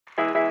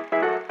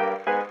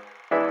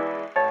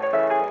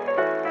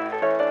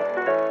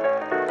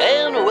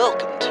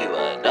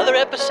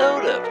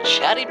episode of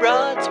Chatty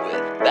Broads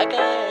with Becca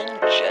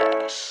and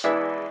Jess.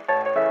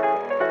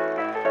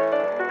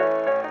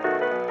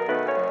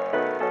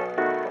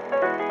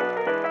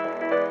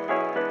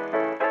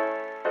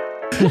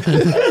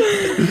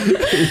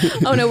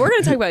 Oh no, we're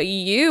going to talk about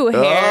you,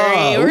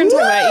 Harry. We're going to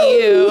talk about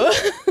you.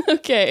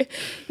 Okay.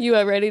 You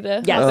are ready to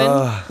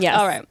hop in? Yes.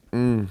 All right.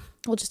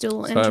 We'll just do a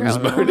little Sorry, I'm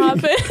intro just and we'll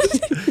hop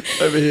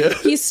in. Over here.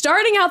 He's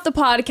starting out the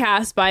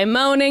podcast by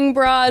moaning,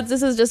 broads.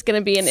 This is just going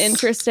to be an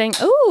interesting,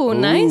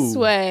 nice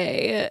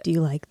way. Do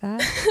you like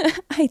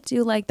that? I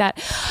do like that.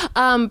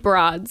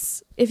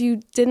 Broads, if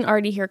you didn't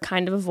already hear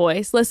kind of a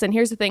voice, listen,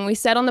 here's the thing. We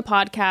said on the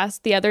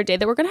podcast the other day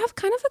that we're going to have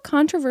kind of a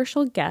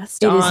controversial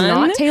guest It on. is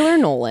not Taylor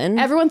Nolan.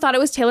 Everyone thought it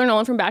was Taylor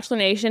Nolan from Bachelor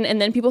Nation, and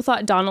then people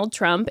thought Donald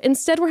Trump.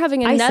 Instead, we're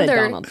having I another. said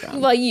Donald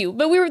Trump. Well, you,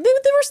 but there were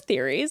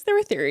theories. There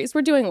were theories.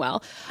 We're doing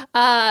well.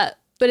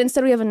 But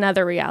instead, we have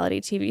another reality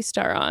TV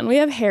star on. We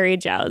have Harry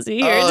Jowsey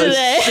here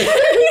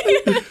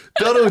today.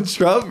 Donald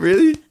Trump,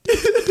 really?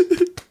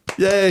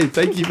 Yay,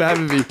 thank you for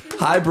having me.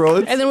 Hi,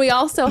 broads. And then we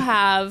also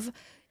have,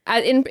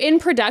 in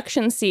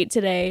production seat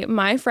today,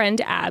 my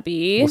friend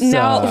Abby.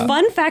 Now,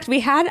 fun fact,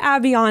 we had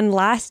Abby on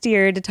last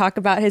year to talk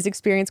about his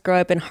experience growing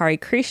up in Hare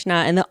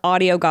Krishna, and the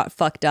audio got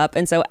fucked up,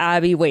 and so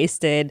Abby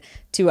wasted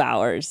 2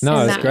 hours.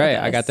 No, it's that great.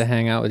 with I got us. to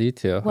hang out with you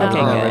two. Wow. Okay,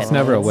 good. It's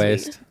never a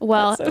waste.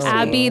 Well, That's so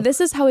Abby, sweet. this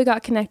is how we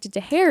got connected to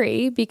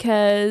Harry,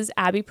 because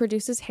Abby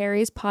produces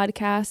Harry's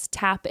podcast,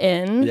 Tap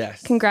In.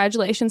 Yes.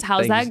 Congratulations.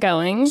 How's Thanks. that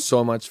going?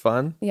 So much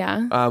fun.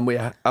 Yeah.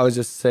 I was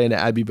just saying to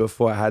Abby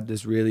before, I had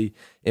this really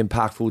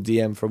impactful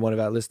DM from one of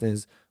our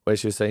listeners where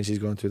she was saying she's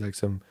going through like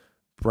some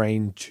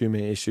brain tumor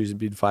issues and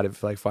been fighting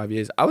for like 5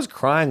 years. I was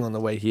crying on the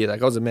way here.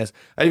 Like I was a mess.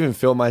 I even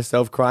filmed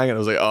myself crying and I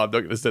was like, oh, I'm not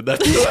going to send that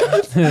to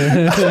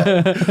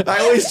her. I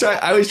always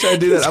try to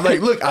do that. I'm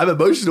like, look, I'm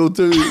emotional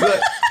too.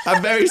 Look,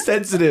 I'm very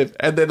sensitive.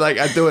 And then like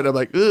I do it. I'm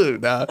like,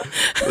 ugh, nah.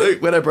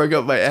 Look, when I broke up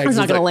with my ex, It's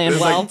not there's gonna land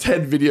there's well. like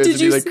 10 videos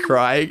of me like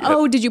crying.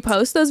 Oh, did you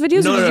post those videos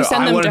or did you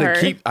send them to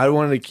her? I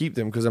wanted to keep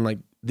them because I'm like,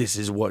 this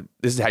is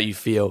how you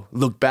feel.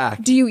 Look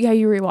back. Do you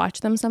rewatch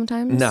them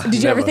sometimes? No.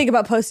 Did you ever never. think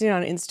about posting it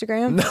on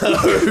Instagram?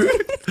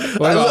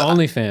 What about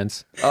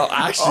OnlyFans? Oh,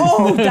 actually,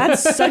 Oh,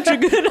 that's such a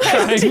good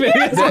idea.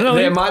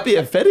 there might be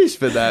a fetish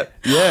for that.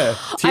 Yeah.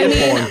 I Tear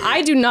mean, porn.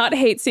 I do not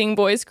hate seeing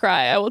boys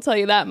cry. I will tell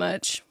you that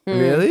much.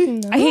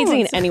 Really? I hate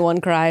seeing anyone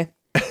cry.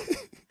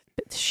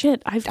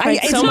 Shit, I've cried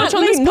It's so not much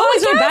on like, this no, podcast.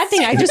 it's not a bad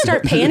thing. I just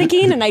start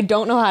panicking and I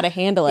don't know how to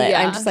handle it.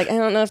 Yeah. I'm just like, I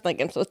don't know if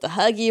like I'm supposed to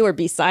hug you or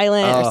be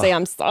silent or say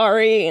I'm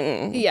sorry.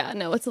 And Yeah,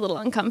 no, it's a little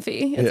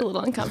uncomfy. It's a little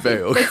uncomfy.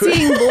 very But awkward.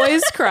 seeing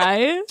boys cry,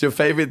 It's your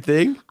favorite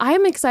thing? I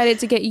am excited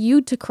to get you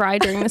to cry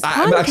during this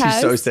podcast. I'm actually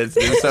so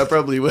sensitive, so I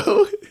probably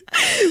will.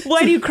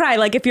 why do you cry?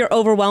 Like if you're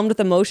overwhelmed with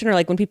emotion or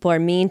like when people are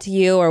mean to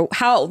you or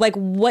how, like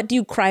what do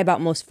you cry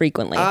about most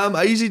frequently?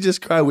 I usually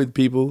just cry with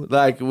people.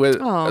 Like,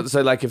 Aw.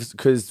 so like if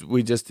because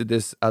we just did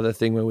this other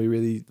thing where we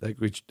really like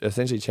we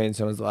essentially changed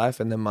someone's life,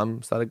 and then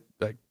mum started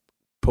like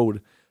pulled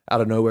out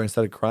of nowhere and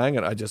started crying,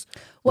 and I just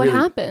What really-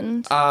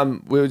 happened?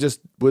 We were just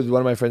with one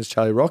of my friends,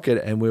 Charlie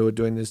Rocket, and we were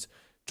doing this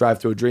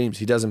drive-through dreams.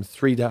 He does them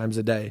 3 times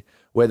a day,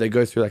 where they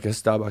go through like a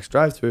Starbucks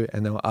drive-through,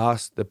 and they'll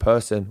ask the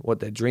person what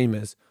their dream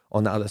is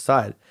on the other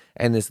side.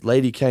 And this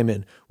lady came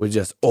in with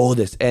just all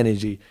this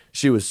energy.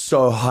 She was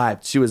so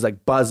hyped. She was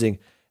like buzzing,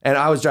 and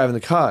I was driving the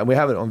car, and we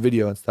have it on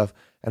video and stuff.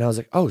 And I was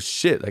like, oh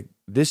shit, like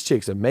this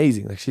chick's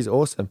amazing. Like she's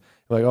awesome.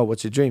 I'm like, oh,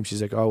 what's your dream?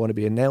 She's like, oh, I want to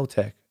be a nail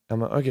tech. I'm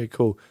like, okay,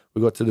 cool.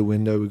 We got to the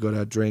window, we got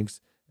our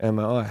drinks. And I'm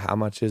like, oh, how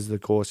much is the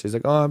course? She's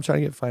like, oh, I'm trying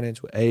to get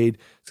financial aid.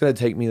 It's going to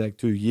take me like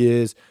 2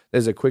 years.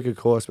 There's a quicker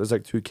course, but it's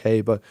like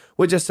 2K, but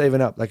we're just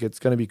saving up. Like, it's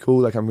going to be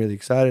cool. Like, I'm really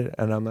excited.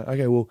 And I'm like,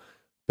 okay, well,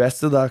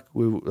 best of luck.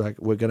 We're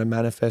going to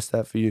manifest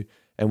that for you.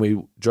 And we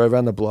drove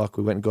around the block.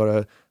 We went and got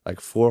her like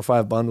 4 or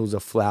 5 bundles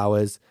of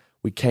flowers.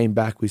 We came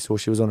back. We saw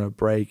she was on a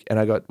break, and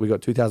we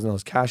got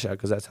 $2,000 cash out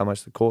because that's how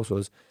much the course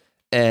was.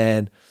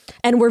 And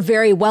we're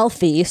very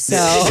wealthy, so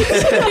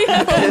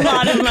A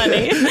lot of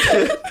money.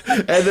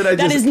 and then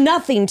that is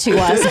nothing to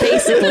us,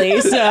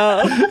 basically. So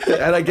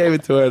and I gave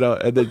it to her,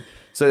 and then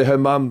so her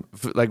mum,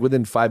 like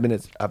within 5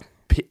 minutes,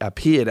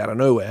 appeared out of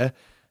nowhere,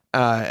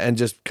 and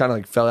just kind of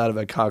like fell out of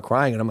her car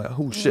crying, and I'm like,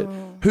 oh shit,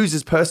 who's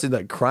this person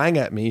like crying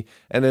at me?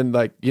 And then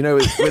like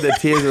with the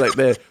tears, like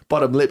their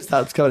bottom lip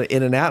starts coming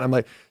in and out. I'm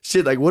like,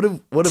 shit, like what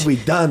have we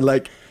done?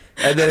 Like.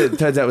 And then it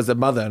turns out it was the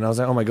mother, and I was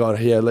like, "Oh my god,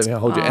 here, let me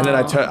hold you." And then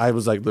I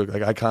was like, "Look,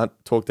 like I can't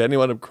talk to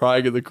anyone. I'm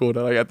crying in the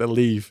corner. I got to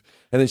leave."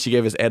 And then she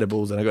gave us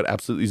edibles, and I got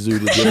absolutely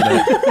zooted.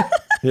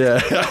 Yeah,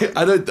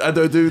 I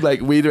don't do like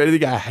weed or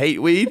anything. I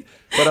hate weed,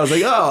 but I was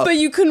like, "Oh, But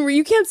you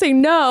can't say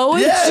no.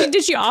 Yeah.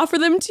 Did she offer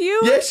them to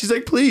you? yeah." She's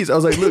like, "Please." I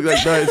was like, "Look,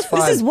 like no, it's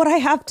fine." this is what I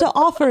have to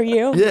offer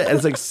you. Yeah, and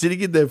it's like sitting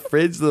in the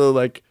fridge, little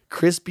like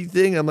crispy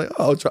thing. I'm like,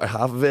 "Oh, I'll try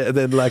half of it," and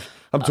then like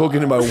I'm talking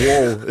to my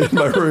wall in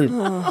my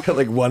room at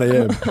like 1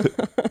 a.m.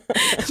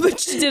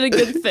 But you did a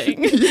good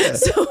thing. Yeah.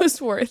 So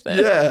it's worth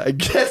it. Yeah, I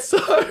guess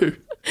so.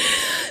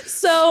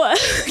 So,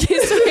 okay,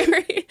 so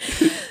Harry,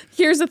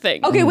 here's the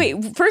thing. Okay,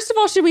 wait. First of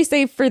all, should we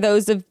say for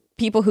those of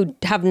people who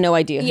have no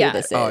idea who Yeah.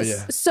 this is. Oh,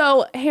 yeah.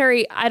 So,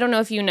 Harry, I don't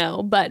know if you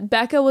know, but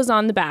Becca was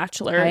on The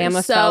Bachelor. I am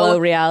a So fellow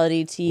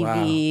reality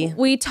TV.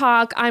 we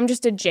talk. I'm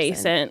just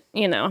adjacent.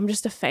 I'm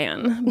just a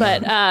fan.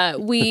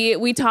 But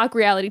we talk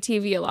reality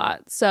TV a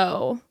lot.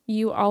 So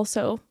you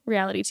also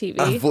reality TV.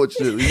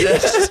 Unfortunately,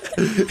 yes.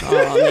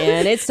 Oh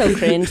man, it's so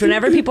cringe.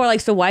 Whenever people are like,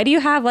 "So why do you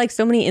have like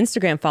so many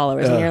Instagram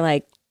followers?" and you're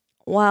like,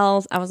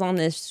 "Well, I was on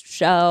this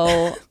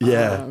show."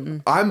 Yeah,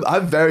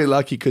 I'm very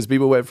lucky because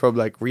people went from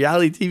like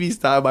reality TV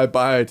star in my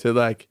bio to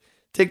like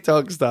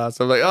TikTok star.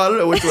 So I'm like, oh, I don't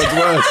know which one's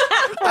worse.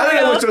 I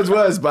don't know which one's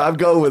worse, but I'm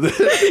going with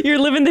it. You're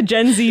living the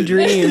Gen Z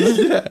dream.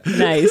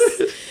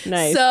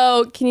 Nice.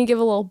 So can you give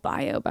a little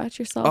bio about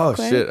yourself? Oh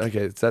quick? shit! Okay,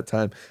 it's that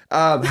time.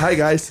 Hi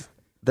guys,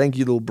 thank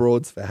you little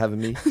broads for having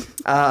me.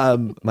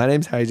 My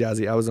name's Harry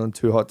Jazzy. I was on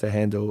Too Hot to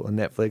Handle on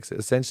Netflix.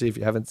 Essentially, if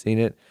you haven't seen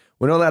it,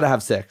 we're not allowed to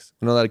have sex.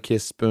 We're not allowed to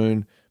kiss,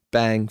 spoon,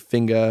 bang,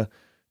 finger,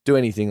 do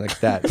anything like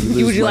that.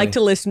 Would you like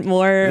to listen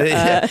more?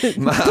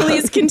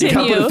 Please continue.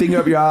 You can't put a finger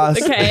up your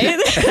ass. Okay.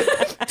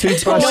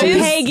 Toothbrushes,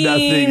 Pegging.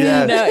 nothing.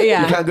 Yeah. No,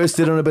 yeah. You can't go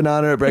sit on a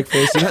banana at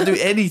breakfast. You can't do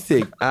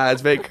anything.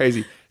 It's very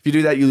crazy. If you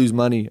do that, you lose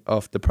money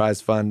off the prize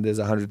fund. There's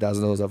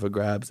 $100,000 up for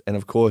grabs, and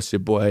of course, your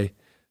boy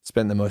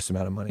spent the most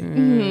amount of money.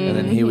 And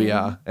then here we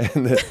are.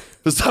 And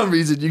for some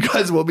reason, you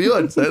guys want me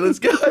on, so let's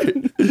go.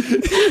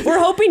 We're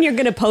hoping you're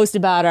going to post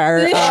about our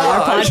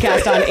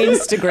podcast on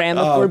Instagram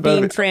if we're being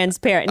perfect.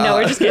 transparent. No,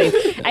 we're just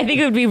kidding. I think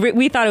it would be.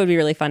 We thought it would be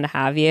really fun to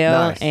have you,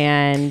 Nice.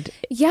 and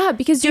Yeah,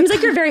 because seems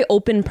like you're a very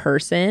open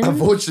person.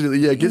 Unfortunately,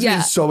 yeah, it gives me Yeah.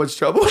 in so much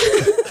trouble.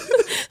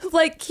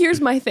 like, here's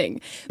my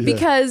thing.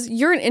 Because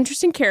you're an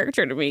interesting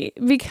character to me.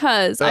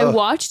 Because I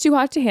watched Too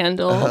Hot to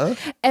Handle,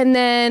 and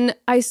then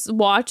I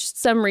watched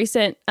some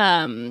recent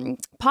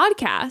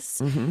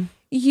podcasts.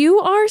 You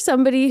are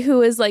somebody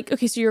who is like,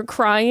 okay, so you're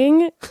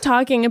crying,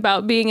 talking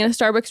about being in a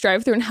Starbucks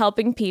drive-thru and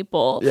helping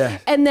people. Yeah.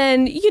 And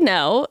then,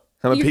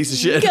 I'm a piece of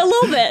shit. A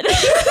little bit.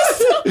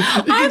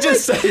 You can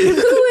just say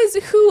it.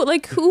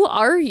 Who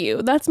are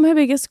you? That's my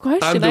biggest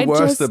question. I'm the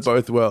worst of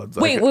both worlds.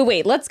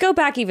 Wait. Let's go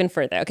back even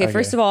further. Okay,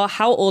 first of all,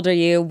 how old are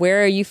you?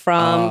 Where are you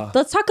from?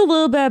 Let's talk a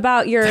little bit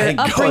about your Thank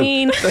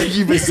upbringing. God. Thank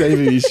you for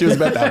saving me. She was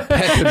about to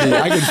peck me.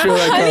 I can feel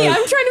like Honey, I'm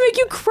trying to make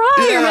you cry.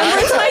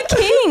 Remember, it's my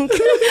kink.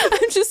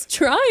 I'm just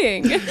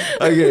trying.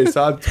 Okay,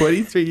 so I'm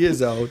 23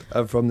 years old.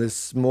 I'm from this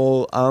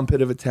small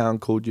armpit of a town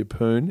called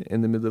Yeppoon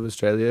in the middle of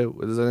Australia,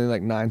 where there's only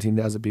like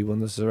 19,000 people in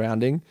the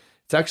surrounding.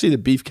 It's actually the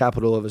beef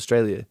capital of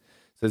Australia.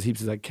 So there's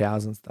heaps of like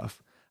cows and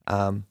stuff.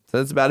 So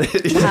that's about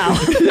it. Wow.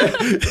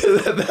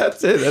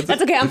 That's it.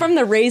 That's okay. I'm from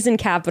the raisin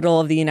capital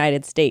of the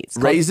United States.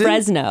 Called Raisin?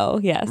 Fresno.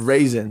 Yes.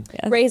 Raisin.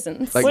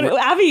 Raisins. Like- What,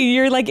 Abby,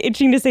 you're like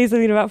itching to say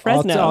something about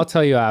Fresno. I'll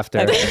tell you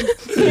after.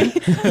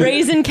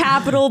 Raisin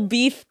capital,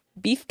 beef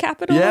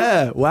capital.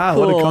 Yeah. Wow.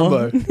 What a Cool.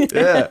 combo.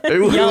 Yeah.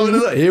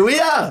 Here we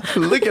are.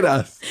 Look at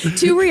us.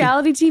 2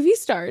 reality TV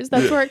stars.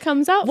 That's where it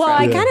comes out Well,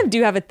 from. I kind of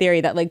do have a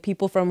theory that like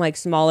people from like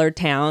smaller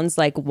towns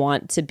like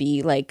want to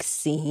be like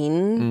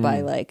seen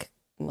by like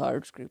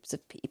large groups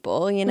of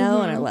people, and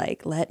are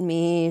like, let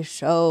me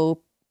show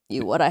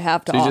you what I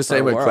have to So you're offer. just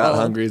saying we're world. clout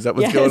hungry. Is that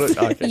what's Yes. going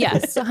on? Okay.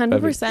 Yes,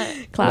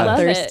 100%. Clout Love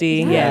it.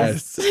 thirsty.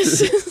 Yes. Yes.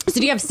 So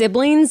do you have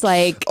siblings?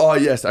 Like, Oh,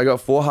 yes. I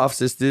got 4 half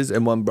sisters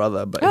and 1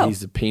 brother, but Oh.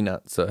 he's a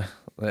peanut. So,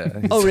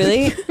 yeah. oh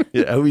really?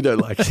 Yeah, we don't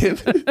like him.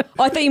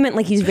 Oh, I thought you meant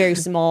like he's very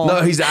small.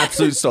 No, he's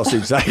absolute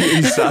sausage. Like,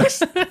 he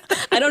sucks.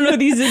 I don't know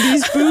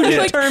these food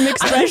term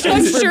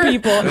expressions for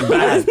people.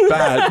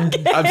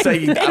 Bad. I'm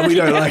saying we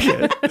don't like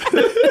it.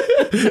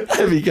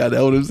 He can't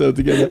hold himself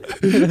together.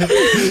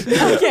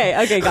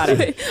 Okay, got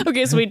it.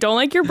 Okay, so we don't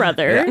like your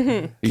brother.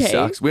 He Okay.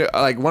 sucks. We're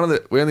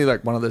only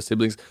like one of the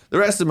siblings. The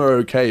rest of them are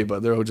okay,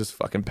 but they're all just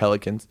fucking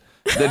pelicans.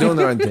 They're doing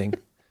their own thing.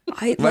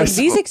 Like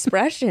these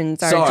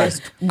expressions are Sorry.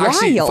 just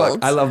Actually, wild.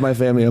 fuck, I love my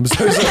family. I'm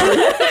so sorry.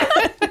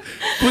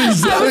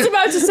 Please I was don't.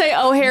 about to say,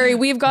 oh, Harry,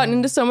 we've gotten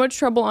into so much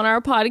trouble on our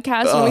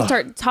podcast when we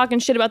start talking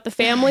shit about the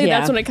family. Yeah.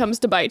 That's when it comes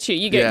to bite you.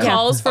 You get Yeah.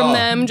 calls from Oh.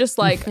 them just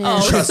like,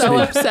 oh, Trust so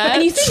me. upset.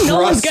 and you think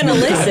no one's Trust gonna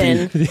me,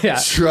 listen? Yeah.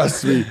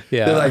 Trust me.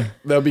 Yeah.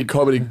 They'll be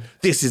commenting,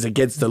 this is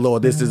against the law.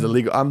 This is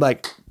illegal. I'm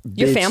like,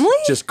 Your bitch, family?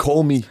 Just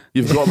call me.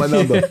 You've got my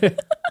number.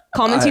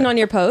 Commenting on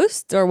your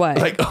posts or what?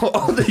 Like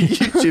on the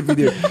YouTube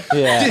video.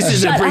 Yeah. This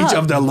is a breach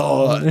of the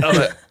law. I'm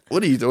like,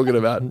 what are you talking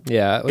about?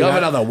 Yeah. Go have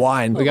another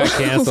wine. We got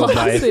canceled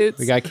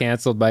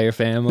Lawsuits. by your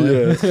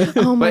family.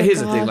 oh my But here's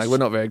the gosh. thing, like we're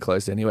not very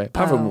close anyway.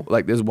 Apart from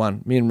like there's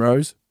one, me and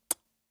Rose,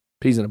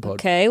 peas in a pod.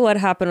 Okay, what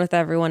happened with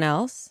everyone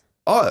else?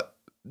 Oh,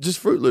 just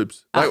Fruit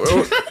Loops. Like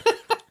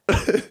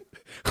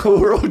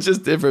we're all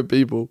just different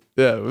people.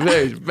 Yeah,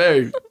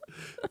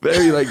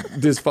 very like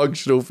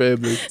dysfunctional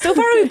family. So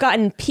far, we've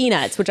gotten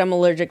peanuts, which I'm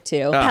allergic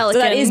to. So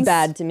that is Pelicans.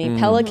 bad to me.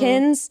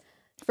 Pelicans,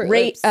 Fruit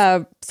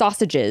Loops.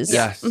 sausages,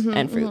 Yes.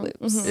 and Fruit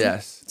Loops.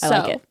 Yes. I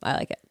like it. I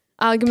like it.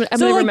 I'm So,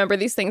 gonna like- remember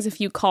these things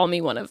if you call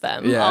me one of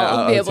them. Yeah,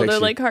 I'll be able text to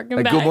you. like harken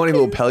like, back. Good morning,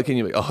 little pelican.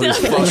 You're like, oh, this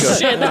fucker.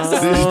 Shit,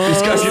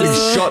 This guy's getting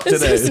shot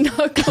This is today.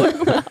 not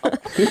going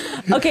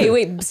well. Okay,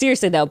 wait,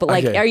 seriously though, but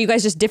like, Okay. are you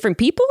guys just different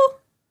people?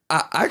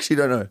 I actually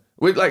don't know.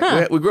 We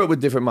we grew up with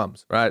different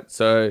mums, right?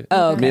 So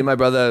me and my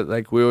brother,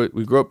 like we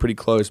grew up pretty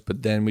close,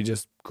 but then we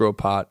just grew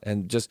apart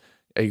and just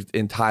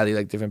entirely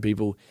like different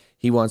people.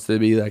 He wants to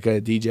be like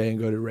a DJ and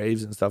go to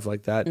raves and stuff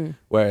like that,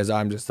 whereas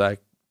I'm just like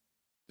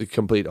the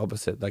complete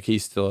opposite. Like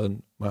he's still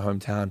in my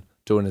hometown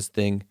doing his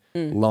thing,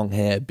 long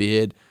hair,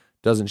 beard,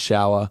 doesn't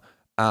shower,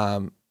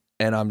 and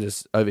I'm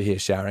just over here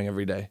showering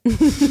every day.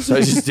 So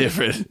it's just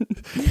different.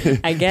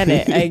 I get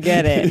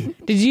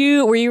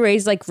it. Were you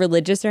raised like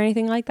religious or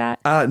anything like that?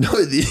 No,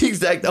 the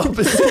exact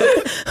opposite.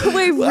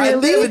 Wait, really? I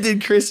never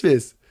did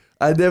Christmas.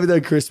 I never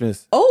did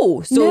Christmas.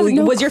 Oh, so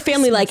No was your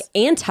family Christmas.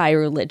 like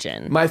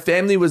anti-religion? My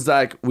family was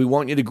like, we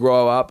want you to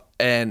grow up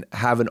and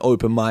have an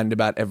open mind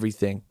about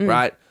everything,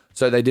 right?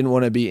 So they didn't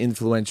want to be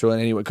influential in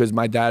any way because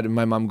my dad and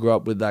my mom grew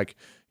up with like,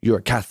 you're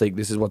a Catholic,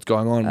 this is what's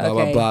going on, blah,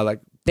 Okay. blah, blah. Like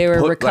They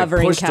were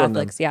recovering pushed on them.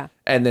 Catholics, yeah.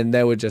 And then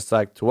they were just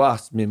like to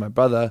us, me and my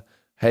brother,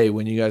 hey,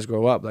 when you guys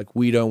grow up, like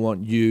we don't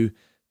want you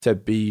to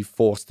be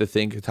forced to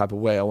think a type of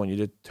way. I want you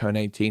to turn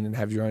 18 and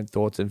have your own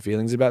thoughts and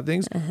feelings about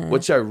things,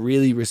 which I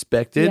really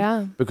respected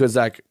because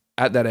like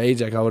at that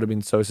age, like I would have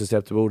been so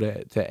susceptible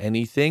to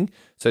anything.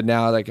 So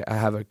now like I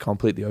have a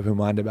completely open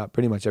mind about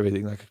pretty much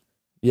everything. Like,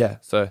 yeah,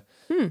 so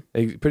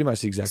pretty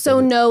much the exact So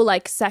opposite. no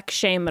like sex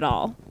shame at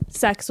all.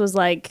 Sex was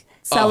like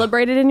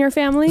celebrated in your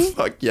family.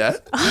 Fuck yeah.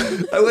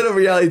 I went on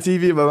reality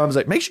TV and my mom's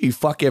like, make sure you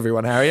fuck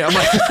everyone, Harry. I'm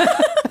like,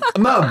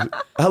 Mum,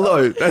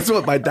 hello. That's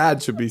what my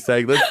dad should be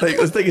saying. Let's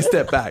take a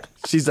step back.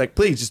 She's like,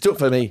 please, just do it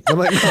for me. I'm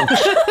like, Mum,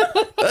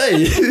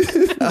 hey.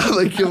 I'm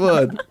like, come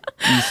on,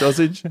 you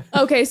sausage.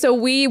 Okay, so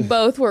we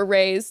both were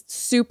raised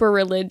super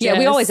religious. Yeah,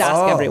 we always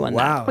ask everyone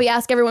that. Wow. We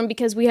ask everyone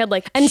because we had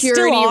like And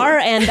purity. still are,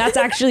 and that's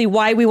actually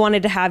why we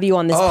wanted to have you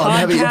on this I'm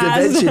having a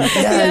intervention. podcast.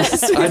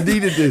 Yes, I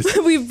needed this.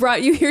 We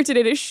brought you here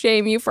today to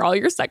shame you for all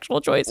your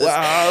sexual choices.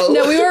 Wow.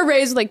 No, we were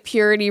raised with like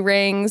purity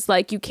rings.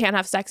 Like you can't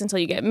have sex until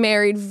you get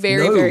married.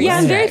 Very, No very way. Yeah,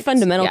 I'm very strict.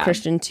 fundamental Yeah.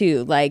 Christian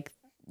too. Like,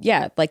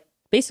 yeah, like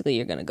basically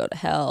you're gonna go to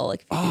hell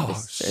like if you do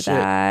this or shit.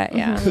 that.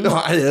 Yeah. No,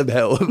 I am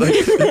hell. Like,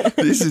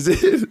 this is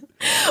it.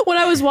 When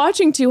I was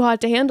watching Too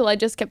Hot to Handle, I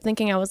just kept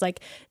thinking, I was like,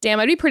 damn,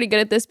 I'd be pretty good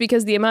at this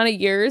because the amount of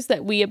years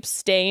that we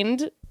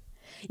abstained.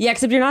 Yeah,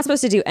 except you're not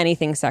supposed to do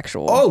anything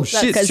sexual. Oh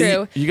shit! That's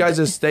So true. you guys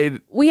just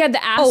stayed. We had the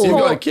You asshole.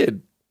 got a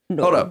kid.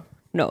 no. Hold up.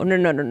 No.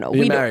 You're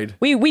We married.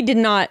 We did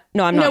not.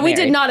 No, I'm not. No, we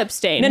did married. not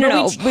abstain.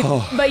 No.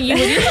 But but you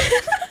would.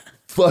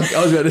 Fuck!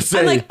 I was about to say.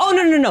 I'm like, oh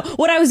no.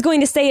 What I was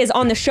going to say is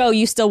on the show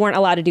you still weren't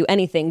allowed to do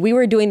anything. We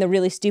were doing the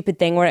really stupid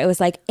thing where it was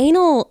like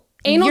anal.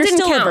 Anal you're didn't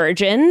still count. a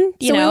virgin.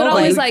 You So know, we would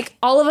always like, like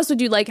all of us would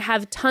do like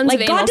have tons like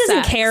of God anal doesn't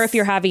sex. care if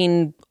you're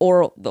having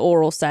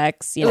oral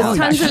sex. You know,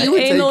 tons of you were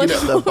anal. taking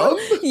up the bump?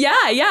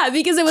 Yeah,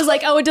 because it was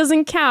like, oh, it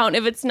doesn't count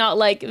if it's not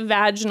like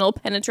vaginal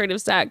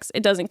penetrative sex.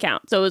 It doesn't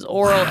count. So it was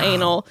oral,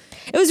 anal.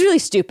 it was really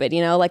stupid.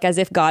 You know, like as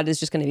if God is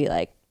just going to be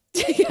like.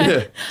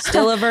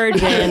 Still a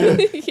virgin.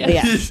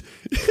 Yeah.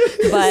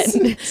 But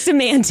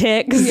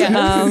semantics.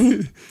 Yeah.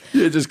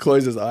 Yeah, just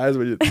close his eyes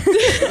when you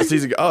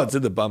sees it. Oh, it's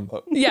in the bum.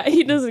 Yeah,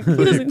 he doesn't. He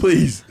doesn't.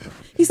 Please.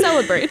 He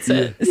celebrates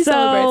it. He So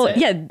celebrates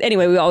it. yeah,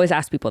 anyway, we always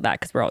ask people that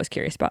because we're always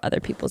curious about other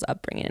people's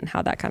upbringing and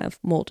how that kind of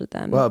molded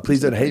them. Well, please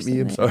don't hate me.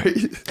 I'm sorry.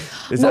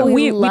 Is Well, that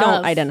we love-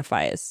 don't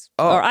identify as,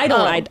 or I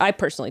don't. I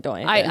personally don't.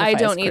 Identify I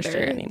don't as Christian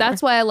either. anymore.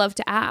 That's why I love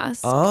to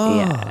ask.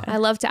 yeah. I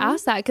love to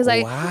ask that because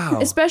Wow.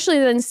 especially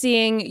then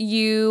seeing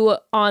you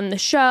on the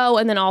show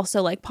and then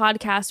also like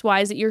podcast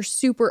wise, that you're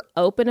super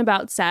open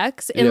about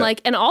sex and Yeah.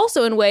 like, and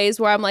also in ways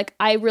where I'm like,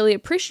 I really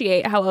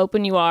appreciate how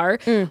open you are.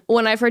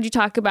 When I've heard you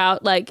talk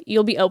about like,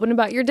 you'll be open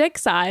about your dick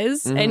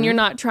size and you're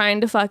not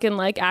trying to fucking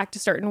like act a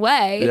certain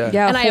way. Yeah.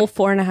 Yeah, And a I whole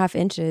 4.5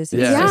 inches.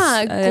 It's Yeah. just-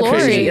 Yeah, I glory,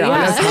 appreciate it. yeah.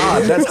 That's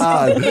hard. That's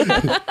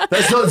hard.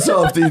 That's not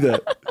soft either.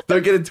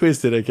 Don't get it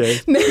twisted, okay?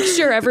 Make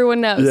sure everyone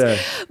knows. Yeah.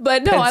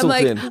 But no, Pencil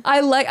I'm like, thin.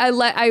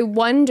 I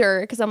wonder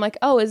because I'm like,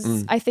 oh,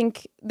 I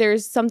think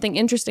there's something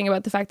interesting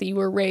about the fact that you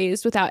were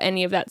raised without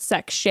any of that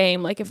sex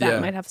shame. Like if that Yeah.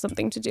 might have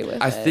something to do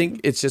with I it.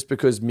 think it's just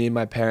because me and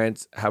my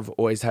parents have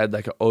always had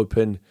like an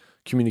open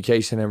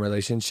communication and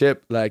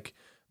relationship. Like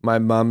my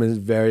mom is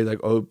very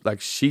like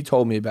she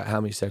told me about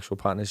how many sexual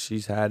partners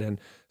she's had and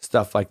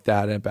stuff like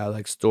that, and about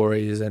like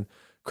stories and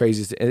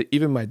crazy. And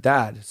even my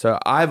dad. So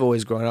I've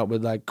always grown up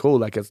with like, cool,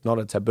 like it's not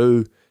a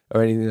taboo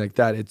or anything like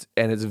that.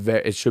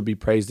 It should be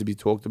praised to be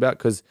talked about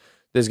because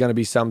there's going to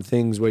be some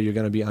things where you're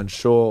going to be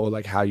unsure or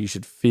like how you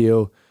should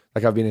feel.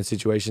 Like I've been in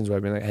situations where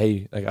I've been like,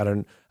 hey, like I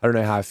don't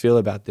know how I feel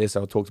about this.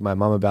 I'll talk to my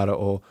mom about it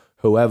or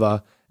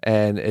whoever,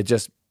 and it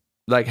just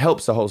like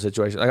helps the whole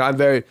situation. Like I'm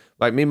very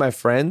like me and my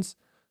friends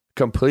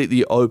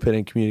completely open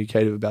and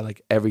communicative about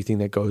like everything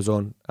that goes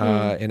on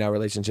in our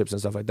relationships and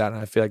stuff like that.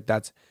 And I feel like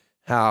that's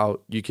how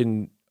you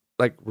can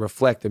like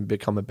reflect and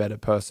become a better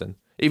person.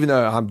 Even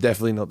though I'm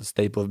definitely not the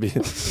staple of being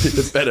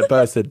a better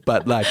person,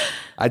 but like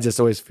I just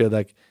always feel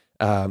like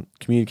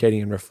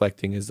communicating and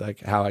reflecting is like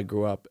how I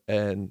grew up,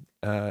 and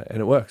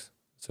it works.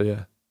 So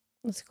yeah,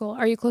 That's cool.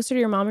 Are you closer to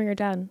your mom or your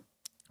dad?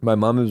 my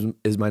mom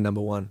is my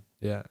number one.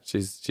 Yeah,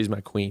 she's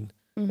my queen.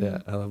 Yeah,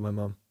 I love my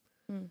mom.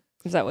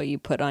 Is that what you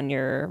put on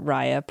your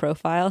Raya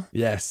profile?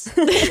 Yes.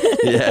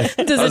 Yeah.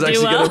 Does I was it do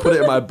actually well? gonna put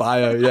it in my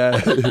bio. Yeah.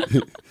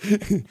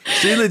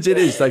 She legit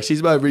is like,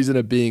 she's my reason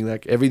of being.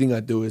 Like everything I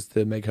do is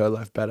to make her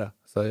life better.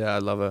 So yeah, I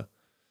love her.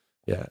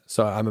 Yeah.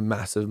 So I'm a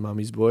massive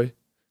mummy's boy.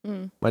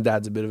 My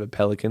dad's a bit of a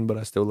pelican, but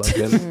I still love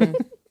him.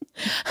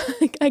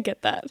 I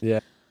get that. Yeah.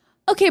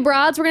 Okay,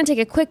 broads, we're going to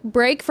take a quick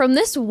break from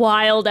this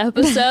wild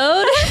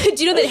episode.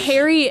 Do you know that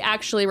Harry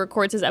actually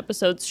records his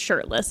episodes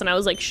shirtless? And I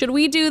was like, should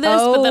we do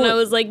this? But then I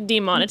was like,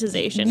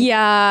 demonetization.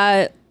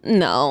 Yeah.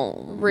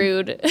 No.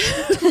 Rude.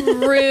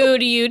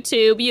 Rude,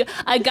 YouTube.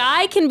 A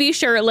guy can be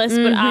shirtless,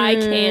 but I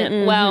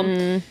can't.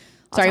 Well,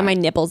 Sorry, my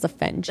nipples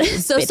offend you.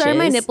 so sorry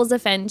my bitches. nipples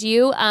offend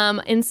you.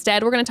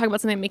 Instead, we're going to talk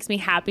about something that makes me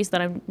happy so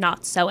that I'm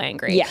not so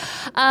angry. Yeah.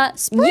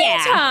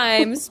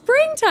 Springtime.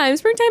 Springtime.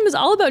 Springtime is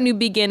all about new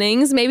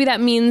beginnings. Maybe that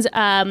means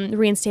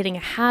reinstating a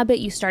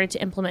habit you started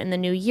to implement in the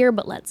new year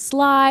but let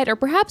slide. Or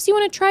perhaps you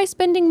want to try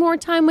spending more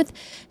time with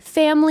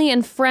family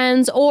and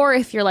friends. Or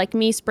if you're like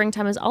me,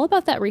 springtime is all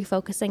about that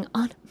refocusing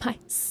on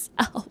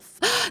myself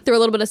through a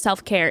little bit of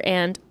self-care.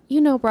 And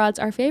you know, broads,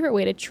 our favorite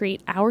way to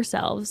treat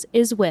ourselves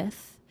is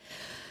with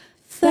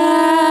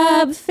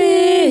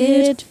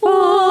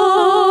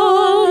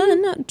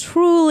FabFitFun.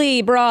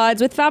 Truly,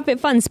 broads, with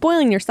FabFitFun,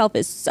 spoiling yourself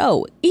is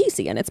so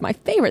easy, and it's my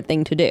favorite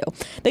thing to do.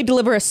 They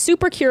deliver a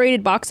super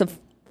curated box of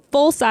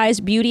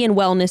full-size beauty and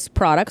wellness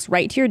products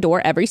right to your door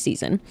every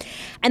season.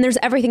 And there's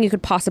everything you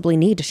could possibly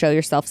need to show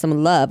yourself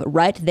some love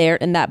right there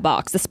in that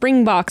box. The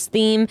spring box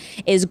theme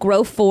is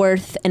Grow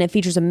Forth, and it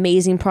features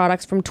amazing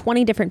products from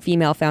 20 different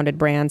female-founded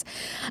brands.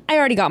 I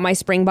already got my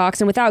spring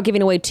box, and without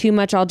giving away too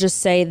much, I'll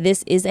just say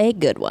this is a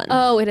good one.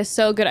 Oh, it is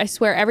so good. I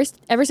swear,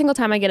 every single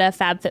time I get a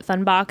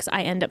FabFitFun box,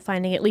 I end up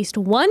finding at least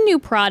one new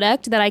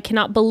product that I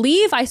cannot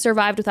believe I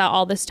survived without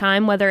all this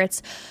time, whether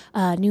it's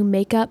new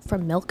makeup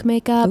from Milk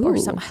Makeup or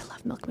some, I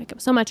love Milk Makeup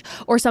so much,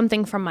 or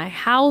something from my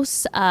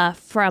house,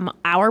 from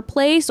Our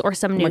Place, or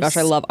some new. Oh my gosh,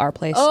 I love Our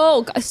Place.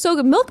 Oh, so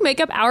good. Milk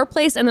Makeup, Our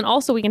Place, and then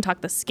also we can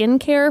talk the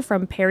skincare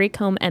from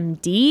Perrycomb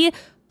MD.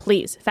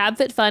 Please,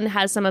 FabFitFun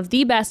has some of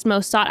the best,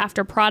 most sought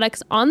after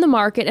products on the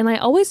market, and I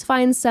always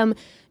find some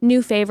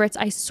new favorites.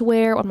 I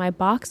swear, when my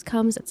box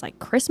comes, it's like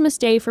Christmas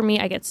Day for me.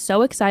 I get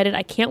so excited.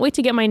 I can't wait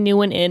to get my new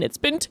one in. It's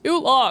been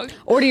too long.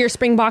 Order your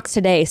spring box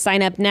today.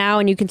 Sign up now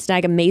and you can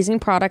snag amazing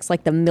products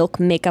like the Milk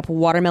Makeup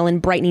Watermelon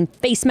Brightening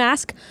Face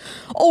Mask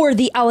or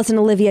the Alice and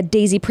Olivia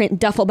Daisy Print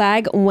Duffel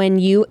Bag. When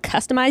you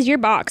customize your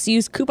box,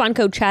 use coupon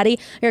code CHATTY.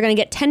 You're going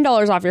to get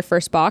 $10 off your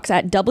first box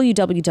at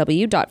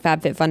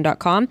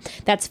www.fabfitfun.com.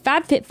 That's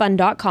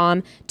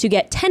fabfitfun.com to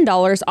get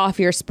 $10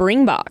 off your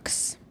spring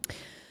box.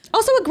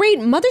 Also, a great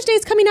Mother's Day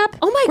is coming up.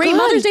 Oh my God. Great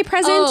Mother's Day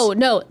present. Oh,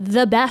 no.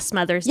 The best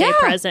Mother's Day Yeah.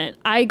 present.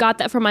 I got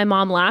that from my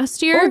mom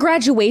last year. Or a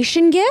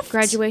graduation gift.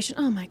 Graduation.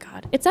 Oh my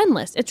God. It's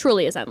endless. It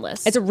truly is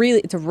endless. It's a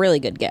really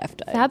good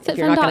gift. If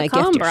you're not going to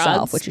FabFitFun.com, gift yourself,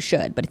 broads. which you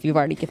should, but if you've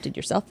already gifted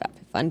yourself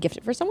FabFitFun, gift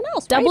it for someone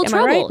else. double right? Am I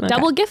trouble. right? Okay.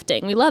 Double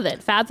gifting. We love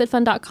it.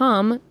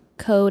 FabFitFun.com.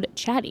 Code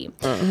CHATTY.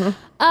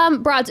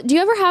 Broads, do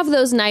you ever have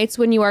those nights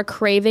when you are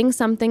craving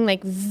something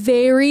like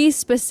very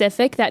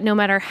specific that no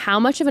matter how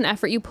much of an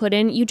effort you put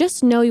in, you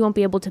just know you won't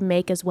be able to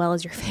make as well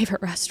as your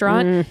favorite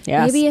restaurant?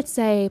 Yes. Maybe it's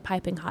a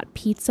piping hot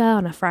pizza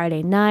on a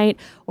Friday night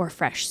or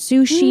fresh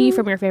sushi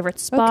from your favorite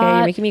spot. Okay,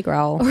 you're making me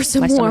growl. Or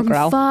some My stomach warm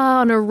growl. pho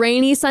on a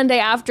rainy Sunday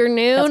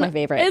afternoon. That's my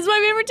favorite. It's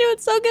my favorite too.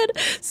 It's so good.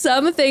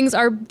 Some things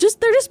are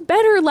they're just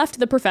better left to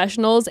the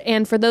professionals.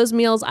 And for those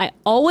meals, I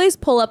always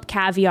pull up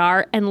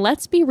Caviar. And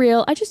let's be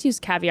real, I just use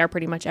Caviar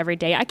pretty much every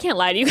day. I can't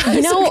lie to you guys.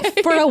 You know,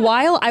 okay? for a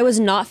while I was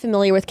not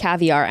familiar with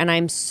Caviar, and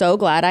I'm so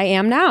glad I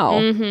am now.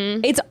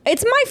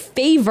 It's my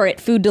favorite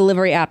food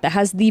delivery app that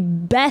has the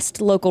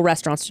best local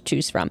restaurants to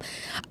choose from.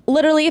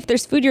 Literally, if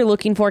there's food you're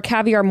looking for,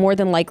 Caviar more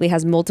than likely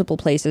has multiple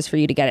places for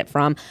you to get it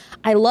from.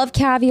 I love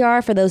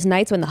Caviar for those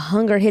nights when the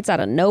hunger hits out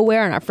of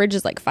nowhere and our fridge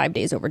is like 5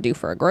 days overdue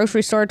for a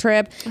grocery store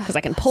trip, because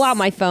I can pull out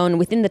my phone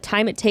within the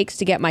time it takes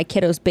to get my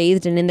kiddos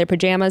bathed and in their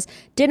pajamas.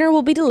 Dinner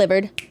will be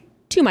delivered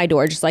to my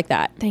door just like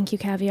that. Thank you,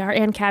 Caviar.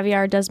 And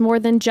Caviar does more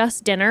than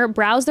just dinner.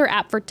 Browse their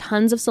app for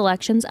tons of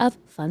selections of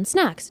fun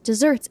snacks,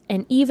 desserts,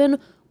 and even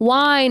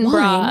wine,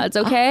 broads,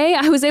 okay?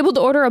 I was able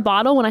to order a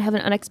bottle when I have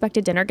an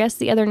unexpected dinner guest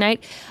the other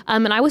night,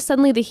 and I was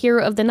suddenly the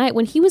hero of the night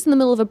when he was in the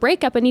middle of a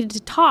breakup and needed to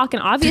talk,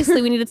 and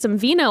obviously we needed some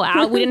vino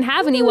out. We didn't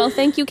have any. Well,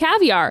 thank you,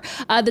 Caviar.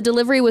 The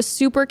delivery was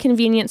super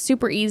convenient,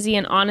 super easy,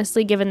 and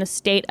honestly, given the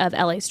state of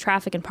LA's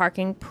traffic and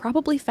parking,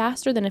 probably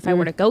faster than if I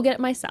were to go get it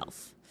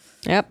myself.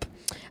 Yep.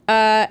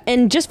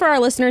 And just for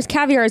our listeners,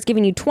 Caviar is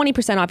giving you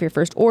 20% off your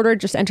first order.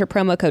 Just enter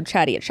promo code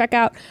CHATTY at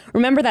checkout.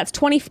 Remember, that's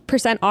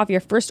 20% off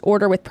your first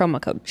order with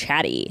promo code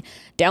CHATTY.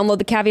 Download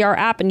the Caviar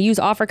app and use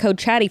offer code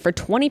CHATTY for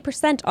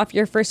 20% off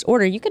your first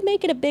order. You could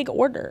make it a big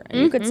order,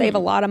 and you could save a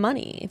lot of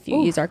money if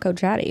you use our code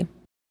CHATTY.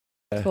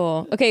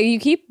 Cool. Okay, you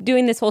keep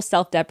doing this whole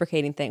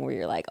self-deprecating thing where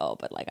you're like, oh,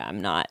 but like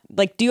I'm not.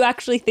 Like, do you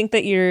actually think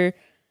that you're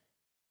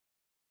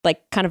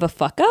like kind of a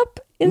fuck up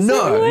in No,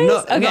 certain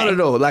ways? not at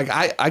all. Like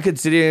I could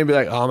sit here and be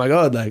like, oh my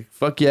God, like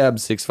fuck yeah, I'm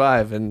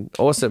 6'5" and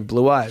awesome,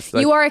 blue eyes.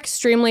 Like, You are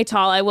extremely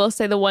tall. I will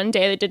say the one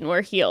day that didn't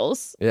wear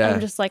heels. Yeah. I'm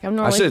just like, I'm I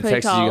normally should have pretty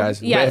texted tall. you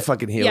guys. Wear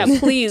fucking heels. Yeah,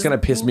 please. It's gonna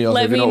piss me off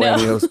Let if me you're not know.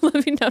 wearing heels.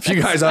 Let me know. If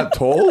you guys aren't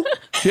tall,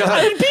 yeah,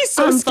 I'd be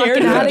so I'm scared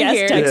fucking if a outta guest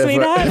here. texts me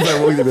if that.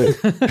 I walked in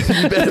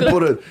there, you better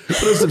put on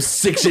some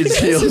 6-inch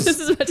heels. This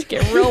is about to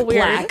get real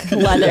weird. Black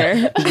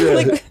leather. Yeah,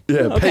 Like, yeah,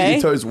 paint okay.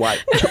 your toes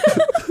white.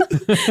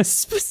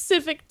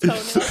 Specific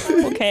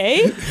toenail.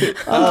 okay.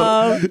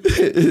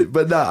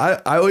 But no,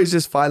 I always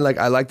just find like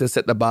I like to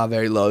set the bar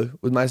very low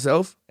with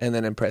myself and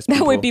then impress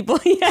people. That way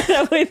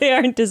that way they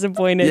aren't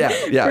disappointed. Yeah,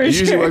 yeah. For It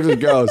usually sure. works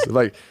with girls.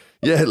 Like,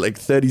 yeah, like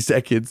 30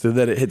 seconds and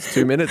then it hits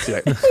 2 minutes.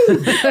 You're like,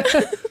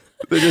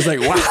 they're just like,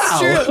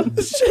 wow.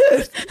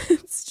 Shit.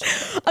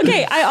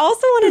 Okay, I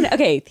also wanted to,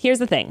 okay, here's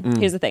the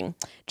thing.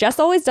 Jess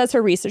always does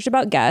her research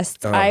about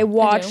guests. I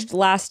watched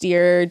last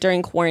year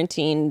during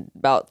quarantine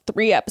about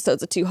 3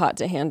 episodes of Too Hot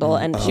to Handle,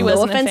 and She no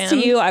wasn't a offense to fan?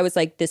 you, I was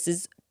like, this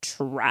is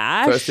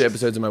trash. First 2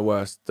 episodes are my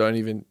worst.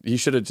 You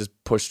should have just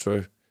pushed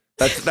through.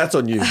 That's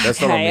on you. That's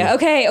not on me.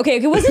 Okay.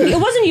 It wasn't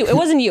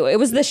you. It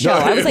was the show. No,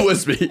 I was it like,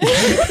 was me.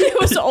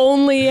 It was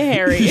only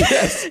Harry.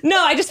 no,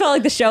 I just felt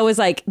like the show was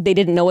like they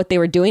didn't know what they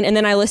were doing. And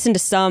then I listened to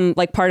some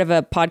like part of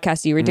a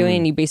podcast you were doing,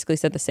 and you basically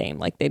said the same.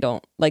 Like they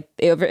don't like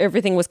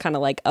everything was kind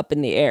of like up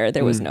in the air.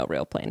 There was no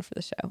real plan for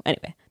the show.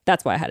 Anyway,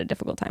 that's why I had a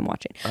difficult time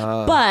watching.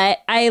 But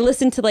I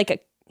listened to like a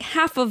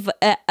half of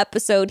an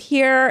episode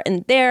here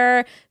and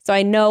there, so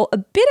I know a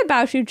bit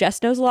about you.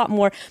 Jess knows a lot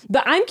more,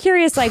 but I'm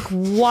curious, like,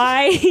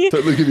 why?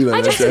 Don't look at me like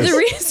I that. just did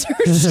the Jess.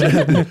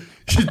 research.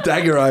 She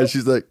dagger eyes.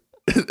 She's like,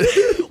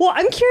 Well,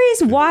 I'm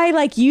curious why,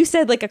 like you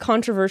said, like a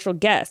controversial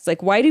guest.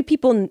 Like, why do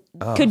people?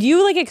 Could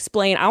you like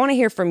explain? I want to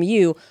hear from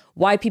you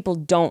why people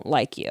don't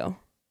like you.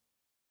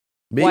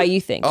 me? Why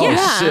you think? Oh,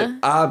 Yeah. shit.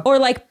 Or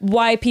like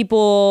why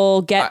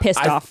people get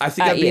pissed off I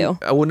think at I've been, you.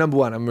 well, number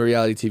one, I'm a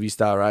reality TV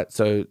star, right?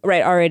 So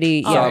Right,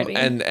 already. Yeah. Already.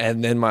 and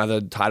then my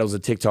other title's a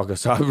TikToker,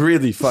 so I'm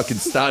really fucking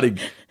starting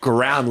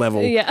ground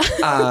level. Yeah.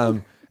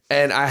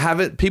 And I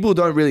haven't. People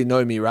don't really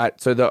know me, right?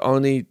 So the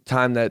only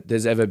time that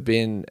there's ever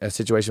been a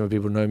situation where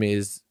people know me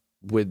is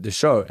with the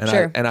show, and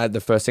Sure. I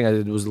the first thing I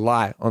did was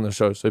lie on the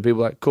show. So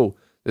people are like, cool,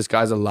 this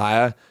guy's a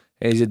liar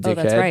and he's a dickhead. Oh,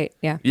 that's right.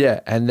 Yeah.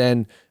 Yeah, and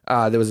then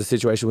there was a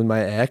situation with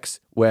my ex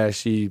where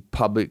she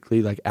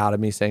publicly like outed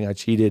me, saying I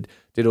cheated,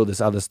 did all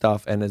this other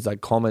stuff, and it's like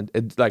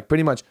it's like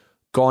pretty much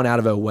gone out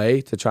of her way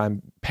to try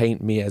and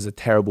paint me as a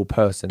terrible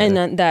person. And a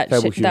then that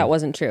terrible shit, human. that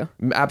wasn't true.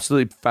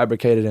 Absolutely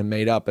fabricated and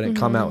made up, and it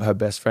come out her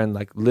best friend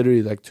like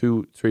literally like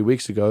 2-3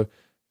 weeks ago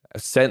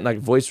sent like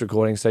voice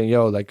recording saying,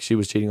 yo, like she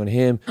was cheating on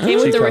him. Came She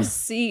with the come-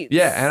 receipts.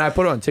 Yeah, and I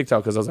put it on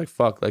TikTok because I was like,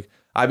 fuck, like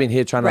I've been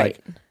here trying to Right.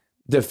 like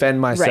defend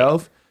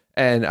myself.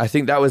 And I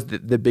think that was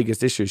the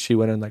biggest issue. She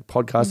went on like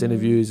podcast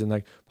interviews and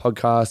like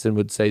podcasts and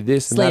would say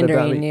this and that about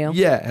Slandering me. you.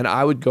 Yeah, and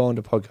I would go on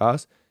to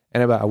podcasts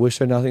and I wish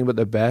her nothing but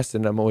the best,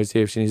 and I'm always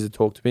here if she needs to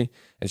talk to me.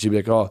 And she'd be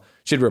like, oh,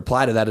 she'd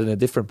reply to that in a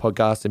different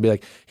podcast and be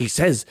like, he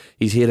says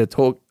he's here to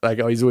talk, like,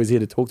 oh, he's always here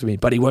to talk to me,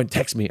 but he won't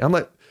text me. I'm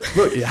like,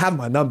 look, you have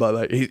my number.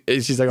 Like,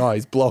 she's like, oh,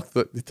 he's blocked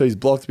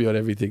me on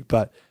everything.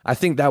 But I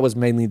think that was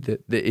mainly the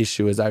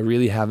issue, is I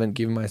really haven't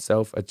given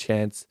myself a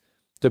chance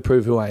to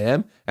prove who I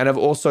am. And I've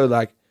also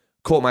like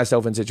caught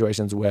myself in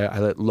situations where I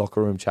let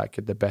locker room chat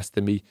get the best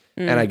of me,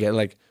 and I get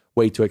like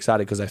way too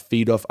excited because I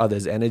feed off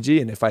others' energy.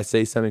 And if I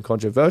say something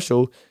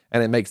controversial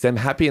and it makes them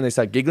happy and they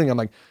start giggling, I'm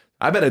like,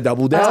 I better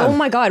double down. Oh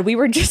my God. We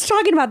were just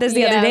talking about this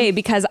the other Yeah. day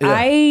because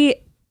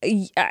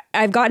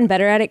I've gotten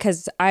better at it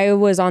because I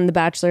was on The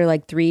Bachelor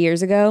like 3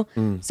 years ago.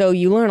 So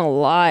you learn a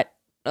lot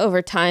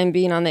over time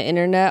being on the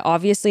internet,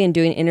 obviously, and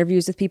doing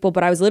interviews with people.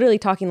 But I was literally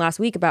talking last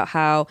week about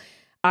how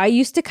I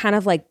used to kind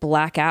of like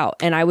black out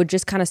and I would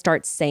just kind of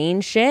start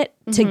saying shit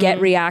to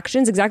get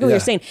reactions. Exactly what Yeah. you're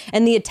saying.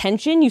 And the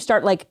attention, you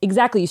start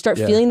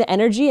feeling the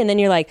energy, and then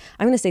you're like,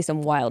 I'm going to say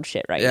some wild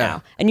shit right Yeah.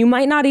 now. And you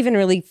might not even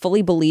really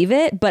fully believe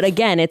it. But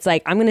again, it's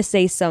like, I'm going to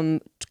say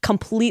some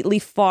completely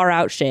far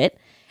out shit.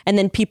 And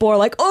then people are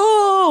like,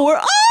 oh,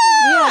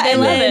 Yeah, they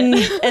and love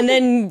then, and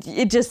then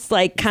it just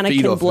like kind of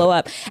Feed can off blow it.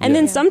 up. And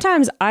then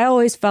sometimes I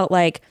always felt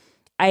like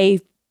I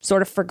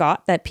sort of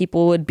forgot that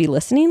people would be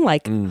listening,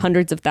 like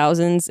hundreds of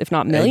thousands, if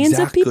not millions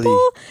Exactly. of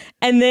people.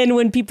 And then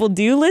when people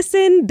do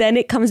listen, then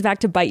it comes back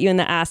to bite you in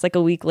the ass like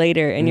a week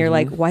later. And you're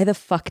like, why the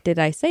fuck did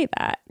I say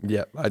that?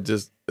 Yeah,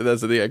 that's the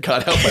thing. I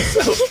can't help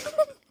myself.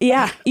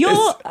 Yeah.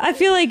 I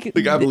feel like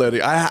Like I'm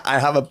learning. I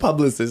have a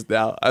publicist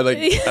now.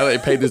 I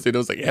paid this dude. I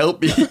was like,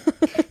 help me,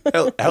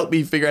 help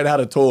me figure out how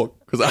to talk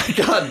because I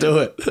can't do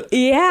it.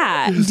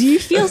 yeah. Do you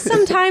feel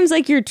sometimes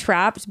like you're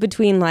trapped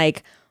between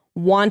like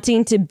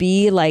wanting to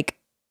be like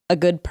a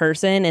good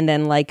person and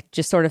then like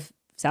just sort of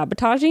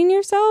sabotaging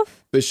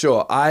yourself? For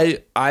sure. I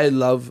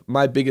love,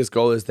 my biggest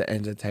goal is to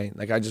entertain.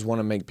 Like I just want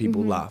to make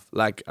people laugh.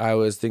 Like I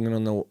was thinking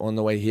on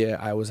the way here,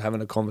 I was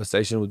having a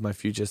conversation with my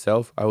future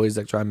self. I always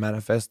like try and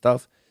manifest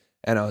stuff.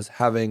 And I was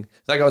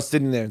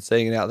sitting there and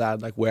saying it out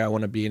loud, like where I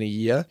want to be in a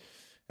year.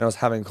 and I was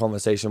having a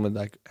conversation with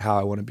like how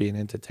I want to be an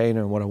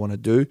entertainer and what I want to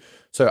do.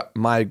 So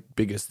my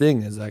biggest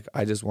thing is like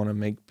I just want to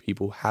make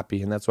people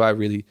happy, and that's why I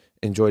really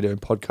enjoy doing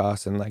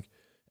podcasts and like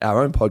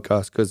our own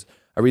podcast, because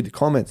I read the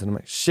comments and I'm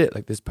like, shit,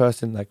 like this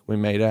person, like we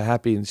made her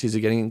happy and she's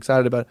getting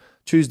excited about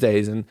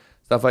Tuesdays and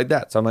stuff like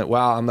that. So I'm like,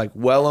 wow, I'm like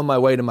well on my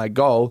way to my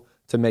goal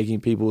to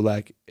making people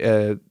like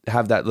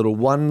have that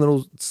one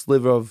little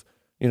sliver of,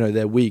 you know,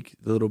 their week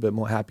a little bit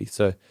more happy.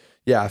 So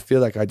yeah, I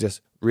feel like I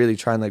just really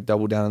try and like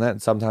double down on that.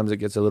 And sometimes it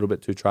gets a little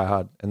bit too try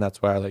hard. And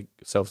that's why I like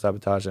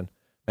self-sabotage and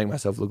make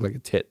myself look like a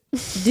tit.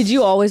 Did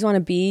you always want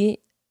to be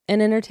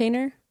an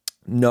entertainer?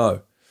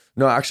 No,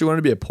 I actually wanted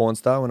to be a porn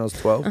star when I was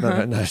 12. No,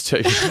 I was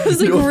joking. I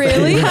was like,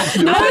 really? I was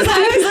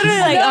literally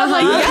like,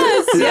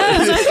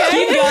 yes,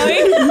 keep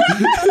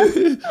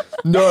going.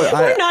 No,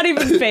 We're not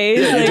even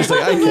phased. Yeah, you're just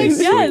like, okay,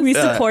 sweet. yes, we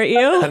support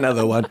you.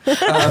 Another one.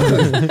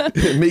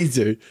 Me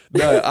too.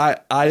 No,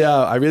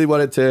 I really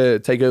wanted to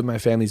take over my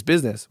family's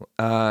business,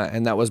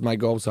 and that was my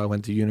goal. So I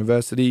went to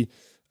university.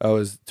 I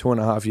was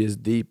 2.5 years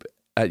deep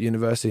at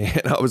university,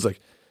 and I was like,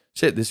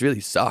 shit, this really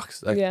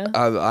sucks. Like, Yeah.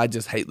 I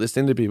just hate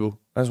listening to people.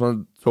 I just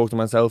want to talk to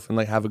myself and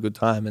like have a good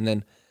time. And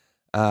then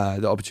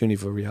the opportunity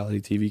for reality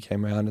TV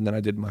came around, and then I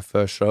did my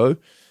first show.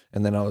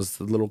 And then I was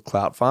the little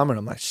clout farmer, and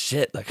I'm like,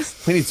 shit, like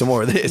we need some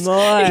more of this. More.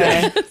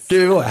 Yeah,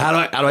 give me more. How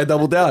do I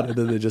double down? And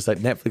then they're just like,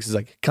 Netflix is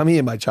like, come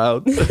here, my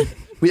child.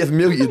 We have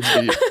millions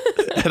for you.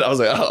 And I was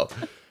like, oh,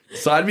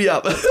 sign me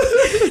up.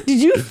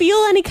 Did you feel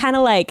any kind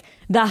of like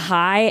the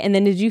high, and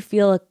then did you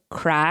feel a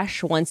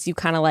crash once you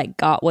kind of like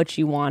got what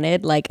you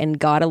wanted, like, and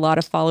got a lot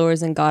of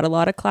followers and got a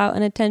lot of clout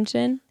and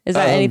attention? Is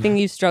that anything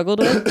you struggled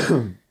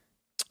with?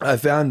 I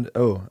found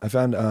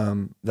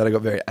that I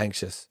got very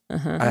anxious.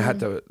 I had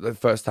the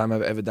first time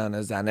I've ever done a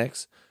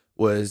Xanax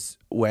was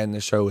when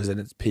the show was in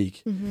its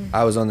peak.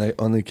 I was on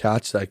the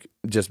couch, like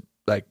just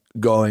like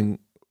going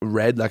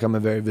red. Like I'm a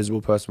very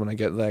visible person. When I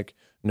get like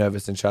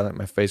nervous and shy, like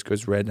my face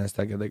goes red and I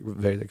start getting like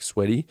very like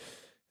sweaty.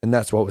 And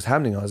that's what was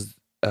happening. I was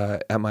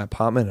at my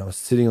apartment and I was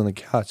sitting on the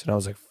couch and I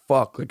was like,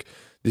 fuck, like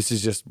this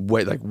is just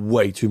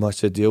way too much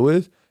to deal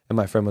with. And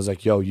my friend was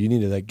like, yo, you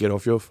need to like get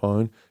off your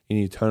phone. You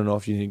need to turn it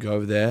off. You need to go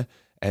over there.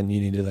 And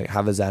you need to like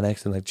have a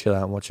Xanax and like chill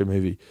out and watch a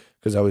movie,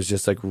 because I was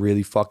just like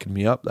really fucking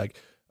me up. Like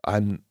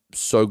I'm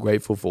so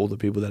grateful for all the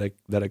people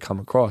that I come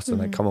across and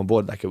like come on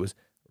board. Like it was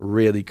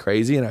really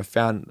crazy. And I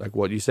found like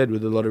what you said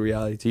with a lot of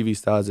reality TV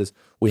stars is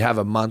we have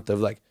a month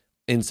of like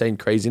insane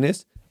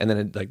craziness and then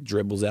it like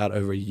dribbles out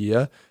over a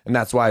year. And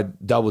that's why I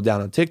doubled down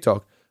on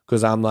TikTok,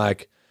 because I'm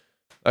like,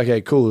 okay,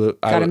 cool.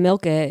 Gotta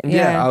milk it.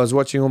 Yeah, I was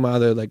watching all my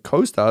other like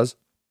co-stars.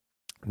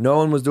 No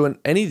one was doing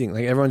anything.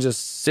 Like everyone's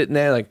just sitting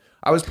there. Like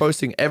I was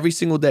posting every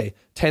single day,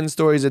 10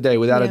 stories a day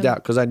without a doubt,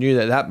 because I knew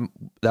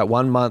that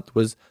 1 month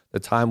was the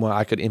time where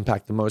I could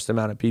impact the most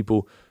amount of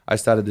people. I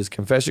started this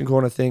Confession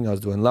Corner thing. I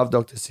was doing Love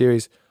Doctor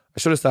series. I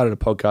should have started a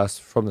podcast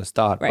from the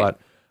start, but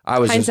I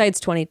was hindsight's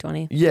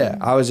 2020. Yeah,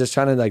 I was just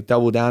trying to like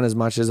double down as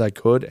much as I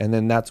could, and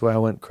then that's where I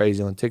went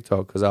crazy on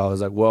TikTok, because I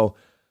was like, well,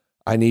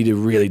 I need to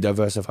really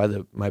diversify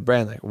my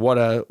brand. Like, what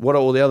are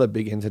all the other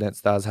big internet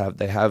stars have?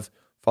 They have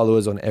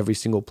followers on every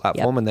single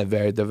platform, and they're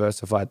very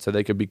diversified, so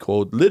they could be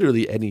called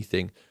literally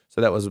anything.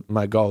 So that was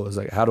my goal. Is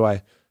like, how do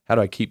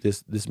I keep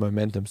this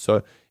momentum?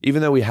 So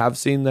even though we have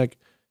seen like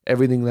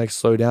everything like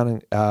slow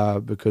down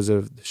because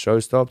of the show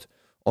stopped,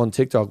 on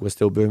TikTok we're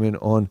still booming.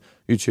 On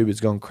YouTube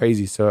it's gone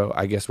crazy. So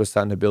I guess we're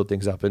starting to build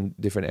things up in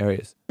different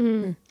areas.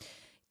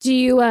 Do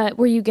you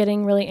were you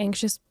getting really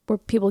anxious? Were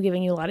people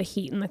giving you a lot of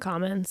heat in the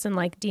comments and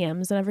like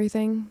DMs and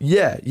everything?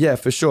 Yeah,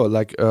 for sure.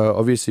 Like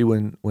obviously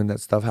when that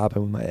stuff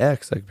happened with my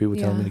ex, like people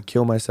telling me to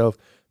kill myself,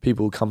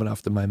 people coming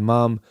after my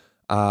mom,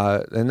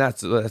 and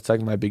that's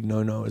like my big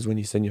no is when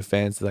you send your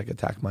fans to like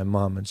attack my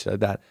mom and shit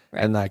like that.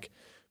 And like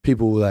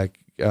people like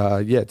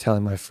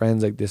telling my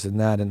friends like this and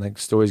that, and like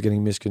stories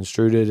getting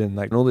misconstrued and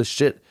like all this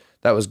shit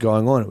that was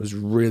going on. It was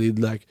really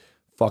like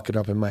fucking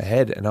up in my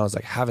head, and I was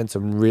like having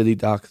some really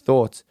dark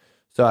thoughts.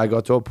 So I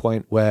got to a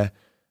point where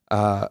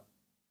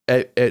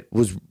it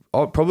was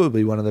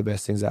probably one of the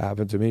best things that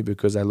happened to me,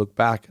 because I look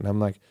back and I'm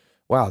like,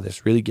 wow,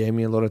 this really gave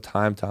me a lot of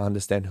time to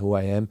understand who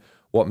I am,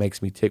 what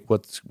makes me tick,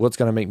 what's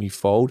going to make me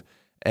fold.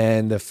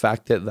 And the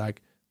fact that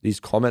like these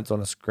comments on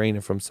a screen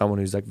are from someone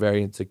who's like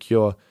very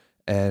insecure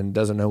and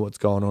doesn't know what's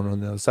going on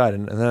the other side.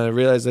 And then I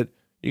realized that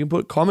you can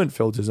put comment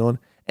filters on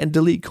and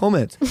delete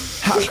comments.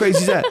 How crazy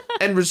is that?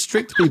 And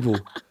restrict people.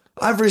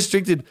 I've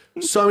restricted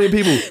so many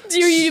people. Do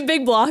you use a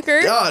big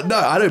blocker? No,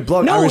 I don't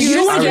block. No,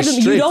 you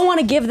restrict. don't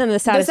want to give them the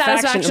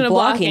satisfaction of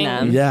blocking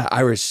them. Yeah, I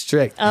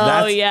restrict.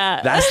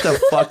 That's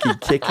the fucking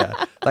kicker.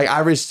 Like I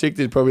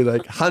restricted probably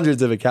like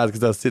hundreds of accounts,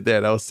 because I'll sit there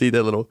and I'll see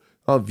their little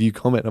view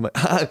comment. I'm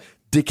like,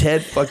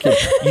 dickhead, fucking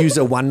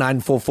user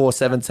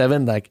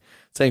 194477, like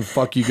saying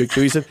fuck you, go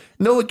kill yourself.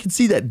 No one can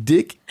see that,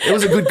 dick. It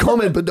was a good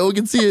comment, but no one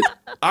can see it.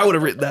 I would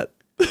have written that.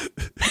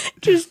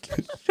 Just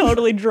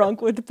totally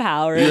drunk with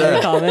power in the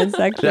comment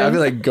section. Yeah, I'd be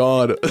like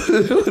God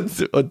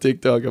on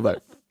TikTok. I'm like,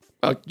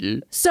 Fuck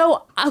you.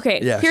 So, okay,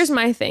 Yes. here's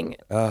my thing.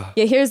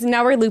 Yeah,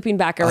 now we're looping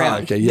back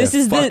around. okay, yeah, This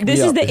is fuck me up.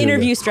 Here we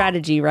interview go.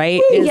 strategy, right?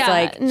 It's Yeah,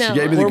 like no. She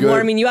gave me the we're good,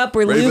 warming you up,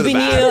 we're ready for the looping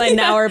you, bad. and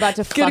now we're about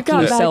to Gonna fuck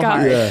come you back so up.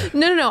 hard. Yeah.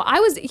 No. I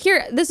was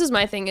here. This is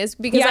my thing is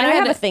because Yeah, I and I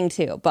had have a thing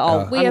too,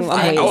 but We have I'm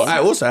things. waiting. I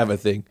also have a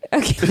thing.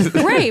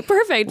 Great,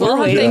 perfect. We'll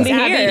have waiting things.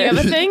 to Abby, hear. do you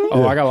have a thing?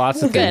 Oh, I got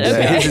lots of Good, things.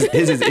 okay. Yeah,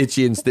 his is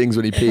itchy and stings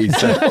when he pees.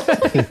 So.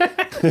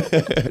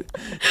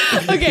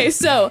 Okay,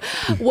 so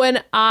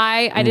when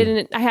I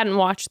hadn't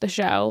watched the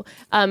show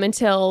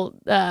until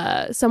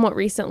somewhat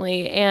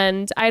recently,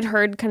 and I'd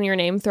heard kind of your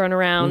name thrown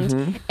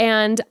around,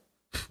 and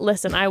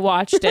listen, I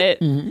watched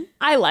it.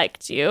 I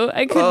liked you.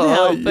 I couldn't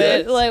help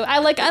it. yes.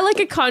 Like I like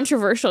a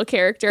controversial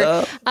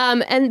character.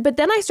 But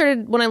then I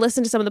started when I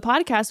listened to some of the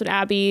podcasts with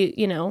Abby.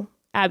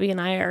 Abby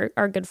and I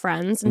are good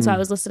friends, and so I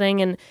was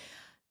listening, and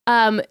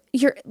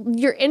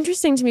you're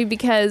interesting to me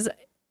because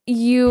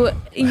you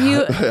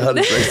Mine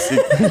is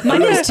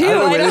too. I don't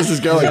know I where don't- this is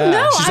going.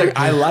 She's like,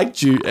 I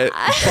liked you,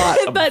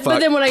 but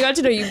then when I got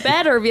to know you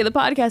better via the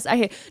podcast,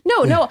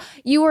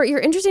 you're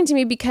interesting to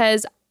me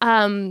because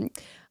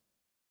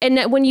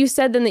and when you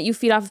said then that you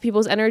feed off of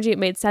people's energy, it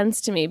made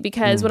sense to me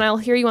because when I'll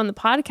hear you on the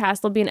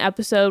podcast, there'll be an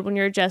episode when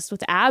you're just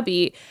with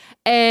Abby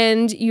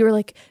and you're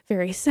like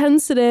very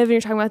sensitive and you're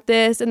talking about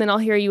this. And then I'll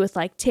hear you with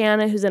like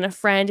Tana, who's in a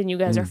friend, and you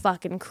guys are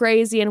fucking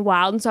crazy and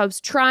wild. And so I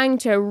was trying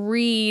to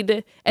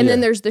read, and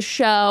then there's the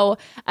show.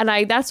 And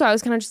that's why I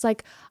was kind of just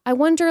like, I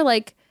wonder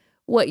like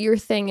what your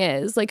thing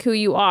is, like who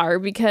you are,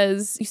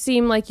 because you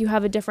seem like you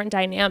have a different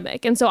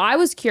dynamic. And so I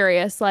was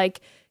curious,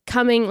 like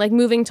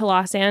moving to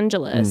Los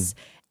Angeles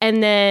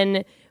and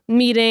then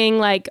meeting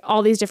like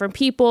all these different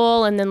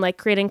people and then like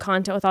creating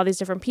content with all these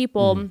different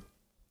people,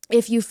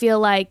 if you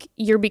feel like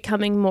you're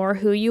becoming more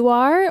who you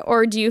are,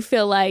 or do you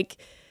feel like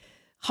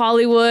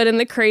Hollywood and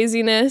the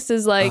craziness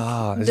is like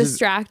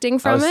distracting I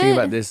from was it? thinking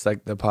about this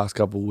like the past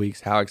couple of weeks,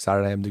 how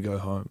excited I am to go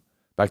home,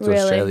 back to Really?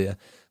 Australia.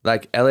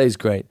 Like LA is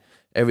great.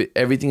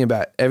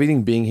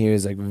 Everything being here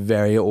is like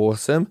very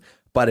awesome,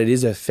 but it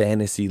is a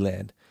fantasy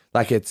land.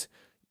 Like it's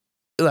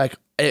like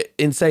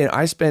insane.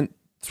 I spent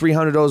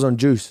 $300 on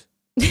juice.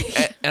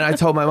 And I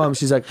told my mom,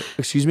 she's like,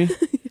 excuse me?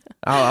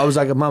 I was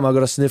like, Mom, I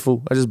got a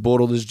sniffle. I just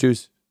bought all this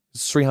juice.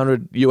 It's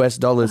 $300 US.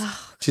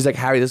 She's like,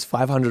 Harry, that's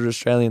 500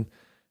 Australian.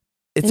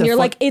 And you're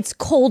like, it's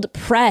cold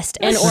pressed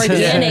and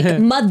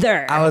organic,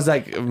 mother. I was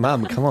like,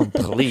 Mom, come on,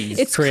 please.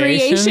 It's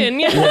creation.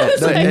 Yeah.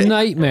 It's a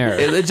nightmare.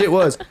 It legit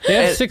was. They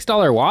have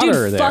 $6 water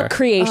Dude, there. fuck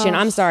creation.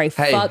 I'm sorry.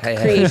 Fuck hey,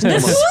 creation. hey.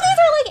 The smoothies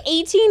are like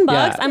 $18.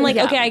 Yeah. I'm like,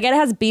 Yeah. okay, I get it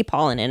has bee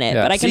pollen in it,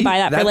 Yeah. but I can See, buy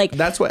that for like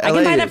that's what I can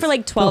LA buy that is. for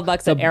like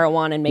 $12 at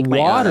Erewhon and make my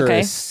own. Water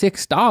Okay, is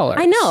 $6.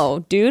 I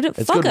know, dude.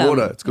 It's Fuck good 'em.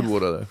 water. It's good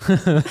water though.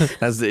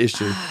 That's the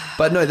issue.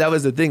 But no, that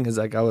was the thing. Is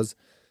like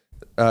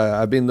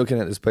I've been looking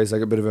at this place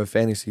like a bit of a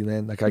fantasy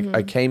land. Like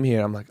I came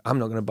here. I'm like, I'm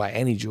not gonna buy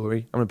any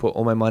jewelry. I'm gonna put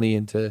all my money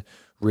into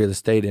real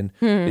estate and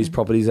these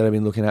properties that I've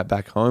been looking at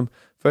back home.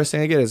 First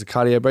thing I get is a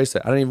Cartier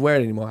bracelet. I don't even wear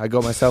it anymore. I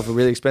got myself a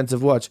really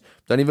expensive watch.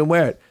 Don't even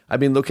wear it. I've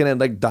been looking at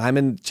like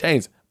diamond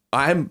chains.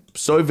 I'm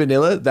so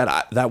vanilla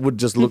that that would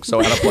just look so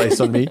out of place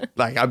on me.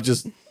 Like I'm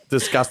just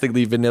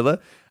disgustingly vanilla.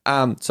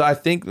 So I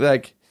think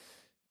like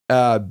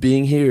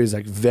being here is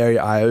like very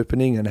eye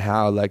opening, and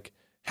how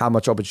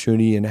much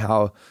opportunity and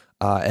how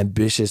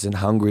ambitious and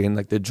hungry and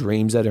like the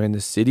dreams that are in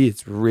the city.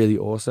 It's really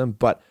awesome.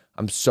 But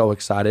I'm so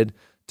excited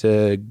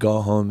to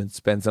go home and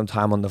spend some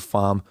time on the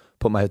farm,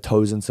 put my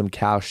toes in some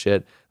cow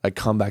shit, like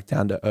come back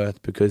down to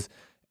earth, because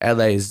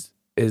LA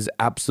is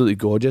absolutely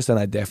gorgeous, and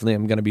I definitely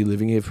am going to be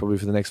living here probably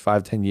for the next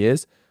 5-10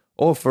 years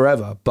or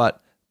forever.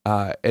 But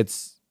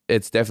it's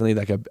definitely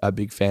like a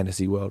big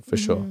fantasy world for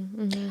sure.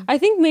 I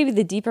think maybe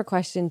the deeper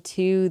question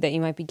too that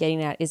you might be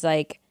getting at is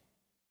like,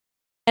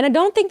 and I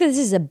don't think this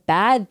is a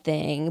bad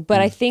thing, but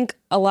I think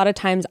a lot of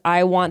times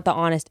I want the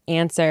honest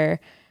answer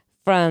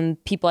from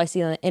people I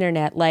see on the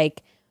internet.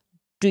 Like,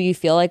 do you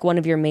feel like one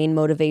of your main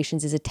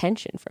motivations is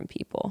attention from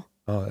people?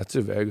 Oh, that's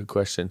a very good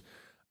question.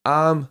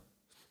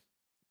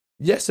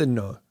 Yes and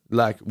no.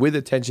 Like with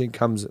attention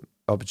comes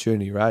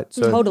opportunity, right?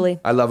 So Totally.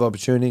 I love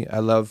opportunity. I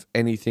love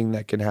anything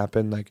that can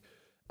happen. Like,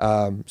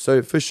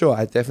 so for sure,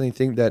 I definitely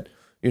think that,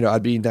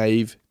 I'd be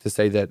naive to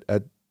say that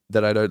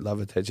that I don't love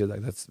attention.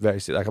 Like that's very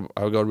silly. Like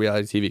I'll go on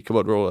reality TV. Come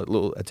on, we're all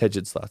little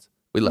attention sluts.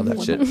 We love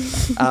that shit.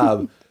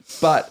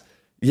 But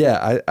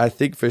yeah, I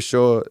think for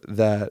sure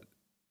that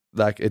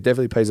like it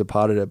definitely plays a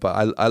part in it.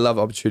 But I love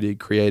opportunity,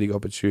 creating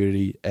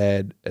opportunity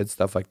and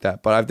stuff like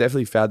that. But I've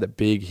definitely found that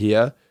big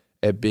here,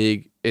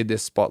 big in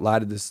this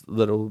spotlight of this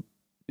little,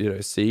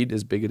 seed,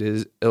 as big it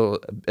is, or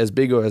as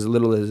big or as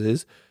little as it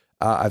is,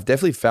 I've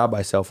definitely found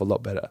myself a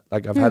lot better.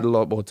 Like I've had a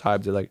lot more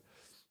time to like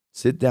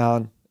sit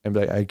down and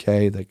be like,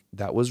 okay, like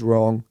that was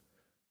wrong.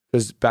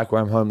 Because back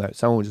where I'm home, like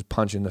someone will just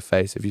punch you in the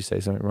face if you say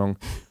something wrong.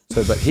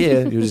 So, but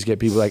here you'll just get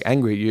people like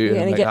angry at you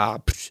and like,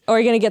 or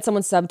you're gonna get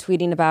someone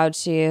subtweeting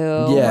about you.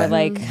 Yeah, Or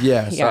like,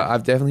 So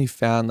I've definitely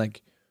found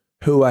like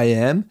who I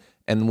am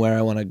and where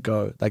I want to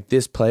go. Like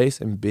this place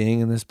and being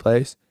in this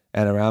place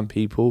and around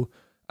people,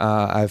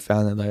 I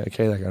found that like,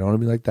 okay, like I don't want to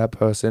be like that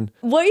person.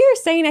 What you're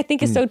saying, I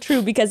think, is so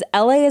true because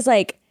LA is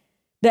like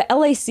the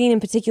LA scene in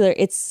particular.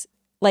 It's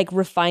like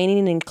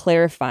refining and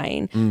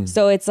clarifying.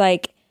 So it's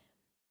like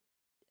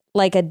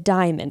a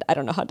diamond. I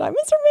don't know how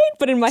diamonds are made,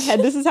 but in my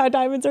head, this is how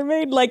diamonds are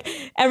made. Like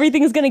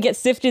everything is going to get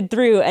sifted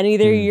through, and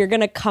either you're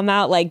going to come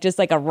out like just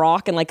like a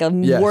rock and like a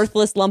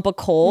worthless lump of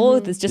coal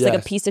that's just like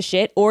a piece of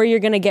shit, or you're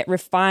going to get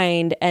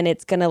refined and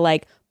it's going to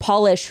like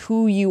polish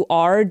who you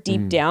are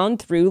deep down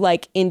through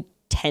like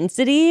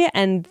intensity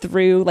and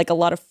through like a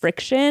lot of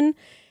friction.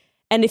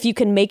 And if you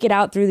can make it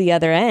out through the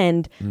other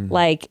end,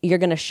 like you're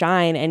going to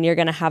shine and you're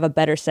going to have a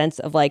better sense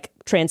of like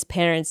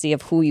transparency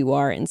of who you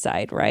are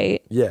inside,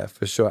 right? Yeah,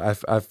 for sure.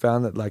 I've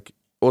found that like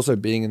also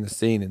being in the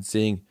scene and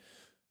seeing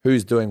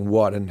who's doing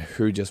what and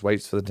who just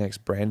waits for the next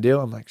brand deal.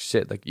 I'm like,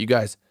 shit, like you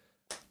guys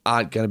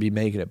aren't going to be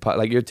making it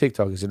like your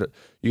TikTokers.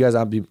 You guys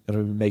aren't going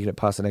to be making it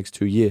past the next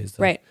 2 years.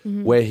 Like,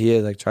 right. We're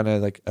here like trying to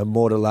like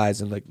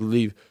immortalize and like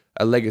leave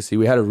a legacy.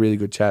 We had a really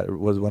good chat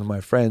with one of my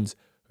friends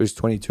who's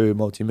 22,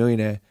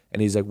 multimillionaire.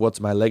 And he's like, what's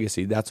my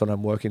legacy? That's what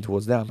I'm working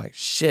towards now. I'm like,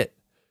 shit,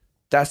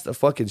 that's the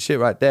fucking shit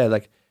right there.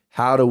 Like,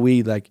 how do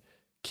we like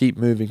keep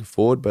moving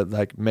forward, but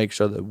like make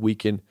sure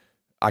that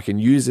I can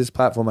use this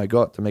platform I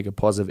got to make a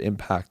positive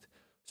impact.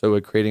 So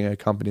we're creating a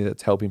company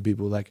that's helping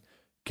people like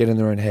get in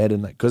their own head.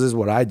 And like, cause this is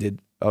what I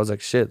did. I was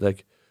like, shit,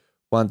 like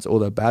once all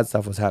the bad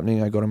stuff was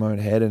happening, I got in my own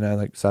head and I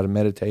like started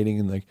meditating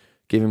and like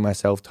giving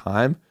myself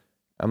time.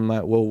 I'm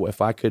like, well,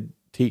 if I could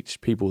teach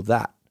people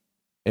that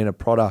in a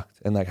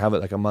product and like have it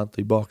like a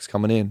monthly box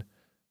coming in,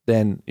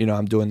 then, you know,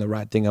 I'm doing the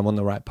right thing. I'm on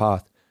the right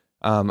path.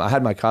 I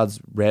had my cards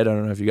read. I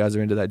don't know if you guys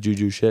are into that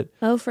juju shit.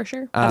 Oh, for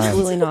sure.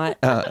 Absolutely not.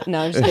 No,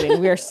 I'm just kidding.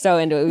 We are so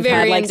into it. We've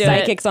Very had like into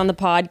psychics on the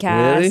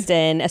podcast Really?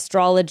 and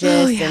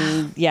astrologists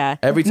and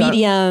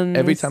mediums.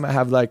 Every time I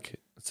have like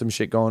some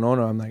shit going on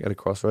or I'm like at a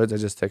crossroads, I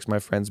just text my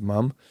friend's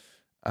mum.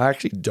 I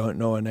actually don't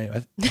know her name.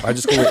 I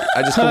just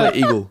call it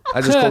Eagle.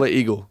 I just call it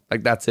Eagle.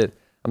 Like that's it.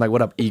 I'm like,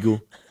 what up,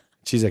 Eagle?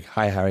 She's like,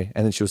 hi, Harry.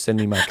 And then she'll send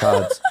me my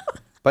cards.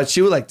 But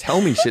she would like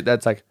tell me shit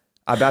that's like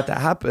about to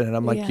happen. And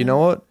I'm like, you know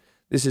what?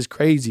 This is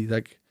crazy.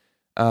 Like,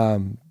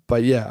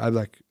 but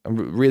yeah,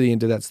 I'm really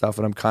into that stuff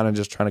and I'm kind of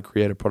just trying to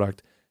create a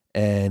product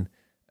and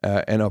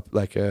end up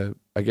like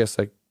I guess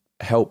like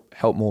help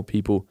more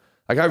people.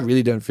 Like I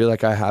really don't feel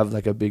like I have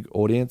like a big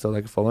audience or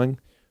like a following,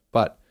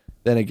 but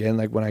then again,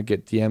 like when I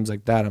get DMs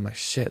like that, I'm like,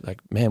 shit, like,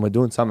 man, we're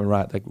doing something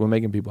right. Like we're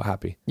making people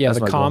happy. Yeah, That's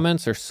the my goal.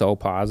 comments are so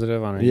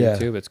positive on our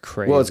YouTube. It's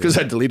crazy. Well, it's because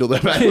I delete all their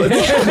bad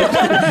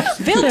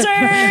Filter!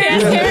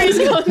 And Harry's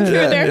going through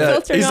their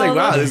filter. He's like,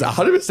 wow, there's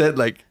 100%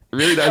 like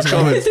really nice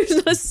comments. There's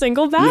not a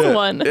single bad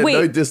one. Yeah, Wait.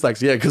 no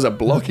dislikes. Yeah, because I'm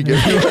blocking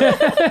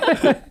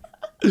it.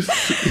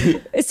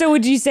 So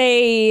would you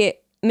say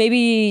maybe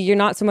you're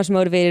not so much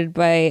motivated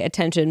by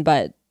attention,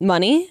 but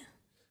money?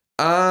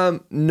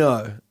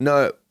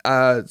 No.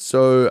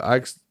 So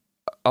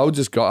I'll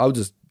just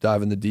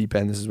dive in the deep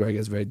end. This is where it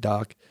gets very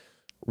dark.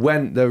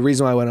 The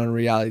reason why I went on a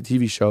reality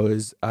TV show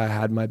is I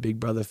had my big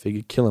brother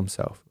figure kill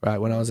himself, right?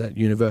 When I was at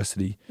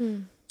university.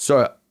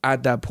 So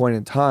at that point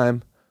in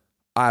time,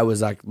 I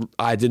was like,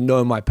 I didn't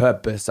know my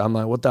purpose. I'm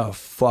like, what the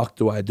fuck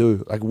do I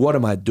do? Like, what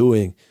am I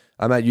doing?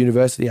 I'm at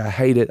university. I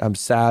hate it. I'm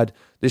sad.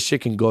 This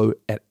shit can go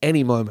at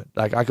any moment.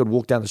 Like I could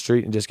walk down the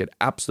street and just get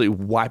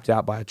absolutely wiped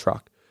out by a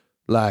truck.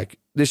 Like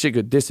this shit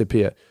could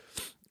disappear.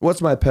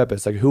 What's my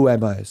purpose? Like, who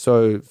am I?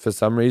 So for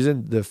some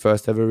reason, the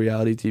first ever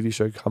reality TV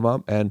show come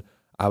up and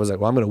I was like,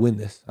 well, I'm going to win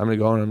this. I'm going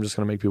to go on and I'm just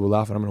going to make people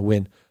laugh and I'm going to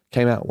win.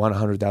 Came out, won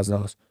 $100,000.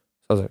 So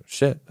I was like,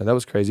 shit, that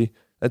was crazy.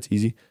 That's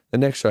easy. The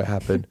next show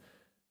happened.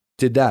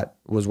 Did that,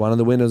 was one of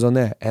the winners on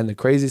there. And the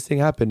craziest thing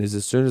happened is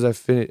as soon as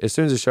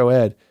the show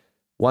aired,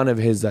 one of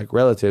his like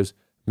relatives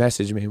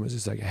messaged me and was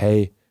just like,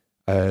 hey,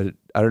 I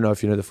don't know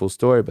if you know the full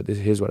story, but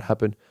here's what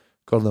happened.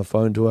 Got on the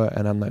phone to her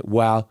and I'm like,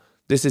 wow,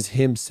 this is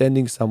him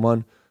sending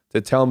someone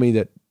to tell me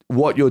that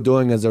what you're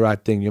doing is the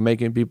right thing. You're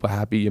making people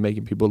happy. You're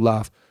making people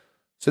laugh.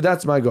 So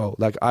that's my goal.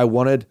 Like I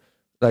wanted,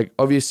 like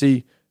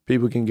obviously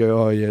people can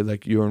go, oh yeah,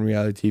 like you're on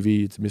reality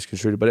TV, it's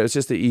misconstrued, but it's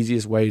just the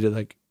easiest way to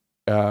like,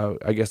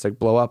 I guess like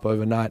blow up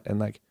overnight and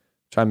like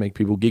try and make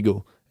people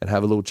giggle and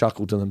have a little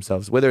chuckle to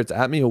themselves, whether it's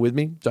at me or with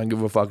me, don't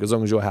give a fuck as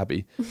long as you're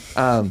happy.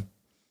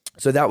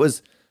 So that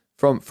was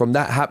from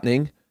that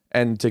happening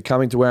and to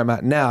coming to where I'm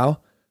at now,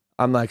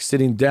 I'm like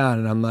sitting down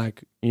and I'm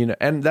like, you know,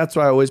 and that's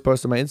why I always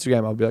post on my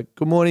Instagram. I'll be like,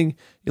 good morning,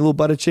 you little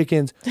butter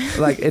chickens.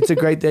 Like, it's a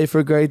great day for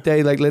a great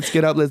day. Like, let's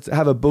get up, let's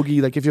have a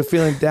boogie. Like, if you're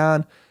feeling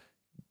down,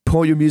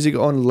 pour your music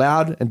on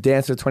loud and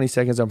dance for 20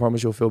 seconds. I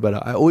promise you'll feel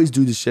better. I always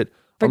do this shit.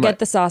 Forget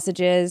the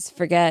sausages,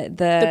 forget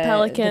the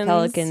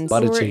pelicans.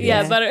 Butter chicken.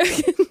 Yeah, butter.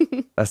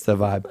 That's the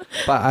vibe.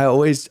 But I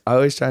always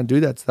try and do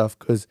that stuff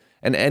because,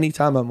 and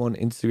anytime I'm on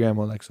Instagram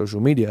or like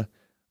social media,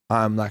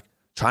 I'm like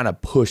trying to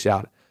push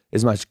out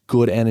as much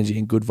good energy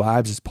and good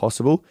vibes as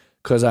possible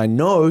because I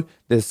know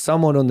there's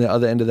someone on the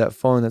other end of that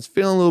phone that's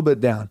feeling a little bit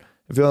down,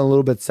 feeling a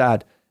little bit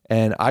sad.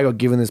 And I got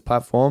given this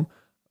platform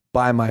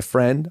by my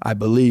friend, I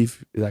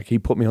believe, like he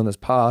put me on this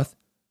path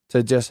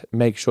to just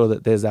make sure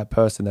that there's that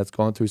person that's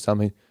going through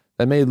something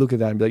that may look at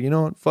that and be like, you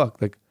know what,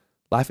 fuck, like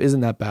life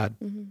isn't that bad.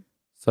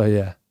 So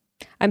yeah.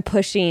 I've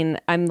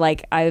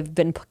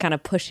been kind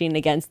of pushing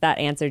against that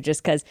answer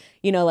just because,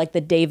 like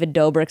the David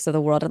Dobrik's of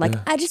the world are like,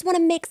 I just want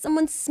to make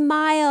someone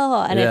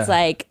smile. And it's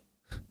like,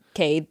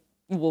 okay,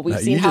 well, we've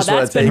seen how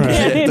that's been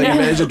panning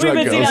out. We've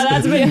been seeing how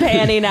that's been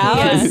panning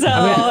out. So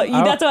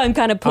that's why I'm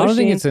kind of pushing. I don't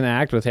think it's an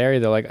act with Harry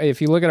though. Like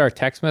if you look at our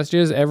text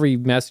messages, every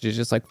message is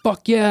just like,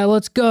 fuck yeah,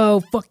 let's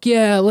go. Fuck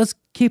yeah, let's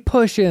keep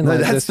pushing. Like,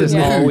 that's just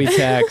all we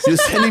text. You're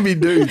sending me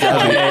dudes.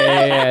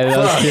 Yeah,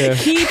 that's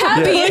true. Keep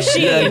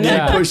pushing.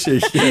 Keep pushing.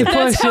 Keep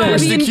pushing.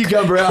 Push the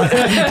cucumber out,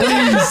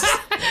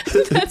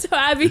 please. That's how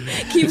Abby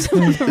keeps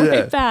him on the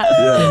right path.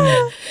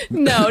 Yeah.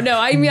 No.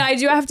 I mean, I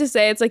do have to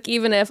say, it's like,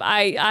 even if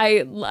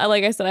I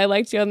like I said, I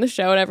liked you on the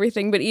show and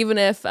everything, but even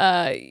if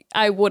I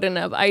wouldn't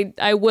have,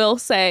 I will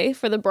say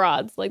for the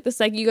broads, like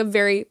you have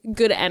very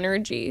good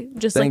energy.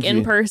 Just Thank like in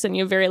you. person,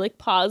 you have very like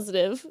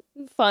positive,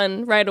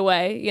 fun right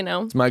away.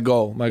 It's my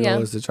goal. My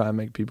goal is to try and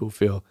make people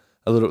feel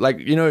a little like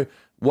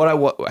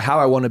how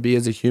I want to be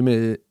as a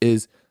human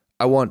is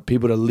I want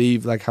people to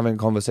leave like having a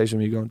conversation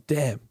with me going,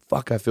 damn,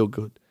 fuck, I feel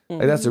good.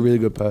 Like that's a really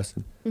good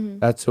person.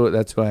 That's who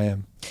I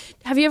am.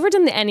 Have you ever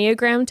done the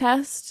Enneagram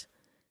test?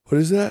 What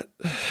is that?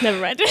 Never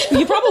mind.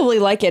 You probably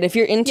like it if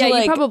you're into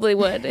you probably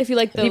would if you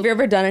like the. Have you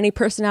ever done any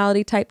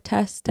personality type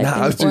test? Nah,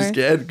 I was too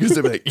scared because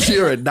they're like,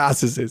 you're a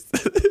narcissist.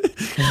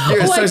 You're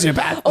a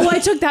sociopath. I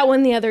took that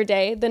one the other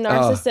day. The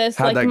narcissist,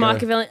 how'd that go?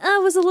 Machiavellian.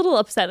 It was a little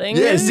upsetting.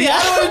 Yeah, see,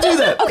 I don't want to do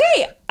that.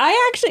 Okay,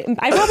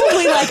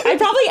 I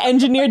probably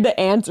engineered the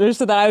answer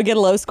so that I would get a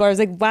low score. I was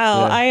like,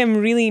 wow, I am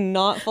really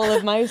not full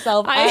of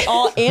myself at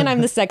all, and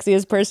I'm the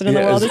sexiest person in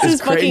the world. This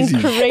is fucking crazy.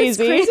 crazy. It's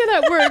crazy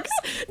that works.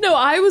 No,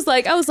 I was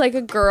like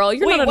a girl.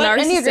 You're Wait, not a what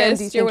Enneagram do you narcissist.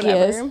 think You're he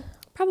whatever. is?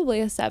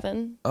 Probably a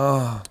 7.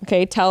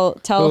 Okay, tell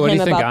what do him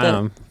you think about I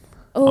am?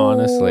 Oh,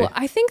 Honestly.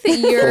 I think that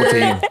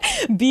you're.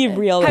 14. Be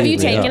real. Have you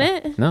with me. taken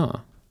it? No.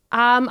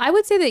 I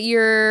would say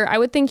that I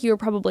would think you're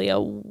probably a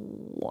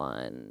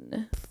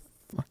 1.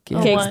 Fuck yeah.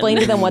 Okay, One. explain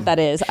to them what that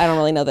is. I don't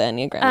really know the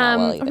Enneagram that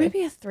well Or either.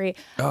 maybe a 3.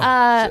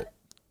 Shit.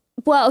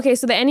 Well, okay,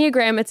 so the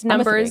Enneagram, it's I'm a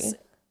numbers. 3.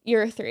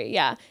 You're a 3,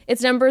 yeah.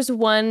 It's numbers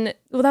 1.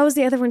 Well, that was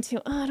the other one too.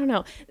 Oh, I don't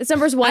know. It's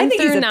numbers 1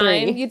 think he's through a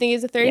 9. 3. You think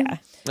he's a 3?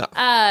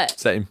 Yeah.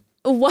 Same.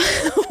 One,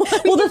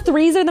 Well, the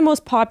 3s are the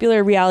most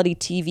popular reality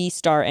TV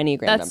star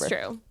Enneagram that's number.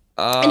 true.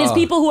 And it's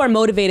people who are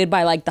motivated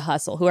by like the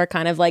hustle, who are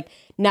kind of like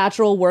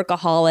natural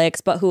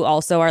workaholics, but who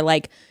also are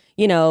like,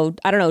 I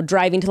don't know,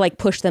 driving to like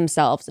push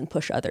themselves and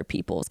push other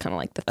people. It's kind of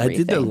like the 3 I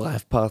did the thing.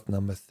 life path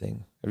number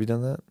thing. Have you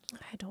done that?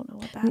 I don't know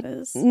what that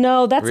is.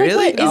 No, that's Really?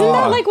 like isn't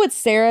that Oh. like what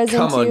Sarah's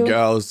Come into? on,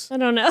 girls. I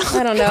don't know.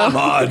 I don't know. Come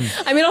on.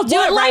 I mean, I'll do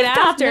What it right life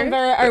path after. number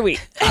are we?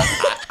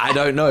 I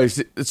don't know.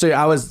 So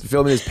I was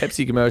filming this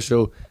Pepsi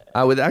commercial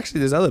with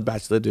actually this other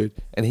bachelor dude,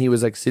 and he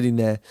was like sitting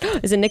there.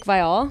 Is it Nick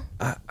Viall?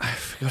 I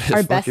forgot his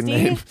Our fucking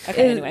name. bestie?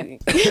 Okay, anyway.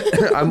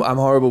 I'm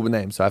horrible with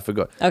names, so I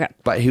forgot. Okay.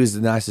 But he was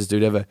the nicest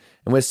dude ever.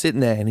 And we're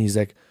sitting there and he's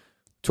like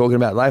talking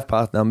about life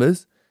path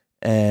numbers.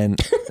 And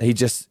I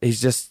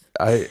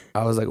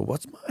was like,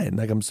 what's mine?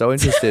 Like, I'm so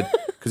interested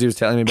because he was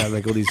telling me about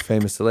like all these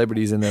famous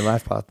celebrities and their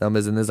life path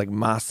numbers. And there's like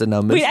master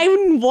numbers. Wait, I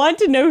want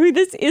to know who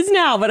this is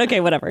now, but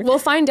okay, whatever. We'll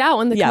find out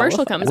when the Yeah, commercial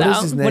we'll comes What is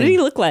out. his name? What did he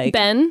look like?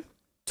 Ben.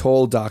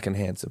 Tall, dark, and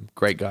handsome.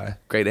 Great guy.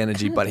 Great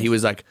energy. But he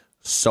was like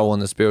so on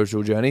the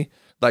spiritual journey.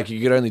 Like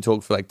you could only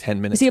talk for like 10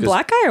 minutes. Is he a 'cause-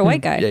 black guy or a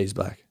white guy? Yeah, he's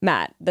black.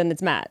 Matt. Then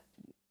it's Matt.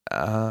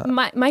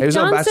 Mike He was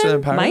on Bachelor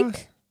in Johnson. Paradise.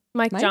 Mike?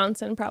 Mike Mike?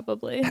 Johnson,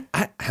 probably.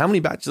 How many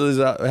bachelors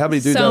are, how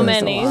many dudes So are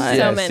there? many. lot. So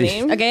Yeah, many.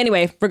 see. Okay,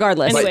 anyway,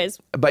 regardless. Anyways.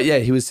 But yeah,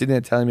 he was sitting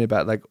there telling me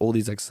about like all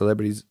these like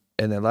celebrities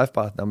and their life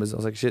path numbers. I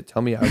was like, shit,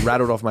 tell me. I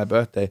rattled off my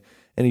birthday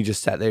and he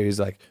just sat there.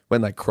 He's like,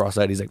 went like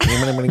cross-eyed. He's like,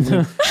 and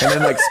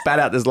then like spat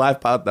out this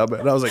life path number.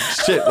 And I was like,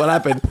 shit, what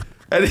happened?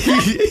 And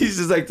he's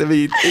just like to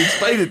me, he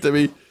explained it to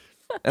me.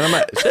 And I'm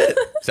like, shit,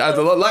 sounds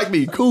a lot like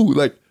me. Cool.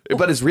 Like,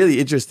 but it's really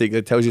interesting.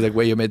 It tells you like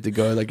where you're meant to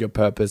go, like your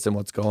purpose and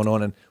what's going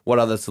on and what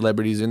other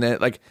celebrities in there.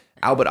 Like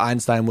Albert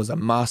Einstein was a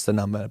master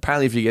number.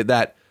 Apparently, if you get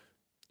that,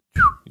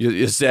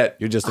 you're set.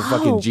 You're just a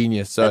fucking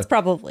genius. So That's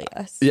probably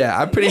us. yeah,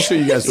 I'm pretty sure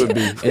you guys would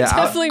be. Yeah,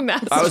 Definitely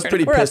master. I was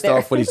pretty We're up pissed there.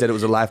 off when he said it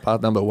was a life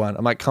path number 1.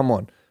 I'm like, come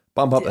on,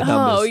 bump up the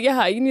numbers. Oh,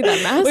 yeah. You need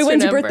that master Wait,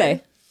 when's your number.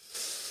 birthday?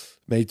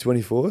 May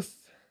 24th.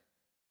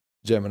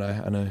 Gemini,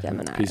 I know.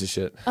 Gemini. Piece of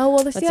shit. Oh, well,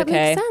 see, That's that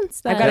okay. makes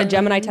sense. I've got a then.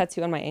 Gemini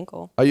tattoo on my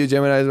ankle. Are you a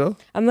Gemini as well?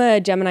 I'm a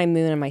Gemini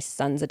moon and my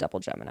son's a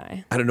double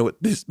Gemini. I don't know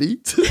what this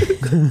means.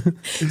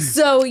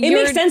 So It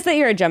you're, makes sense that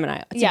you're a Gemini,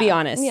 to yeah, be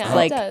honest. Yeah,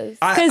 Like, it does.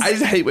 I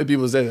just hate when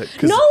people say that.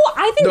 'cause no,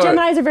 I think No.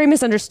 Geminis are very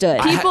misunderstood.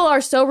 People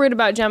are so rude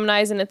about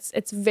Geminis, and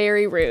it's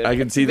very rude. I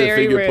can see the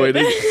Very finger rude.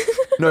 pointing.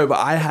 No, but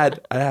I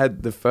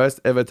had the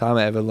first ever time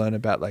I ever learned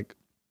about like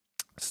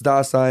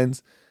star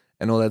signs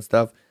and all that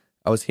stuff.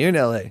 I was here in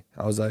LA.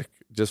 I was like,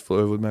 just flew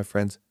over with my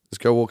friends. This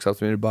girl walks up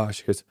to me in a bar.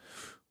 She goes,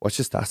 "What's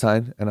your star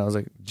sign?" And I was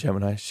like,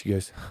 "Gemini." She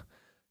goes,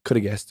 "Could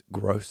have guessed.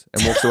 Gross,"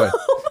 and walks away.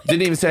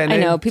 Didn't even say a I name.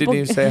 know, people-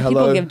 Didn't even say people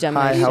hello. give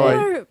Gemini Hi, how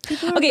are you?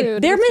 People are Okay,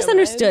 rude they're with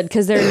misunderstood Geminis.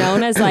 because they're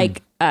known as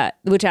like,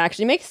 which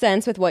actually makes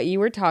sense with what you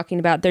were talking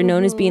about. They're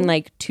known as being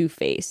like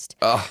two-faced.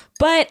 Ugh.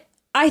 But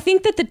I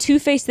think that the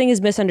two-faced thing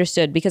is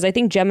misunderstood because I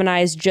think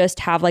Geminis just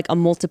have like a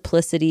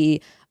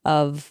multiplicity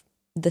of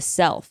the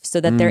self so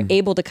that they're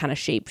able to kind of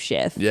shape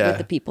shift with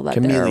the people that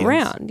they're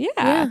around.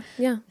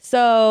 Yeah.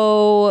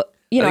 So,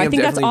 you know, I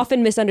think that's definitely-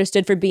 often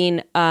misunderstood for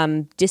being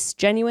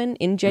disgenuine,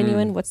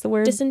 ingenuine. What's the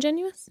word?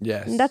 Disingenuous?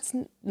 Yes. That's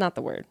not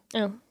the word.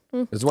 Oh.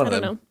 It's one I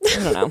of don't them. know.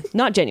 I don't know.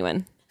 Not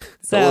genuine. All of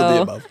the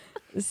So, above.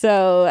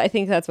 so I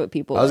think that's what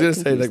people I was like, gonna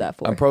say confuse like that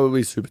for. I'm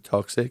probably super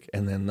toxic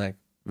and then like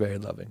very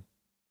loving.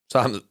 So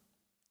I'm the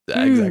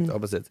exact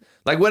opposite.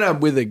 Like when I'm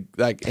with in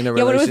a yeah,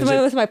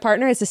 relationship. with my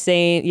partner, it's the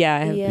same.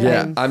 Yeah.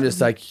 Yeah, I'm just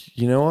like,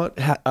 you know what?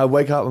 I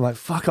wake up, I'm like,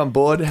 fuck, I'm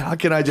bored. How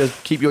can I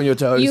just keep you on your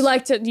toes? You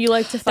like to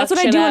fuck That's what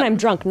I shit do when up. I'm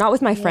drunk, not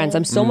with my friends.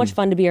 I'm so much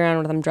fun to be around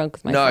when I'm drunk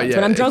with my friends.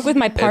 When I'm drunk with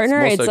my partner,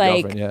 more it's so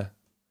like, girlfriend,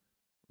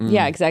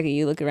 yeah, exactly.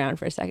 You look around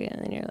for a second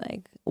and then you're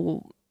like,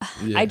 "Ooh,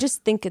 Yeah. I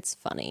just think it's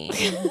funny.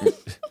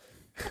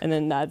 And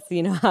then that's,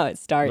 you know, how it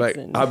starts. Like,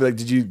 and I'll be like,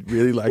 did you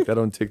really like that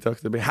on TikTok?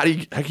 They'll be, how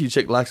can you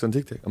check likes on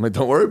TikTok? I'm like,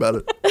 don't worry about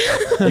it.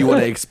 You want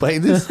to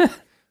explain this?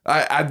 I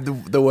had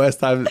the worst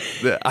time.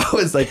 I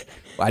was like,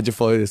 why'd you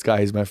follow this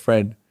guy? He's my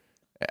friend.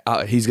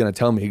 He's going to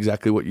tell me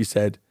exactly what you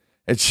said.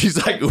 And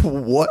she's like,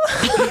 what?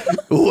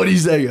 What are you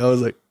saying? I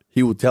was like,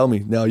 he will tell me.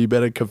 Now you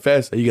better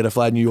confess. Are you going to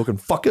fly to New York and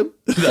fuck him?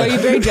 so are you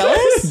very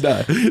jealous?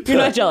 No. You're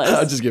not jealous?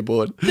 I just get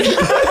bored.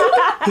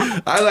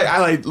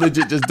 I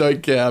legit just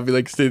don't care. I'll be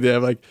like sitting there.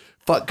 I'm like,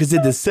 fuck, because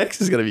then the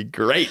sex is going to be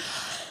great.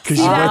 Because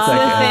she's That's both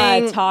the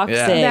like, thing. Toxic.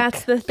 Yeah.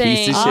 That's the thing.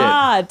 Piece of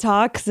shit.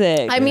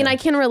 Toxic. I mean, I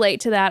can relate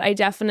to that. I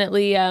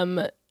definitely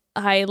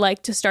I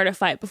like to start a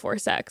fight before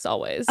sex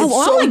always.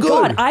 Oh, so my good.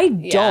 God. I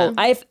Yeah. don't.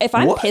 If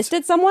I'm What? pissed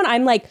at someone,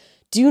 I'm like,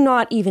 do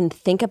not even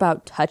think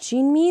about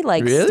touching me.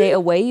 Like, Really? stay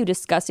away, you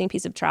disgusting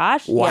piece of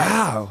trash. Yes.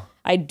 wow.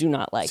 I do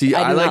not like. See,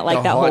 I do not like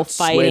the that hot, whole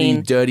sweaty,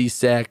 fighting. dirty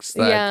sex.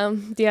 Like,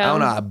 yeah. I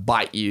want to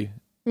bite you.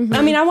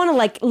 I mean, I want to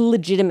like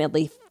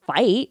legitimately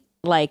fight,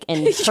 like,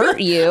 and hurt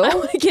you. I'm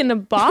like in a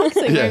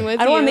boxing ring with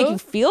you. I don't want to make you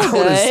feel I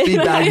want to good. speed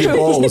bag your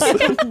balls.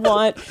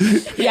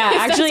 Yeah,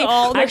 actually,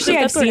 all- actually,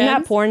 I've that's what seen that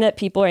ends. porn that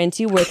people are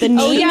into with the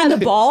knee yeah, and the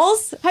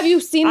balls. Have you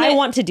seen I the,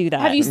 want to do that.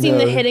 Have you seen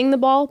the No. hitting the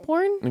ball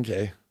porn?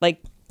 Okay.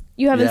 like?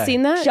 You haven't Yeah.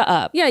 seen that? Shut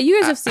up. Yeah,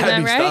 you guys have seen that,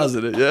 Having right? stars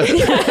in it, yeah.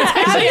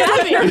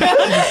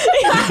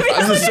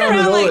 I'm just throwing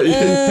it all at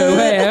you.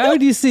 Wait, how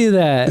would you see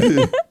that?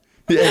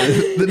 Yeah,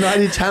 the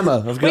 90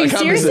 hammer. Wait,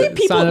 seriously?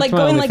 People Sign up like to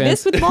my going like OnlyFans.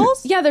 this with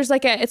balls? Yeah, there's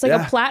like it's like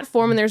Yeah. a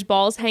platform and there's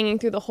balls hanging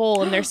through the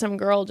hole and there's some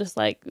girl just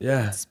like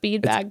Yeah.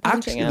 speed It's bag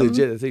punching actually him.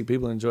 legit. I think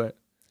people enjoy it.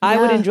 I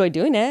would Yeah. enjoy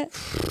doing it.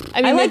 I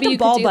mean, I like maybe the you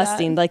ball could do that.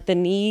 busting, like the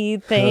knee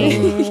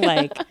thing,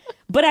 like.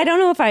 But I don't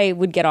know if I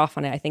would get off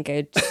on it. I think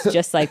it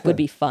just like would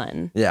be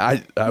fun. Yeah,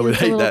 I would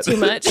It's a hate little that. too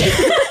much.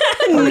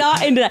 I'm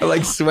not into that. I'm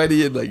like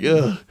sweaty and like,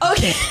 ugh.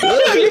 Okay,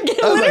 you're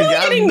getting, I'm literally like,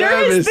 I'm getting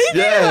nervous nervous.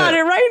 thinking Yeah. about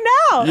it right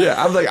now.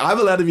 Yeah, I'm like, I'm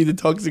allowed to be the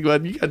toxic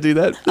one. You can't do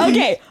that.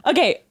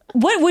 Okay.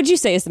 What would you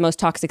say is the most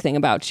toxic thing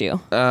about you?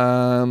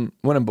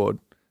 When I'm bored.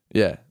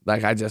 Yeah.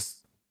 Like I'm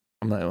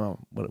like, well,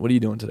 what are you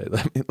doing today?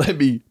 Let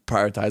me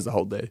prioritize the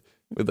whole day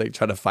with like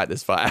trying to fight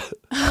this fire.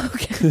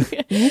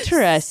 Okay.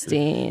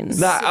 Interesting.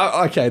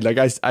 Okay, like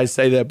I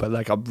say that, but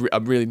like I'm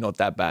really not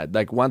that bad.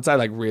 Like once I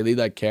like really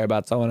like care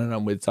about someone and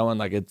I'm with someone,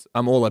 like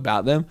I'm all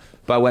about them.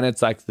 But when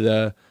it's like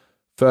the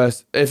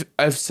first, if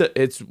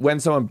it's when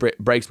someone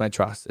breaks my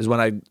trust is when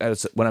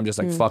I'm just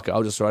like fuck it,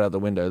 I'll just throw it out the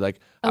window. Like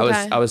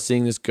Okay. I was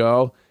seeing this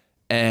girl,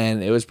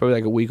 and it was probably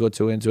like a week or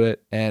two into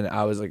it, and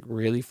I was like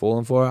really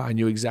falling for her. I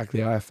knew exactly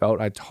how I felt.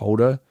 I told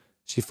her.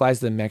 She flies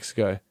to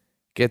Mexico,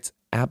 gets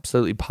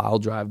absolutely pile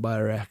drive by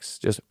her ex,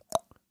 just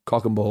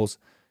cock and balls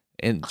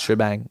and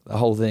shebang, the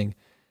whole thing.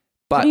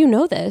 How But do you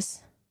know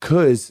this?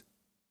 because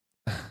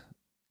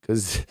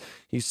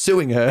he's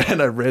suing her,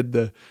 and I read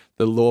the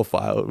law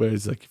file where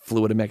it's like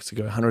flew to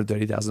Mexico,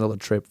 $130,000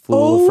 trip, flew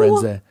all the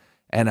friends there,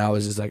 and I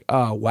was just like,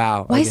 oh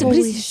wow. Why okay. is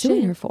somebody Holy suing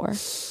shit. her for?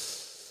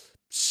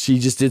 She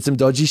just did some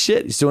dodgy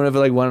shit. He's suing her for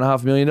like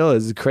 $1.5 million.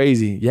 It's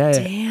crazy. Yeah.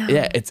 Damn.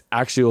 Yeah. It's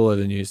actually all over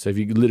the news. So if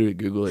you literally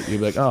Google it, you'll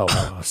be like, oh,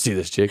 wow, I see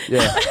this chick.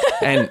 Yeah.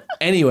 And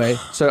anyway,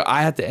 so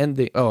I had to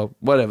end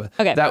whatever.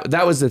 Okay.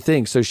 That was the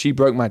thing. So she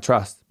broke my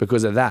trust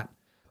because of that.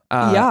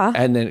 Yeah.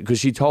 And then because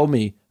she told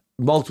me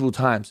multiple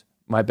times,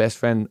 my best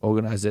friend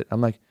organized it.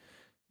 I'm like,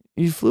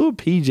 you flew a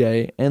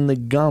PJ and the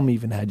gum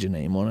even had your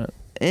name on it.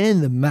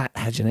 And the mat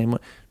had your name on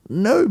it.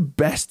 No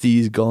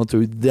bestie's gone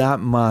through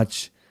that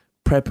much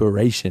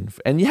preparation,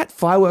 and you had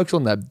fireworks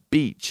on the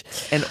beach,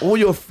 and all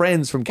your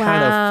friends from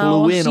Canada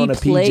Wow. flew in on a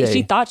PJ.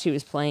 She thought she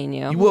was playing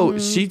you. Well,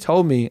 she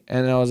told me,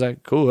 and I was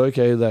like, cool,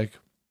 okay, like,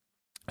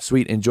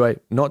 sweet, enjoy.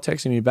 Not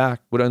texting me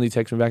back, would only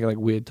text me back at like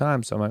weird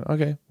times. So I'm like,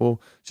 okay, well,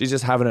 she's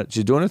just having it.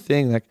 She's doing a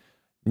thing, like,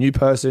 new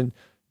person,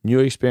 new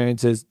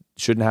experiences,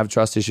 shouldn't have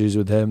trust issues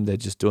with them. They're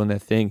just doing their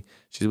thing.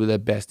 She's with her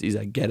besties.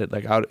 I get it.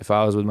 Like, if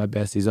I was with my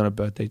besties on a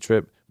birthday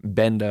trip,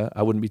 bender,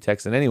 I wouldn't be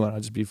texting anyone.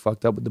 I'd just be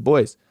fucked up with the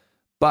boys.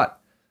 But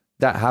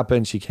that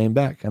happened. She came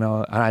back, and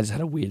I just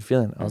had a weird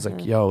feeling. I was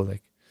like, yo,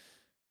 like,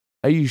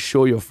 are you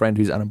sure your friend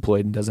who's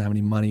unemployed and doesn't have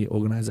any money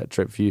organized that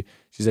trip for you?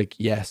 She's like,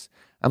 yes.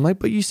 I'm like,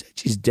 but you said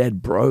she's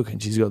dead broke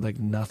and she's got like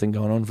nothing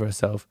going on for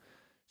herself.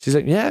 She's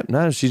like, yeah,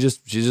 no, she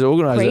just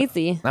organized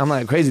Crazy. it. I'm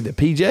like, crazy, the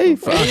PJ?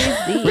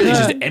 Fuck. Really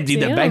just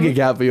emptied the bank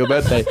account for your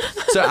birthday.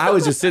 So I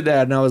was just sitting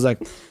there and I was like,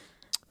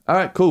 all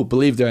right, cool,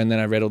 believed her. And then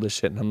I read all this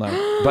shit and I'm like,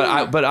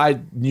 but I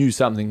knew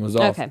something was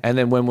off. Okay. And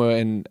then when we were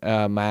in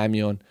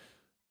Miami on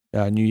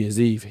New Year's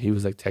Eve, he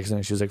was like texting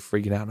her, she was like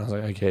freaking out. And I was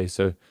like, okay,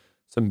 so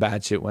some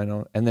bad shit went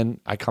on. And then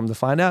I come to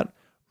find out,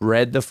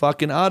 read the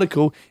fucking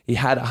article. He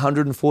had a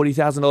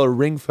 $140,000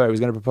 ring for her. He was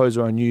going to propose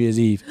to her on New Year's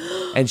Eve.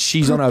 And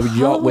she's on a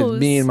yacht with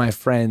me and my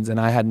friends. And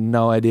I had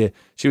no idea.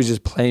 She was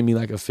just playing me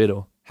like a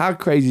fiddle. How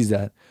crazy is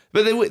that?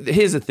 But then,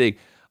 here's the thing.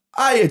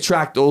 I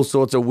attract all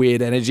sorts of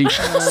weird energy.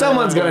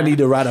 Someone's going to need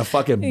to write a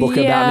fucking book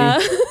about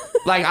me.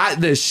 Like,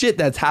 the shit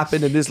that's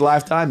happened in this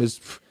lifetime is...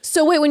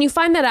 So wait, when you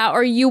find that out,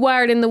 are you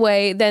wired in the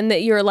way then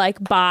that you're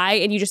like, bye,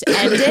 and you just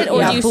end it?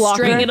 Or do you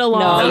string it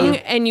along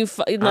and you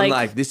I'm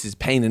like, this is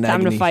pain and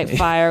Time agony. to fight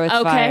fire with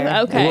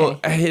fire. Okay. Well,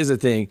 here's the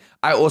thing.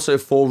 I also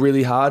fall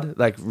really hard,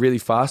 like really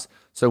fast.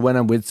 So when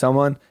I'm with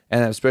someone,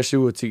 and especially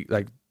with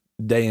like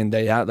day in,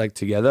 day out, like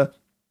together,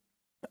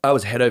 I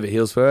was head over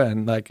heels for her.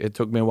 And like, it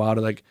took me a while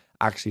to like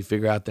actually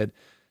figure out that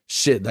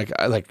shit. Like,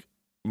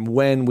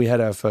 when we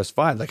had our first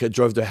fight, like I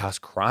drove to her house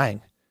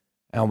crying.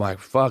 And I'm like,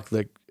 fuck,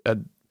 like, I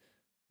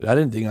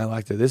didn't think I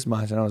liked her this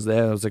much. And I was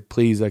there. I was like,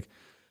 please, like,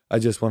 I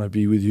just want to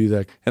be with you.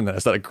 Like, and then I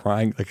started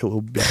crying like a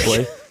little bit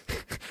boy.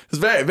 It's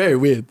very, very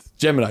weird.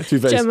 Gemini,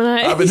 two-faced.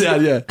 Gemini. Up and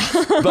down, yeah.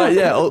 But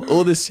yeah,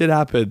 all this shit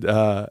happened.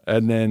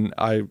 And then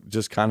I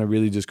just kind of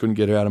really just couldn't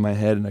get her out of my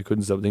head and I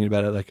couldn't stop thinking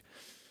about it. Like,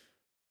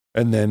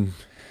 and then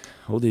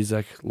all these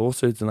like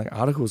lawsuits and like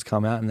articles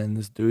come out and then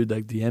this dude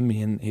like DM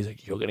me and he's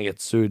like, you're going to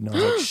get sued. And I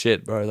was like,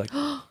 shit, bro. Like,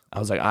 I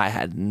was like, I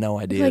had no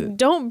idea. Like,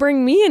 don't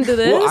bring me into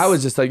this. Well, I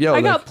was just like, yo.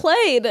 I got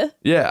played.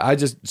 Yeah,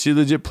 she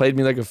legit played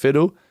me like a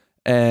fiddle.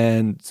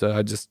 And so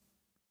I just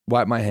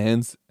wiped my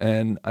hands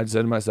and I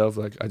said to myself,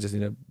 like, I just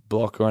need to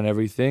block her on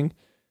everything.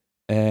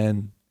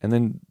 And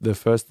then the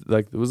first,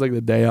 like, it was like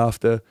the day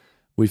after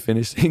we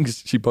finished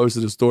things, she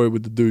posted a story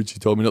with the dude she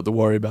told me not to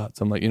worry about.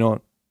 So I'm like, you know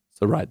what? It's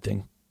the right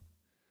thing.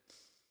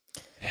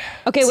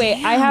 Okay,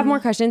 wait. I have more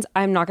questions.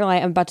 I'm not gonna lie.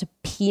 I'm about to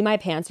pee my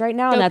pants right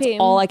now, and that's pee.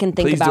 all I can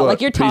think Please about. do it. Like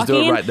you're Please talking.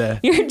 do it right there.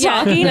 You're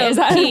talking. no,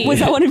 pee.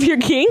 Was that one of your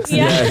kinks?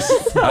 Yeah.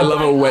 Yes. I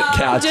love a wet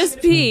couch.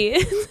 Just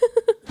pee.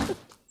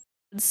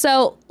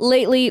 So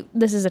lately,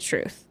 this is a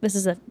truth. This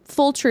is a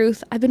full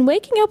truth. I've been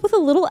waking up with a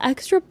little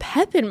extra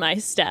pep in my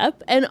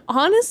step. And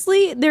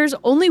honestly, there's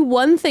only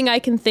one thing I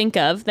can think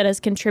of that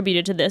has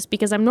contributed to this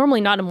because I'm normally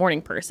not a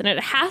morning person. It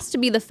has to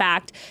be the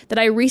fact that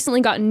I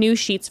recently got new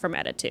sheets from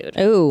Ettitude.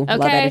 Ooh, love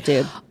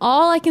Ettitude.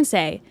 All I can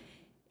say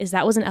is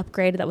that was an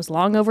upgrade that was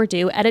long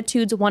overdue.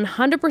 Ettitude's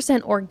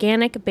 100%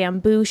 organic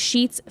bamboo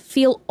sheets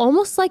feel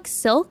almost like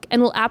silk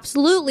and will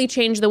absolutely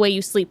change the way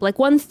you sleep. Like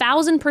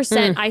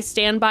 1,000%, I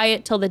stand by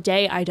it till the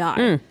day I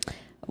die.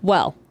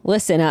 Well,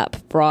 listen up,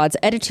 broads.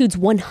 Ettitude's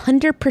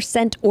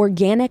 100%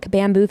 organic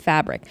bamboo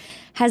fabric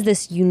has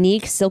this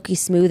unique, silky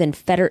smooth and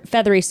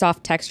feathery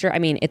soft texture. I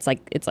mean, it's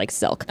like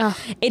silk.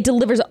 It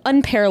delivers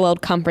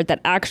unparalleled comfort that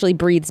actually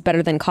breathes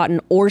better than cotton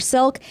or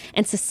silk,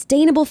 and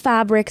sustainable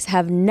fabrics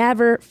have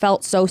never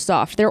felt so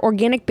soft. Their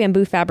organic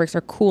bamboo fabrics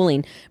are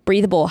cooling,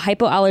 breathable,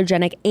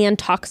 hypoallergenic, and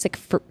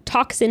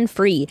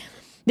toxin-free.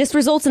 This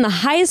results in the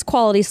highest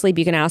quality sleep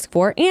you can ask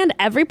for, and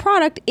every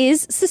product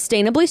is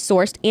sustainably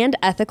sourced and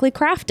ethically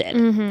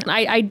crafted.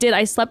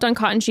 I slept on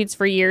cotton sheets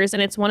for years,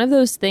 and it's one of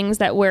those things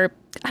that where,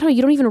 I don't know,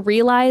 you don't even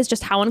realize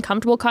just how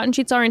uncomfortable cotton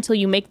sheets are until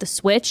you make the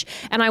switch.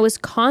 And I was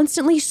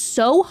constantly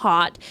so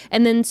hot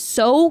and then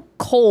so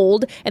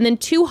cold and then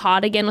too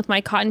hot again with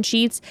my cotton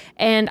sheets.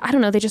 And I don't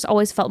know, they just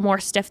always felt more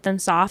stiff than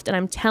soft. And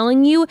I'm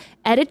telling you,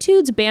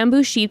 Ettitude's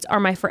bamboo sheets are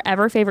my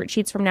forever favorite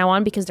sheets from now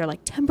on because they're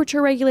like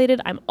temperature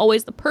regulated. I'm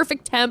always the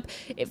perfect temp.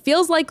 It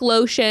feels like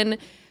lotion.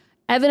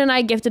 Evan and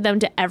I gifted them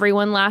to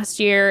everyone last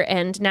year,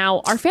 and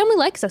now our family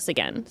likes us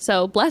again.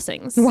 So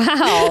blessings.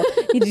 Wow.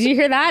 Did you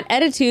hear that?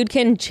 Ettitude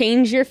can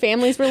change your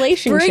family's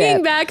relationship.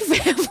 Bringing back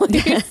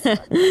families.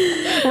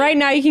 Right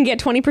now, you can get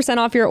 20%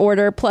 off your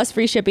order plus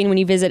free shipping when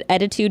you visit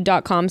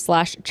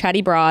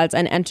ettitude.com/chattybroads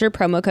and enter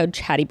promo code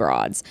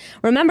chattybroads.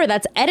 Remember,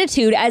 that's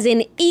Ettitude as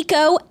in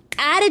eco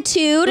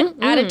attitude.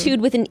 Attitude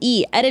with an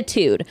E.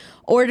 Ettitude.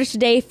 Order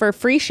today for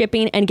free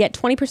shipping and get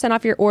 20%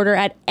 off your order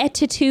at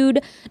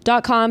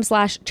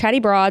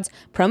ettitude.com/chattybroads.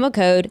 Promo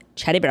code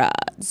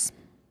chattybroads.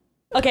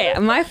 Okay,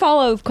 my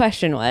follow-up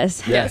question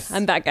was, Yes.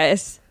 I'm back,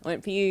 guys.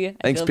 Went pee. I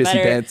Thanks, feel pissy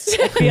better. pants.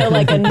 I feel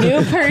like a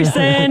new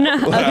person.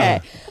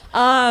 Okay.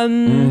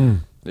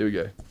 There we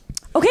go.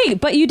 Okay,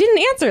 but you didn't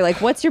answer.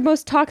 Like, what's your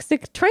most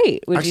toxic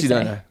trait? Would Actually, you say?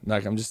 don't know.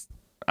 Like, I'm just,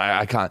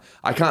 I can't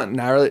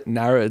narrow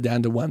it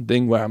down to one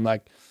thing where I'm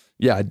like,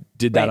 yeah, I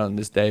did that on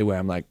this day where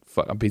I'm like,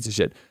 fuck, I'm a piece of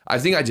shit. I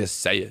think I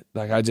just say it.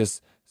 Like, I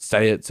just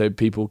say it so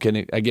people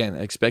can, again,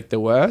 expect the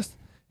worst.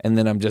 And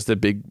then I'm just a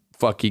big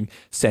fucking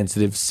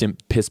sensitive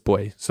simp piss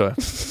boy. So,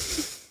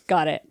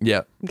 Got it.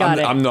 yeah. Got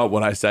it. I'm not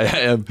what I say I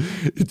am.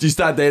 If you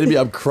start dating me,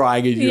 I'm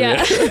crying at you.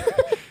 Yeah.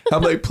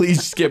 I'm like, please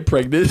just get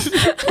pregnant.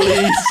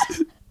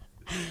 Please.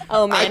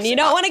 Oh man, you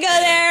don't want to go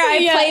there.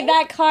 I played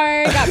that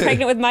card. Got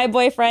pregnant with my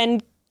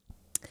boyfriend.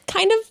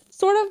 Kind of,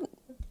 sort of.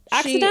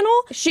 Accidental.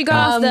 She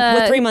got off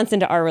with 3 months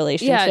into our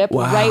relationship,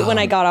 right when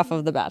I got off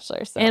of The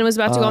Bachelor, and was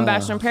about to go on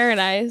Bachelor in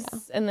Paradise,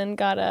 and then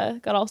got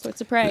all sorts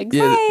of pregs.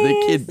 Yeah,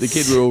 the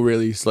kid will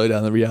really slow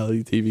down the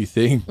reality TV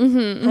thing.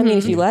 Mm-hmm. I mean,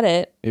 if you let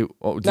it.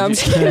 I'm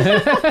just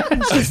kidding.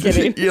 Just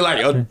kidding. You're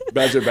like on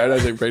Bachelor in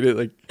Paradise, like pregnant,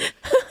 like,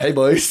 hey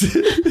boys.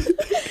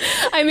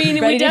 I mean,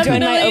 ready we to definitely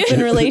join my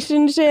open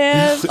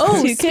relationship.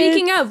 Oh,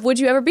 speaking of, would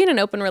you ever be in an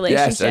open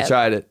relationship? Yes, I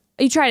tried it.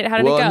 You tried it. How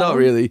did it go? Well, not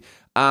really.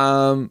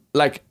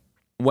 Like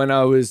when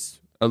I was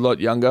a lot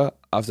younger,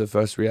 after the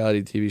first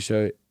reality TV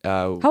show.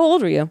 How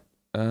old were you?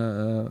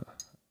 I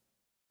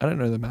don't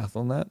know the math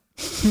on that.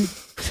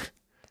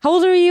 How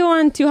old were you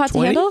on Too Hot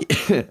 20?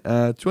 to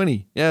Handle?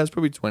 20. Yeah, it's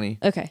probably 20.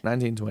 Okay.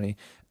 19, 20.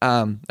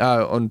 On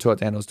Too Hot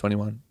to Handle, I was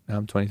 21.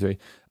 I'm 23.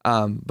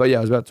 But yeah,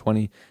 I was about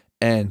 20.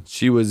 And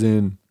she was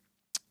in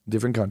a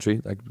different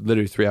country, like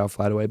literally 3-hour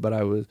flight away, but I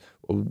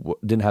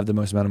didn't have the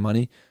most amount of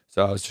money.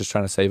 So I was just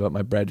trying to save up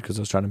my bread because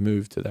I was trying to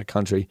move to that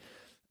country.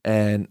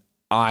 And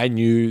I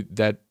knew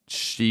that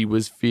she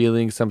was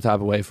feeling some type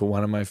of way for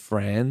one of my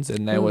friends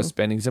and they were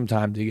spending some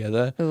time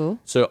together. Ooh.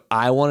 So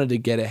I wanted to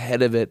get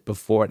ahead of it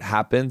before it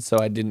happened so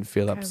I didn't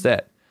feel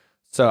upset.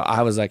 So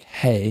I was like,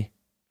 hey,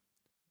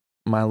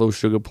 my little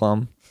sugar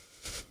plum,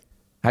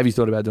 have you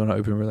thought about doing an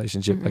open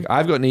relationship? Mm-hmm. Like,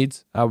 I've got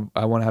needs. I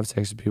want to have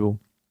sex with people.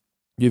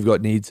 You've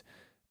got needs.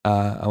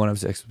 I want to have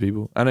sex with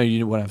people. I know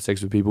you want to have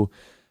sex with people.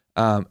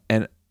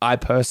 And I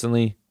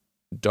personally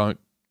don't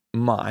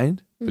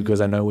mind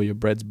because I know where your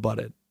bread's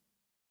buttered.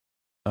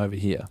 Over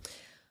here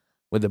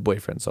with the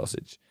boyfriend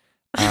sausage.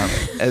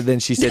 And then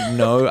she said,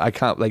 no, I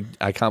can't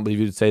believe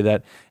you'd say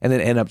that. And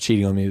then end up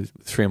cheating on me with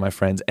 3 of my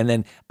friends. And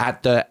then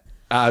at the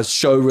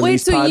show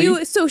release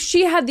party. So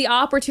she had the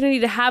opportunity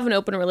to have an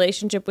open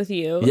relationship with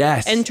you.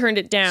 Yes. And turned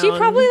it down. She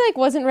probably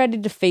wasn't ready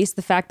to face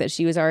the fact that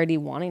she was already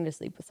wanting to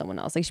sleep with someone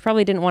else. Like she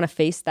probably didn't want to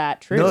face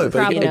that truth. No,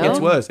 but it gets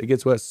worse. It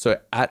gets worse. So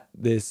at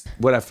this,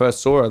 when I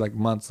first saw her like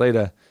months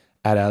later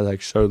at our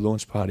like show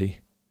launch party,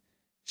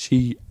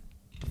 she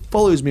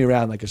follows me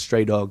around like a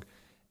stray dog,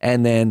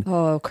 and then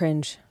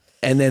cringe.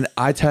 And then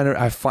I turn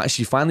her.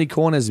 She finally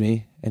corners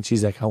me, and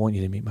she's like, "I want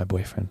you to meet my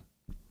boyfriend,"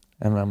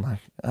 and I'm like,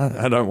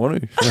 "I don't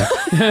want to.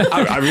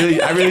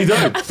 I really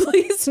don't.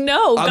 Please,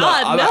 no, no.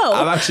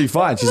 I'm actually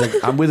fine." She's like,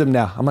 "I'm with him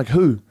now." I'm like,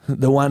 "Who?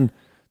 The one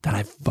that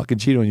I fucking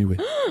cheated on you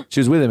with?" She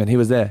was with him, and he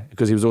was there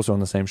because he was also on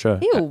the same show.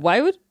 Ew, why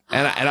would?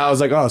 And I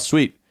was like, "Oh,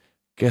 sweet.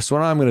 Guess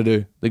what I'm gonna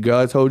do? The girl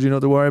I told you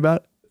not to worry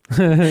about."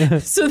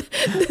 So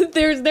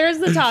there's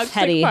the toxic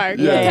petty part.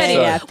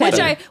 Yeah,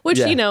 petty. Which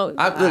you know,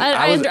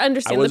 I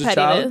understand the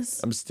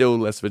pettiness. I'm still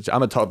less of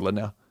I'm a toddler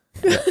now.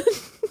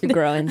 You're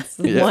growing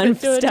one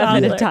step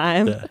at a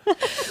time. Yeah.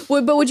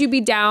 But would you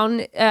be down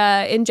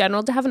in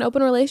general to have an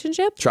open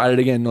relationship? Tried it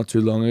again not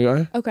too long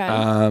ago.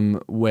 Okay.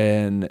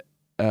 When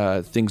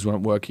things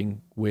weren't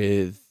working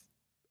with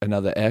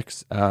another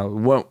ex, it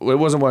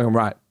wasn't working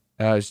right.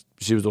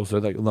 She was also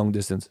like a long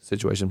distance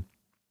situation.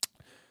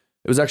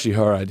 It was actually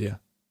her idea.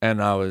 And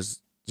I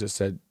just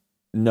said,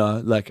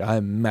 no, like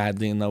I'm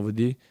madly in love with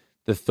you.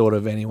 The thought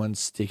of anyone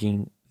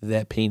sticking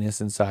their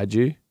penis inside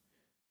you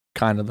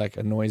kind of like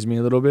annoys me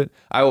a little bit.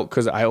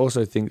 Because I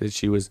also think that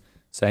she was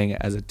saying it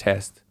as a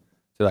test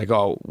to like,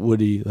 oh, would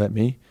he let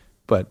me?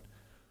 But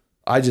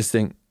I just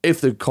think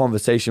if the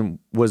conversation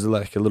was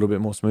like a little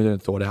bit more smooth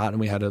and thought out and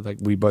we had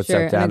we both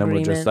sat down and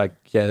we're just like,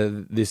 yeah,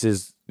 this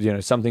is,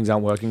 some things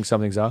aren't working,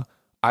 some things are.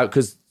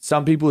 Because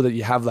some people that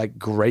you have like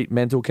great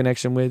mental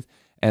connection with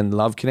and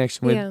love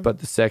connection with, but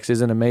the sex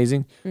isn't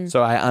amazing.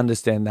 So I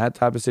understand that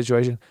type of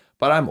situation.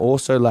 But I'm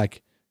also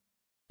like,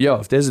 yo,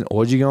 if there's an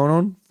orgy going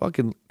on,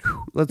 fucking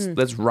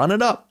let's run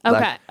it up.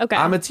 Okay, okay.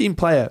 I'm a team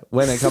player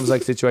when it comes to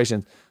like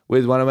situations.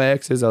 With one of my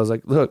exes, I was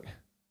like, look,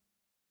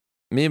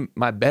 me and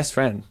my best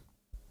friend,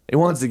 he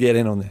wants to get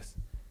in on this.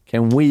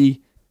 Can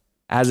we,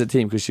 as a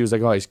team, because she was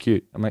like, oh, he's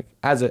cute. I'm like,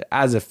 as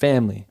a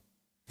family,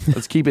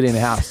 let's keep it in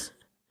house.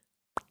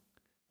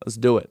 Let's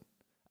do it.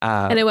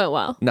 And it went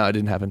well. No, it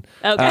didn't happen.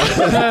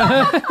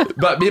 Okay.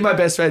 But me and my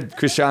best friend,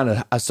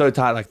 Christiana, are so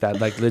tight like that.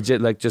 Like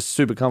legit, like just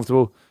super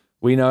comfortable.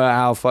 We know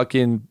our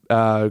fucking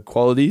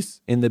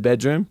qualities in the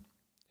bedroom.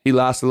 He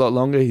lasts a lot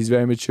longer. He's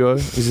very mature.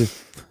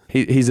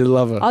 He's a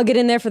lover. I'll get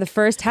in there for the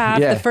first half,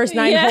 the first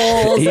 9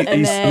 holes,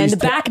 and then the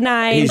back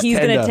 9, he's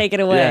going to take it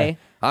away.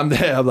 Yeah. I'm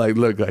there. I'm like,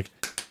 look, like,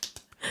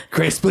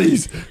 Chris,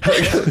 please.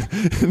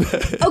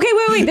 Okay,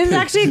 wait. This is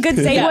actually a good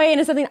segue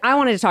into something I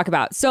wanted to talk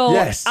about. So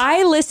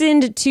I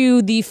listened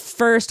to the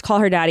first Call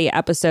Her Daddy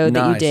episode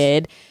that you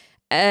did.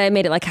 I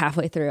made it like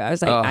halfway through. I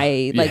was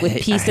like,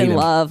 with peace and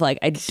love, like,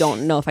 I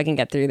don't know if I can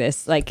get through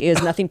this. Like, it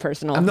was nothing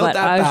personal. I'm not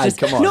that bad.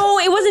 Come on. No,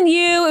 it wasn't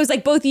you. It was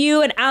like both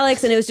you and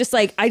Alex. And it was just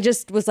like, I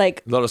just was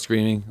like. A lot of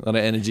screaming, a lot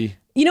of energy.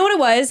 You know what it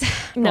was?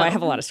 No. I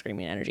have a lot of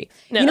screaming energy.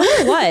 No. You know what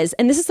it was?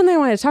 And this is something I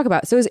wanted to talk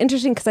about. So it was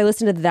interesting because I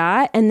listened to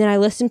that and then I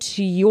listened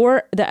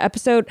to the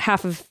episode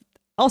half of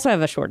Also, I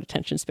have a short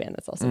attention span.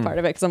 That's also part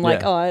of it. Because I'm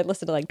like, I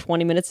listened to like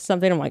 20 minutes of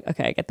something. I'm like,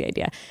 okay, I get the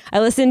idea. I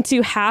listened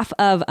to half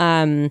of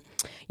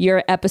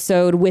your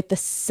episode with the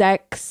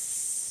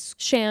sex.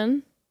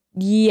 Shan.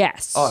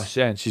 Yes. Oh,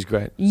 Shan, she's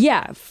great.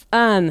 Yeah.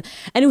 And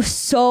it was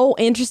so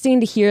interesting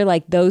to hear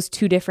like those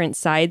two different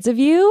sides of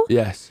you.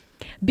 Yes.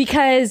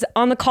 Because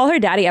on the Call Her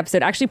Daddy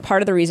episode, actually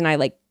part of the reason I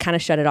like kind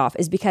of shut it off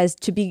is because,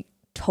 to be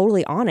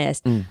totally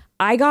honest,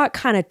 I got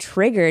kind of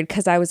triggered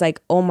because I was like,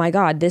 oh my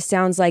God, this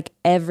sounds like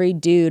every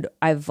dude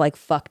I've like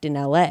fucked in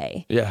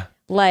LA. Yeah.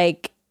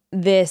 Like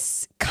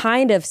this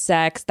kind of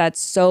sex that's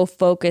so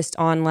focused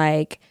on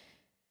like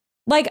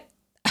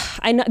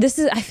I know this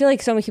is, I feel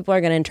like so many people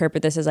are going to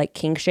interpret this as like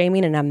kink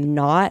shaming, and I'm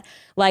not.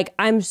 Like,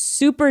 I'm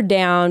super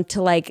down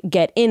to like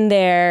get in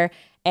there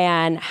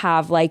and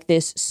have like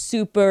this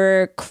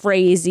super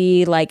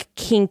crazy, like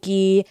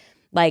kinky,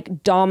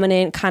 like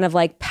dominant kind of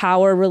like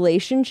power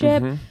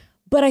relationship.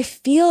 But I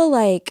feel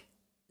like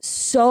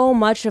so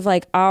much of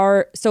like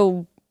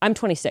so I'm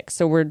 26,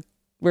 so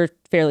we're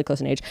fairly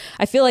close in age.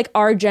 I feel like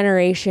our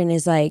generation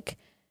is like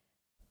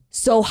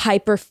so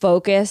hyper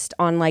focused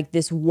on like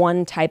this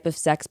one type of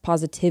sex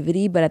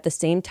positivity, but at the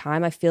same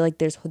time, I feel like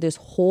there's this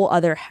whole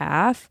other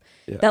half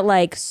that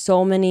like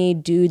so many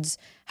dudes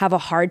have a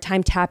hard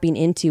time tapping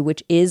into,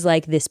 which is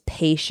like this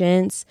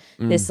patience,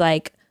 this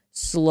like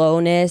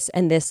slowness,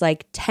 and this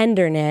like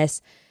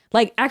tenderness.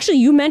 Like, actually,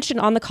 you mentioned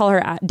on the Call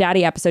Her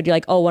Daddy episode, you're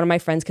like, oh, one of my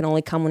friends can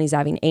only come when he's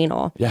having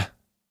anal. Yeah.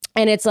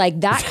 And it's like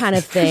that kind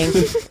of thing.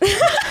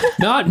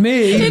 Not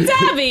me. It's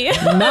Abby.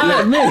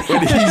 Not me.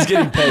 When he's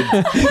getting paid.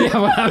 Yeah,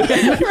 well,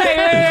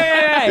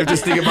 Right. You have to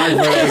stick a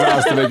microphone in his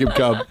ass to make him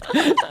come.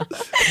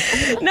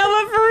 No,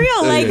 but for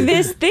real, like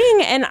this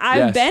thing. And I've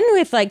Yes. been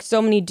with like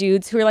so many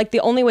dudes who are like, the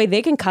only way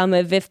they can come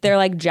is if they're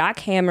like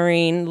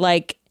jackhammering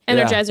like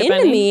Energizer into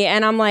Bunny. me.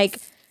 And I'm like,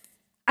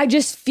 I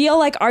just feel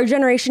like our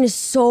generation is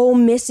so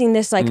missing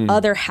this like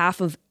other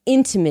half of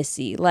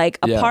intimacy, like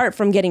apart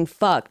from getting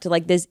fucked,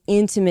 like this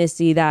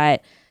intimacy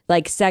that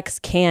like sex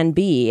can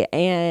be.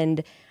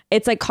 And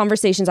it's like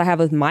conversations I have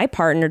with my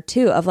partner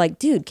too of like,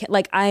 dude,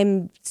 like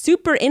I'm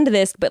super into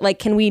this, but like,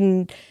 can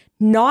we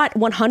not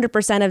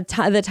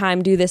 100% of the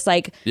time do this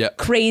like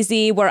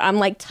crazy where I'm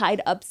like tied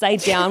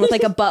upside down with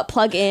like a butt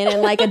plug in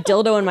and like a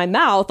dildo in my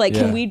mouth? Like,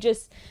 can we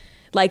just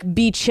like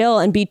be chill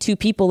and be two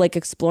people like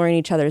exploring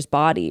each other's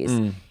bodies?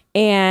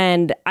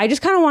 And I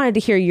just kind of wanted to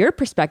hear your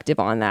perspective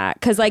on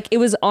that. Cause like, it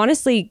was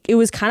honestly, it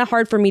was kind of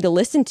hard for me to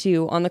listen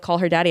to on the Call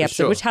Her Daddy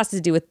episode, which has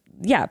to do with,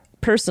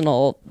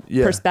 personal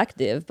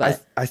perspective.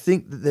 But I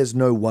think that there's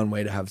no one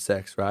way to have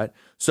sex, right?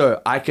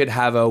 So I could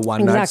have a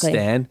one night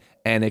stand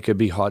and it could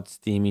be hot,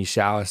 steamy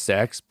shower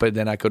sex, but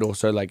then I could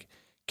also like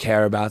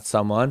care about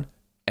someone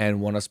and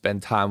want to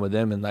spend time with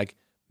them and like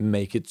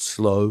make it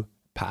slow,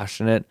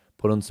 passionate,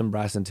 put on some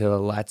Bryson Tiller,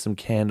 light some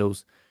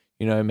candles,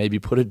 you know, maybe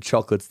put a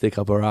chocolate stick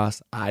up her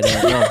ass. I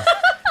don't know.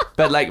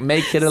 But like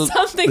make it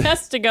Something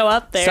has to go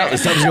up there.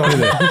 Something's going in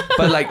there.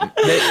 But like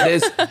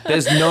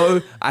there's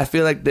no, I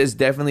feel like there's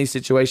definitely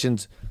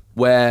situations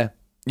where,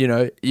 you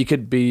know, you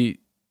could be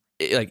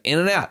like in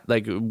and out,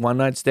 like one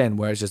night stand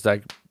where it's just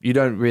like, you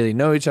don't really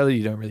know each other.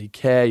 You don't really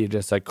care. You're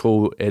just like,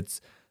 cool.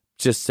 It's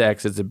just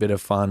sex. It's a bit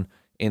of fun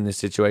in this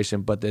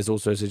situation. But there's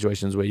also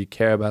situations where you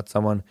care about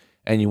someone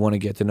and you want to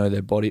get to know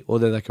their body, or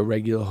they're like a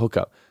regular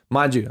hookup.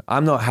 Mind you,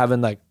 I'm not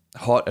having like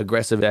hot,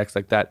 aggressive sex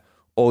like that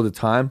all the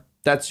time.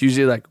 That's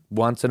usually like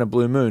once in a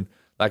blue moon.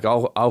 Like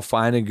I'll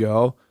find a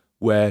girl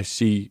where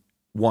she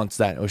wants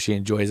that or she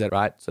enjoys it,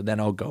 right? So then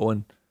I'll go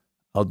and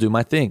I'll do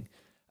my thing.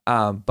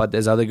 But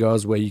there's other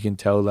girls where you can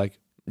tell like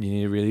you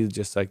need to really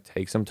just like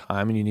take some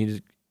time and you need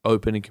to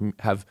open and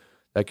have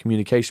that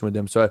communication with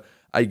them. So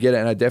I get it,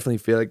 and I definitely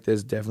feel like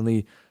there's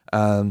definitely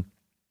a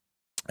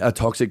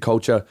toxic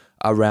culture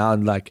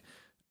around like,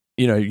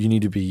 you know, you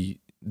need to be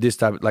this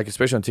type of, like,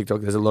 especially on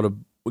TikTok, there's a lot of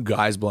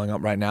guys blowing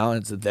up right now,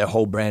 and their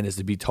whole brand is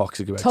to be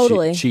toxic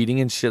about cheating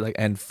and shit, like,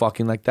 and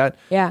fucking like that.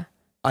 Yeah,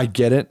 I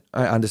get it,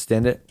 I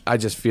understand it. I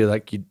just feel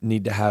like you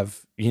need to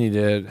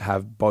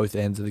have both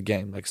ends of the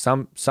game. Like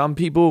some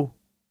people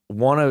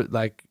want to,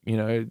 like, you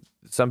know,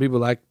 some people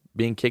like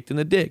being kicked in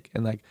the dick,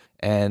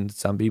 and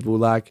some people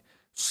like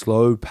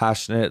slow,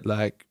 passionate,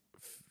 like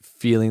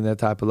feeling that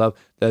type of love.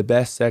 The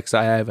best sex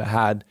I ever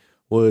had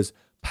was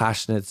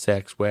passionate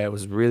sex, where it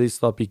was really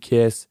sloppy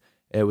kiss.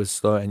 It was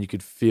slow and you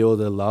could feel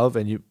the love,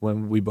 and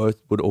when we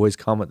both would always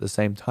come at the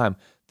same time.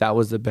 That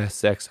was the best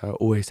sex I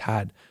always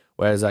had.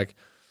 Whereas like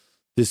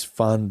this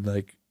fun,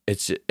 like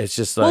it's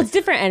just like, well, it's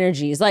different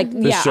energies. Like,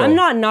 yeah, sure. I'm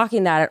not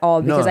knocking that at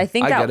all, because I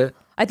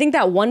think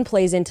that one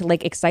plays into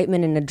like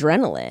excitement and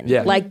adrenaline.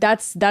 Yeah, like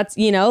that's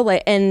you know,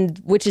 like, and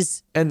which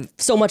is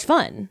so much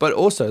fun. But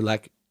also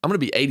like, I'm going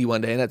to be 80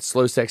 one day, and that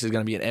slow sex is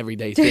going to be an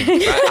everyday thing.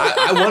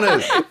 I want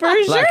to, for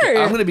like, sure.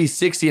 I'm going to be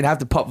 60 and have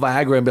to pop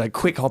Viagra and be like,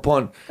 quick, hop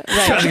on.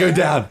 It's trying to go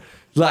down.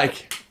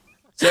 Like,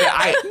 so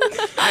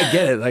I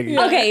get it. Like,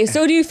 okay,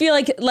 so do you feel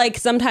like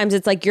sometimes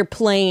it's like you're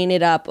playing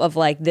it up of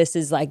like, this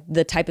is like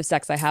the type of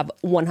sex I have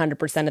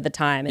 100% of the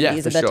time, and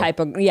these are the type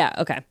of,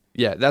 okay.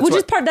 Yeah, that's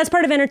that's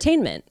part of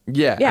entertainment.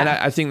 Yeah, Yeah. and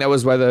I think that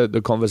was why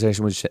the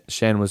conversation with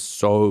Shan was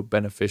so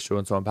beneficial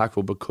and so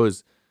impactful,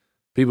 because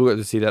people got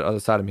to see that other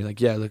side of me.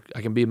 Like, yeah, look,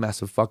 I can be a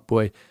massive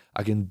fuckboy.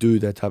 I can do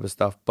that type of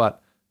stuff,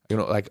 but you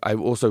know, like I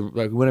also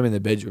like when I'm in the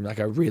bedroom, like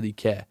I really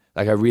care.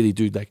 Like I really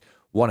do like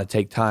want to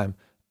take time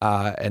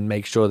and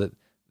make sure that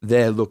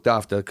they're looked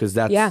after, because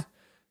that's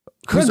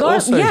because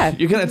also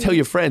you're gonna tell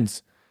your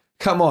friends.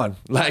 Come on,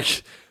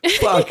 like,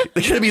 fuck,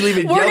 they're gonna be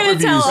leaving We're Yelp gonna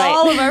reviews. tell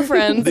all of our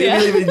friends. They're Yeah.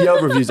 gonna be leaving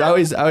Yelp reviews. I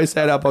always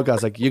say at our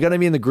podcast, like, you're gonna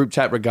be in the group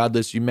chat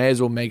regardless. You may as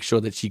well make sure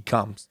that she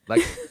comes.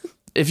 Like,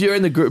 if you're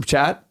in the group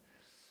chat,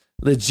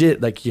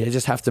 legit, like, you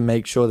just have to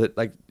make sure that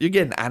like you're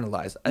getting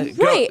analyzed.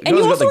 Right. And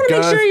you also want to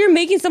make sure you're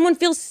making someone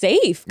feel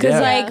safe. Because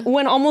like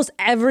when almost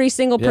every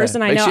single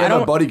person I know, I I don't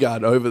have a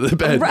bodyguard over the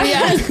bed. Right.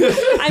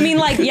 I mean,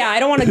 like, I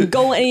don't want to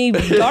go any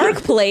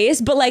dark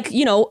place, but like,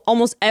 you know,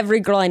 almost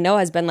every girl I know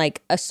has been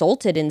like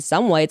assaulted in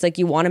some way. It's like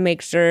you want to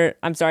make sure.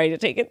 I'm sorry to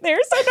take it there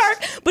so dark,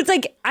 but it's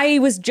like I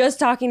was just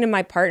talking to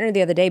my partner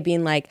the other day,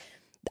 being like,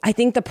 I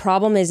think the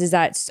problem is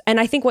that, and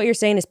I think what you're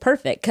saying is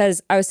perfect,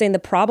 because I was saying the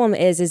problem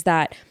is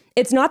that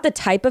it's not the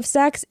type of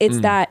sex, it's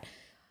that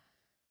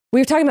we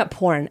were talking about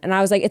porn, and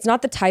I was like, it's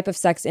not the type of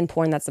sex in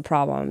porn that's the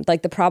problem.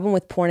 Like, the problem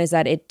with porn is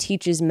that it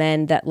teaches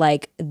men that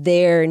like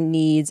their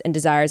needs and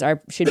desires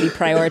should be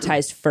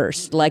prioritized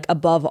first, like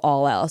above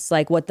all else.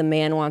 Like what the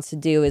man wants to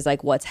do is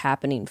like what's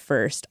happening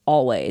first,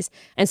 always.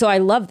 And so I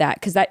love that,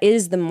 because that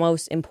is the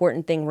most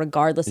important thing,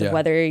 regardless of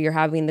whether you're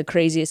having the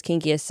craziest,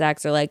 kinkiest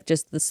sex or like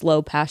just the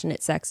slow,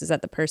 passionate sex, is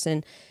that the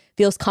person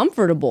feels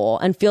comfortable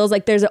and feels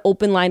like there's an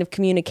open line of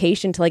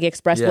communication to like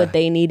express what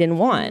they need and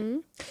want. Mm-hmm.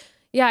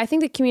 Yeah, I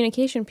think the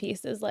communication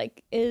piece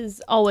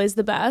is always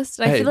the best.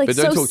 I feel like but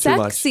don't so talk too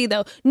much. sexy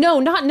though. No.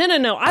 I'm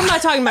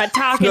not talking about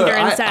talking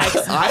during sex.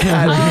 I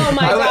had, Oh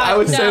my God, I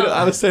was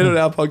no. saying on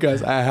our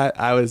podcast,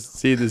 I was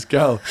seeing this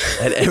girl,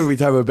 and every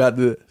time we're about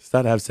to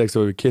start to have sex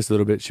or we kiss a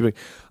little bit, she'd be like,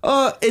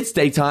 "Oh, it's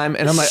daytime,"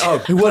 and I'm like,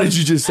 "Oh, what did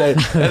you just say?"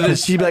 And then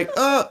she'd be like,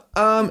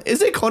 is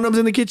there condoms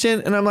in the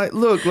kitchen?" And I'm like,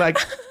 "Look, like."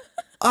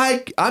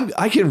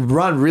 I can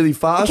run really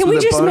fast. Can with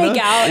we a just boner.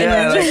 make out?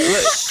 Yeah,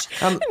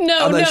 And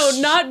No,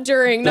 not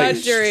during. A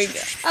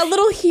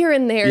little here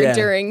and there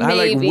during, I have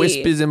maybe. like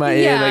whispers in my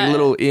ear, like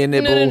little ear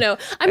nibble. No.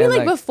 I mean, and,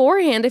 like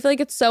beforehand, I feel like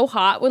it's so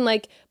hot when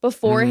like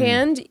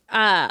beforehand,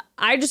 I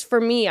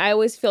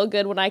always feel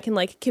good when I can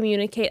like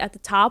communicate at the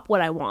top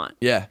what I want.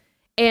 Yeah.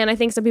 And I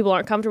think some people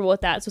aren't comfortable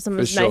with that, so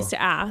sometimes it's nice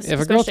to ask. If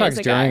a girl especially talks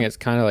as during, guy. it's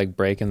kind of like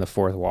breaking the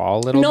fourth wall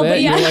a little No, bit.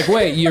 but You're like,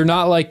 wait, you're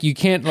not like, you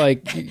can't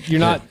like, you're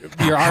not,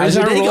 your eyes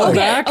your aren't day rolled going?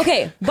 back.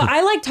 Okay, but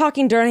I like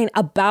talking during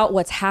about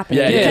what's happening.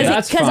 Yeah, because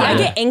that's because I fine.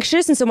 get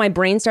anxious, and so my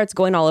brain starts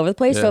going all over the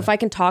place. So Yeah. if I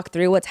can talk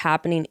through what's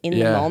happening in the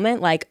Yeah.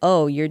 moment, like,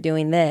 oh, you're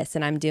doing this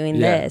and I'm doing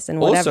Yeah. this and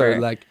whatever. Also,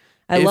 like,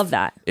 I love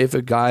that. If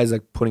a guy's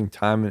like putting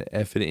time and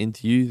effort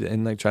into you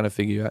and like trying to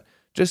figure you out,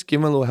 just give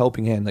him a little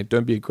helping hand. Like,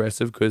 don't be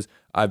aggressive, because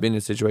I've been in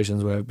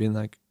situations where I've been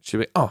like, she'll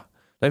be, "Oh,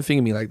 don't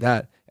finger me like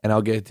that," and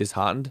I'll get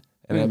disheartened,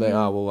 and I'll be like,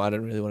 "Oh, well, I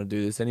don't really want to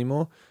do this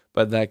anymore."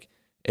 But like,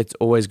 it's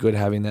always good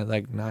having that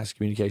like nice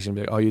communication.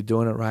 Be like, "Oh, you're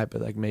doing it right,"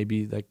 but like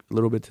maybe like a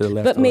little bit to the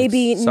left, But or, like,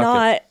 maybe suck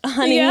not,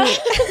 honey. Yeah.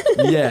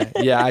 it.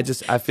 Yeah.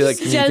 I feel like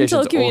Just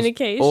gentle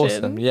communication.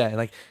 Awesome. Yeah, and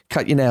like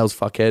cut your nails,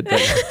 fuckhead.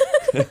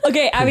 But,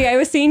 Okay, Abby, I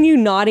was seeing you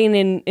nodding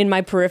in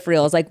my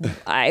peripherals. Like,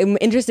 I'm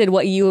interested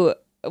what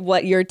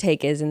your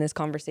take is in this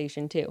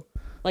conversation too.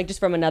 Like,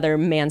 just from another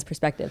man's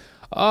perspective.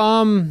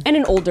 And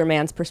an older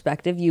man's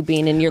perspective, you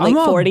being in your late I'm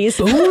a 40s.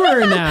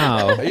 boomer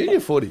now. are you in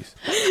your 40s?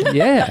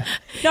 Yeah.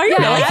 No,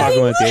 you're No, I'm not.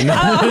 fucking with you. No.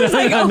 I was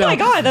like, oh my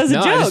God, that was a No,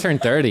 I just joke.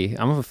 turned 30.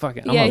 I'm a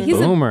he's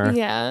boomer.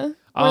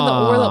 we're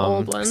the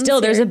old ones.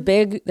 Still, there's here.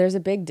 a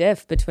big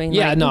diff between.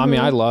 Yeah, like, no, I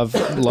mean, I love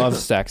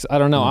sex. I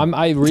don't know.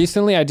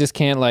 I just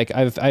can't like,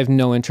 I have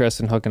no interest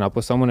in hooking up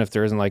with someone if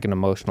there isn't like an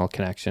emotional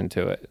connection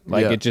to it.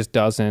 Like Yeah. it just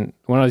doesn't,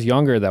 when I was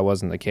younger, that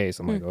wasn't the case.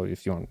 I'm like, oh,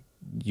 if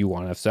you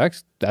want to have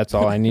sex, that's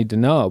all I need to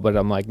know. But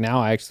I'm like,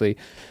 now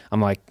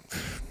I'm like,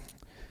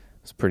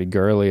 it's pretty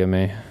girly of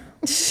me.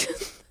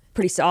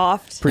 pretty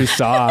soft. Pretty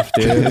soft,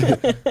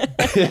 dude.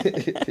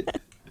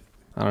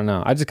 I don't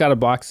know. I just got a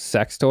box of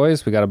sex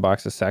toys. We got a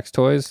box of sex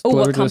toys Oh, what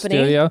delivered to the company?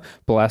 studio.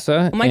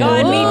 Blessa. Oh my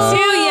God, me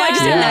too. Yeah, I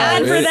just did an Yeah.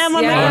 ad for them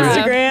on Yeah. my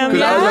Instagram.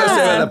 Because I was going to say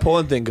Yeah. about the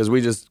porn thing, because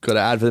we just got an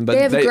ad for them, but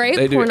They have great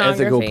they do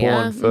ethical pornography,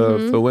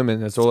 porn yeah. for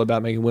women. It's all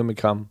about making women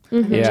come.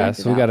 Yeah, Check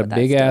so it we got out, a but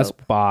big that's ass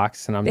dope.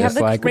 box, and I'm They have just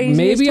the like, craziest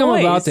maybe I'm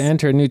about toys. to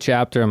enter a new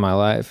chapter in my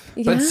life.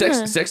 But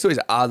Yeah. sex toys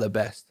are the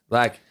best.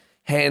 Like,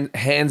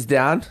 hands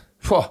down.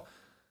 Whew.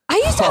 I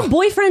used to have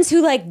boyfriends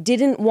who like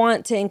didn't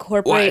want to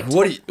incorporate.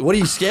 What are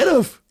you scared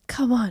of?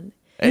 Come on.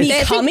 Me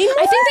I coming?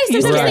 think they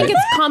sometimes Right. think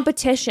it's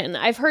competition.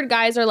 I've heard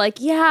guys are like,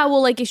 yeah,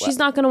 well, like if she's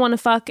not gonna want to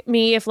fuck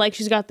me if like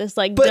she's got this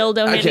like But-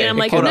 dildo handy. okay, And I'm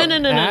like, hold no, on. no,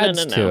 no, no, no, Adds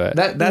no, to no. it.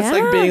 That's Yeah.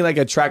 like being like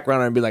a track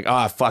runner and be like,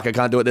 oh, fuck, I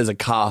can't do it. There's a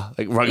car.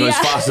 Like, goes Yeah.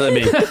 faster than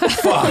me.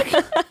 Fuck.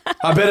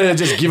 I better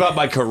just give up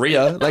my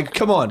career. Like,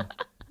 come on.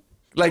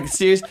 Like,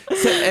 serious.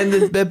 And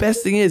the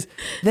best thing is,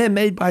 they're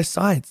made by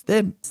science.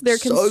 They're They're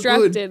so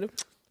constructed. good.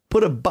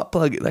 put a butt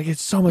plug. Like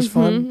it's so much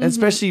fun,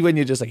 especially when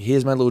you're just like,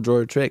 here's my little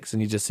drawer of tricks,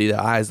 and you just see their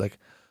eyes like,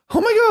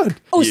 oh my god.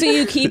 Oh, so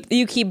you keep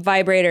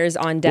vibrators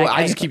on deck. Well,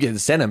 I just keep getting to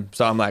send them,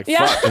 so I'm like,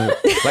 fuck.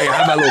 Like I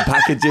have my little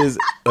packages.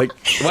 Like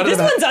one this of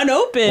them one's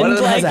unopened. One of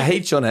them has like- a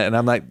H on it, and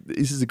I'm like,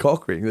 this is a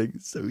cock ring. Like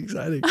it's so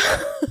exciting.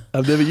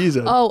 I've never used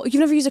it. Oh, you've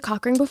never used a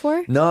cock ring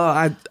before? No,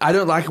 I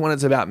don't like it when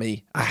it's about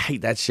me. I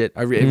hate that shit.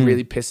 It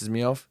really pisses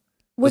me off.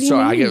 What do you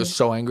Sorry, I mean? get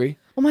so angry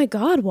Oh my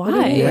God, why? What do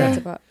you mean? Yeah. It's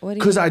about- what do you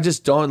because I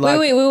just don't like.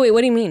 wait.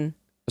 What do you mean?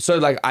 So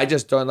like, I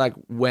just don't like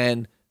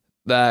when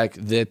like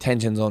the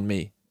attention's on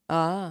me.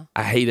 Ah,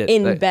 I hate it.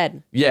 in Like,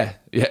 bed. Yeah.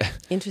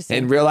 Interesting.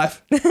 In real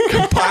life,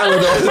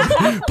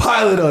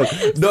 pile it on.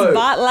 No,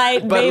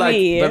 Spotlight, but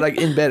baby. like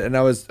in bed, and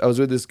I was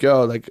with this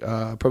girl like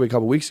probably a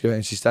couple weeks ago,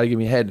 and she started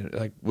giving me head, and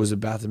like was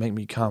about to make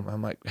me come.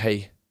 I'm like,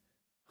 hey,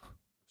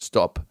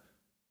 stop,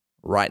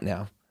 right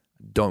now.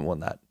 I don't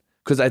want that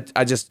because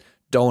I just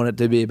don't want it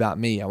to be about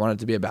me. I want it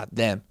to be about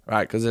them,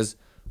 right? Because there's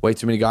way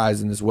too many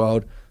guys in this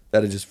world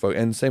that are just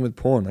and same with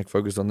porn, like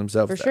focused on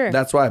themselves. For sure.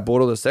 That's why I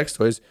bought all the sex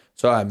toys,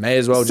 so I may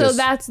as well So just.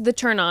 that's the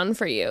turn on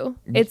for you.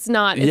 It's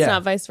not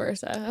vice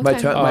versa. Okay. My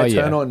turn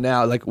yeah. on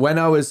now, like when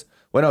I was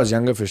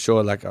younger, for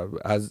sure. Like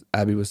as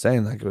Abby was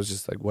saying, like it was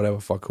just like whatever,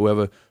 fuck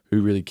whoever,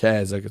 who really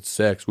cares? Like it's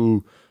sex,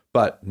 woo.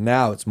 But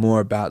now it's more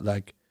about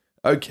like,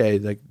 okay,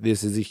 like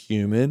this is a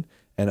human,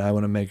 and I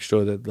want to make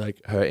sure that like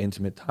her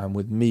intimate time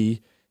with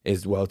me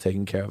is well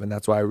taken care of, and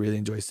that's why I really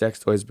enjoy sex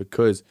toys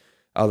because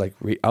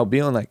I'll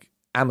be on like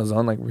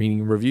Amazon like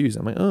reading reviews.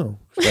 I'm like, oh.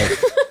 Like,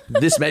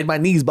 this made my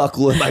knees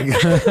buckle and like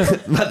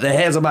the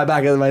hairs on my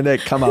back and my neck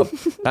come up,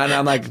 and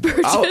I'm like,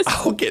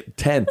 I'll get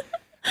 10.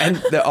 And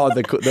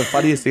the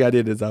funniest thing I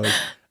did is I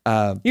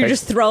was You're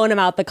just throwing them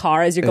out the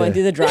car as you're going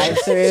through the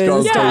drive-through.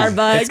 Scroll,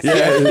 Starbucks.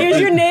 Yeah. Here's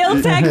your nail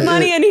tech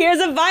money, and here's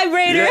a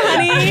vibrator,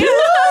 honey.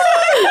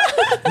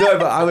 no,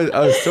 but I was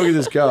talking to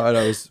this girl and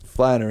I was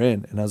flying her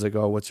in, and I was like,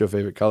 oh, what's your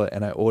favorite color?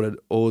 And I ordered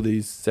all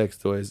these sex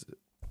toys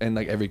in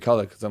like every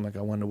color because I'm like,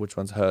 I wonder which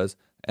one's hers.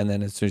 And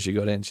then as soon as she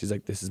got in, she's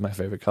like, this is my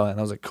favorite color. And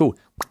I was like, cool.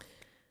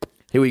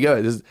 Here we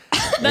go. Just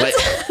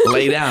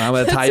lay down. I'm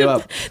going to tie you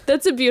up.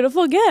 That's a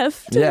beautiful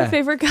gift. Yeah. Your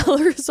favorite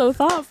color is so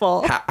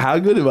thoughtful. How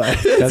good am I?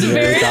 That's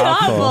Very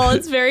thoughtful.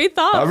 It's very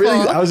thoughtful.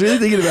 I was really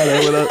thinking about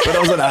it when I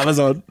was on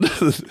Amazon.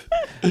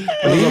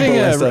 Leaving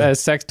a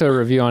sex toy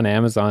review on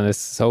Amazon is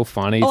so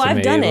funny to I've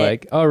me. done it.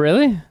 Like, oh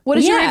really? What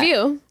is your Yeah.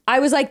 review? I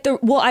was like,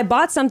 I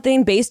bought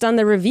something based on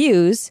the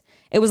reviews.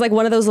 It was like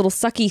one of those little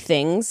sucky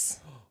things.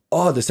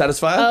 Oh, the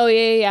Satisfier? Oh,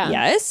 yeah.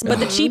 Yes, but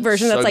the cheap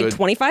version So that's like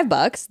good.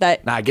 $25.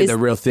 That Nah, get is- the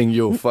real thing.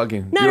 You'll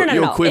fucking No.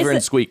 you'll quiver It's and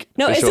the- squeak.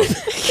 No, for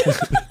it's sure.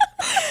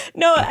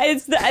 no,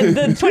 it's the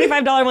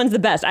 $25 one's the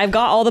best. I've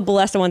got all the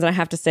Ballesta ones, and I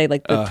have to say,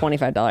 like the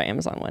 $25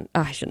 Amazon one.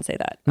 Oh, I shouldn't say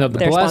that. No, the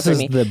They're Ballesta sponsoring is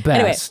me. the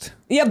best.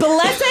 Anyway, yeah,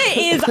 Ballesta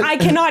is I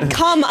cannot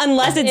come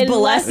unless it's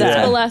Unless Ballesta.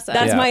 it's Ballesta.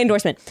 That's Yeah. my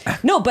endorsement.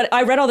 No, but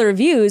I read all the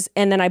reviews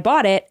and then I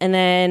bought it, and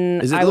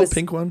then Is it I the little was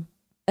pink one?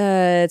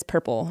 it's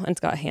purple and it's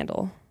got a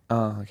handle.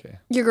 Oh, okay.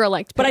 Your girl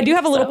liked But I pink, do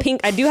have a little so. pink.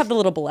 I do have the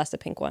little Ballesta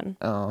pink one.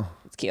 Oh.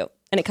 It's cute,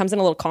 and it comes in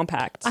a little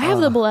compact. I have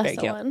the very Ballesta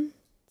cute. one.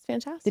 It's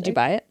fantastic. Did you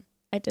buy it?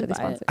 I did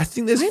buy it. I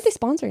think there's Why are they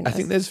sponsoring I us?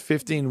 think there's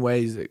 15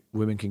 ways that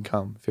women can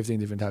come. 15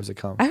 different types of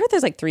come. I heard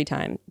there's like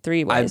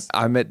three ways.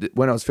 I met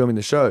when I was filming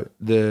the show.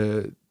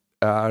 The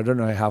I don't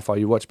know how far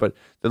you watch, but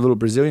the little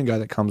Brazilian guy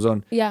that comes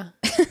on, Yeah.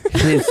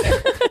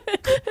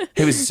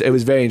 it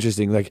was very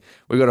interesting. Like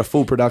we got a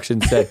full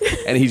production set,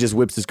 and he just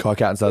whips his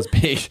cock out and starts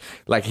peeing.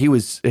 Like he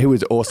was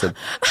awesome.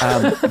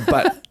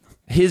 But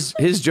his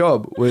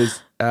job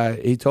was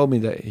he told me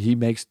that he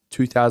makes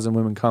 2,000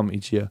 women come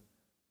each year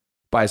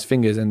by his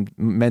fingers and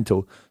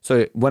mental.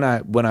 So when I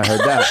heard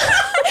that.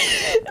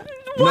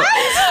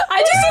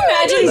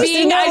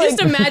 I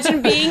just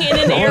imagine being in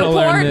an I wanna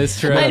learn airport, this,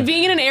 Trev. like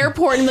being in an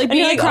airport and like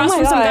being you're like, across oh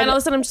my from some guy, God. and all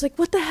of a sudden I'm just like,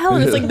 what the hell?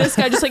 And it's like this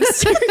guy just like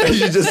staring. And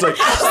you're just like,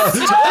 you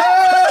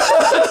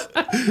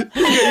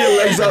get your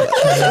legs up.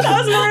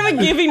 That was more of a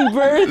giving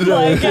birth,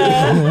 like.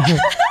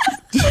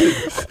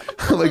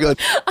 Oh my god.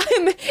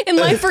 I'm in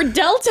line for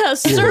Delta,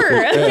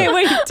 sir. Okay,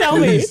 wait. Tell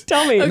me.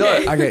 No,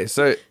 okay.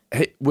 So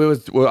I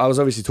was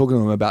obviously talking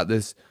to him about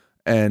this,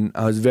 and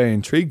I was very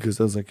intrigued because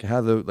I was like,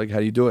 how do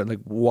you do it? Like,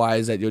 why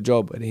is that your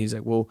job? And he's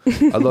like, well,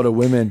 a lot of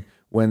women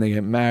when they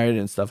get married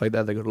and stuff like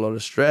that, they got a lot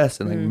of stress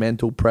and like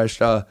mental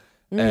pressure.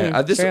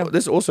 And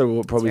this also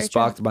what probably very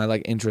sparked my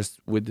like interest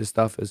with this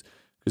stuff is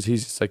because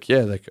he's just like,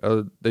 yeah, like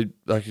they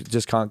like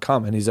just can't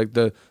come, and he's like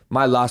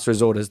my last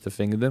resort is to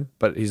finger them,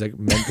 but he's like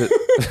meant to.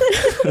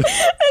 This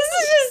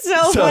is just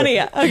so funny.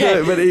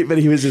 Okay. No, but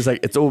he was just like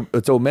it's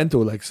all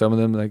mental. Like some of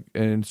them like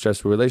in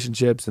stressful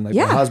relationships, and like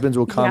their husbands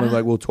will come and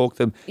like we'll talk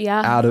them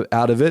out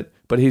of it.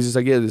 But he's just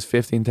like, yeah, there's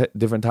 15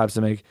 different types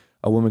to make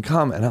a woman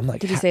come, and I'm like,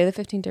 Did you say the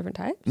 15 different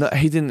types? no,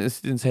 he didn't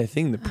say a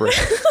thing. The prick.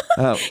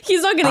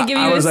 He's not gonna give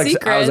you I was a like,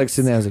 secret. I was like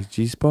sitting there. I was like,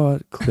 G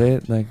spot,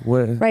 clit, like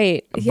what?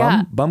 Right.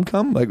 Yeah. Bum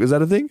cum? Like was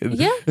that a thing?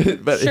 Yeah,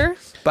 but, sure.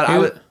 But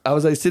I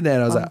was like sitting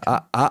there and I was like,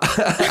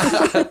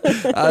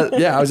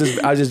 yeah, I was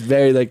just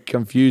very like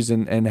confused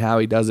and how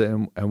he does it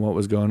and what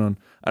was going on.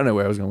 I don't know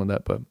where I was going with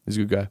that, but he's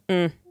a good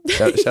guy.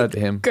 Shout out to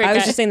him. Great I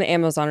was guy. just saying the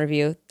Amazon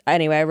review.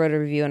 Anyway, I wrote a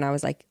review and I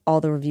was like, all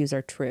the reviews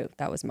are true.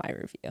 That was my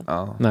review.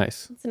 Oh,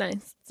 Nice. It's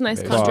nice. It's a nice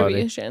Very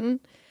contribution.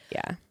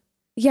 Yeah.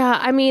 Yeah,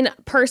 I mean,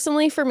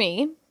 personally for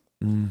me,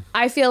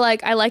 I feel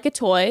like I like a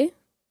toy,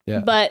 yeah.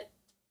 but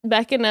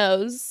Becca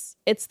knows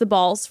it's the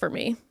balls for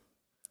me.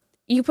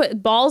 You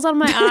put balls on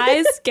my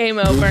eyes, game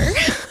over.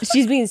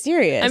 She's being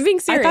serious. I'm being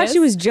I thought serious. she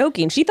was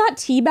joking. She thought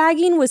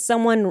teabagging was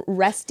someone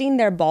resting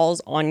their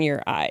balls on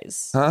your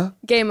eyes. Huh?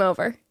 Game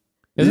over.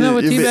 Isn't that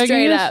what You- you- teabagging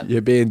Straight is? up.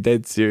 You're being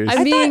dead serious.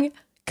 I'm being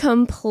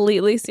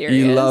completely serious.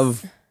 You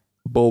love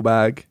ball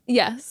bag.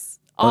 Yes.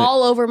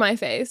 All over my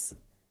face.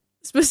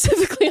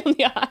 Specifically on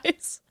the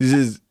eyes.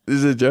 This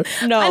is a joke.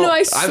 No, I know,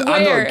 I swear.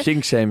 I'm not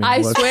kink shaming. I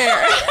What?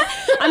 swear.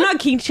 I'm not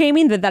kink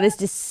shaming, but that is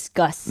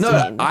disgusting.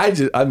 No,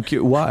 I'm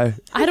cute. Why?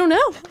 I don't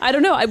know.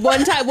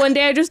 One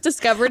day I just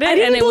discovered it I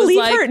didn't and it was believe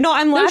like, her. No,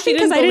 I'm she laughing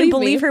because I didn't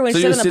believe me. her when So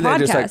she you're was on the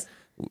sitting there podcast. just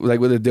like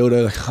with a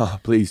dildo, like, oh,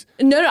 please.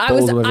 No, I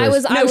was Balls on my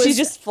face. I was she's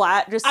just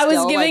flat. Just I was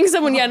still, giving like,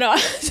 someone I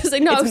was just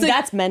like no, I was like,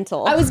 that's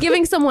mental. I was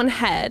giving someone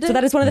head. so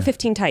that is one of the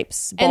 15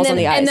 types. Balls on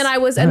the eyes. and then I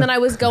was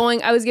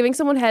giving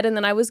someone head and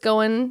then I was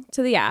going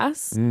to the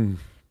ass. And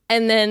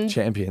then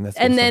Champion. That's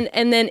and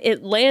awesome. then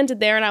it landed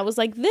there and I was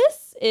like,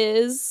 this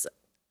is,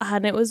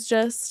 and it was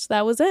just,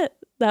 that was it.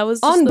 That was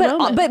just on, the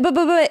moment.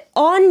 but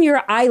on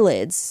your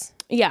eyelids.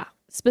 Yeah,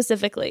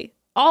 specifically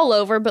all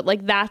over, but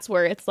like that's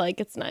where it's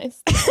like it's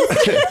nice.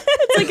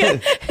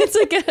 it's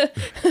like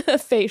a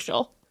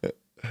facial.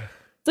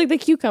 It's like the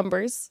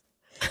cucumbers.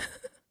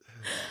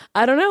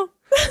 I don't know.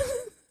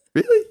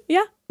 Really?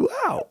 Yeah.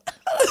 Wow.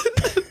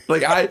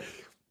 Like I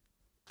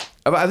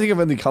think I've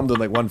only come on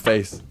like one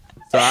face.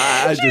 So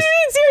I just Being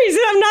serious.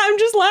 I'm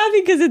just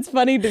laughing because it's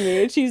funny to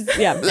me. She's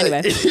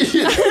anyway.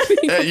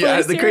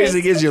 yeah, the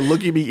crazy thing is you're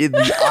looking me in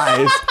the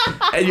eyes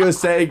and you're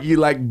saying you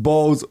like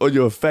balls on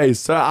your face.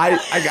 So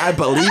I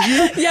believe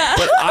you. Yeah.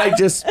 But I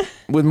just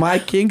with my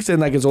kinks and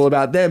like it's all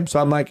about them.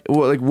 So I'm like,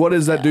 what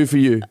does that do for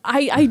you?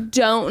 I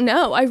don't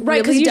know. I Right,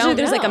 because really usually don't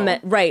there's like know.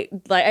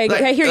 like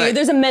I hear you. like-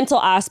 There's a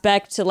mental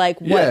aspect to like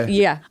what.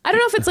 Yeah. I don't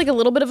know if it's like a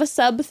little bit of a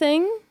sub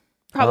thing,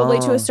 probably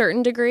to a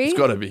certain degree. It's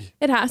gotta be.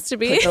 It has to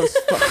be. Those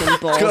fucking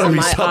balls gotta on be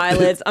my something.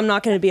 eyelids. I'm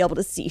not going to be able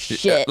to see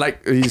shit.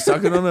 Like are you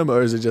sucking on them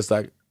or is it just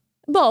like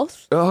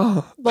Both.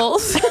 oh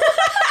Both.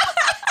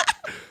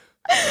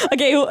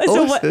 Okay, so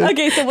Oh, what? shit.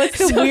 Okay, so what's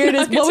the So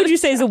weirdest? now What would you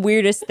say is the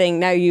weirdest thing?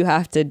 Now you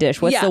have to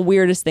dish. What's Yeah. the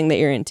weirdest thing that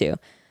you're into?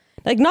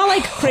 Like not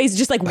like crazy,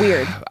 just like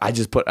weird. I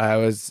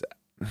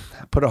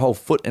put a whole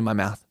foot in my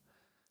mouth.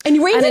 And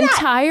you were An into that.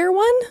 entire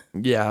one?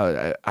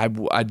 Yeah,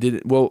 I did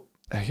it. Well,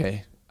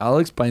 okay. I'll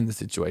explain the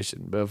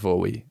situation before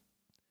we.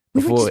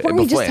 Weren't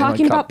we just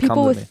talking about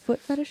people with foot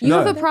fetishes? You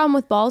No. have a problem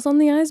with balls on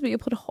the eyes, but you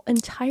put a whole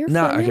entire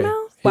No, foot in your okay.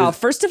 mouth? Wow,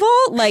 first of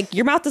all, like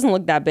your mouth doesn't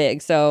look that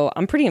big, so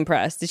I'm pretty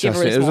impressed. Did she have a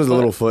really It was small a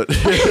little foot.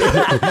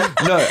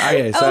 No,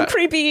 okay. So Oh,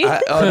 creepy.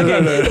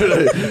 no, no.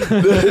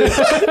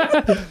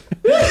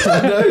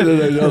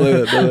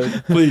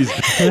 Please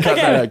cut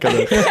that out.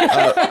 Cut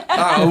that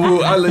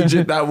out. I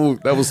legit that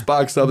will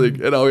spark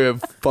something, and I'll get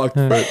fucked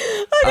for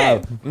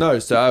it. No,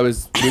 so I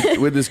was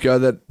with this girl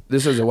that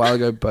this was a while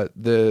ago, but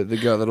the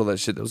girl that all that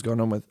shit that was going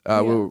on with,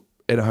 we were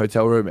in a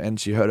hotel room, and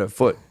she hurt her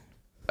foot.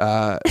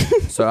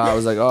 So I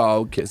was like, oh,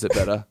 I'll kiss it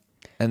better,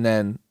 and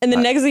then. And the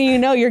next thing you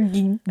know, you're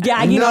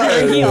gagging on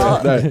her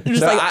heel. No. Just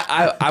So like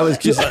I was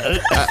kissing.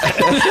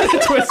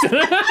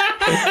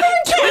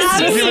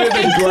 Give me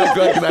the glug,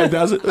 and I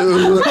does it.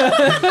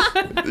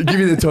 Give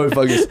me the toe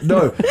fungus.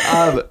 No.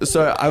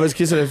 So I was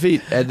kissing her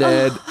feet, and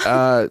then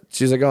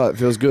she's like, "Oh, it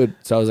feels good."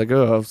 So I was like,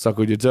 "Oh, I'll suck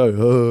on your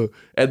toe."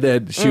 And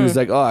then she was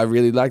like, "Oh, I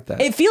really like that."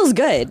 it feels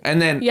good.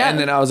 And then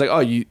I was like, "Oh,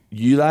 you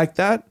like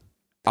that?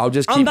 I'll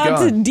just I'm keep about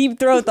going." to deep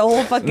throat the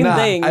whole fucking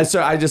thing.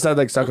 So I just started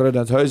like sucking on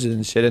her toes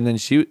and shit, and then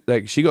she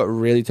got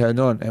really turned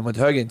on, and with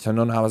her getting turned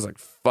on, I was like,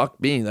 "Fuck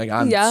me!" Like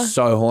I'm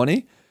so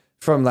horny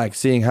from like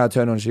seeing how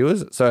turned on she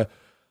was. So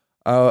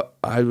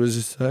I was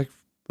just like,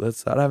 let's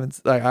start having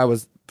like I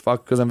was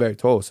fucked because I'm very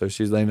tall, so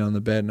she's laying on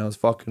the bed and I was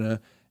fucking her,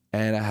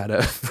 and I had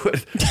her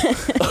foot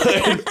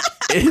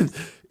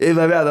in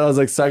my mouth. I was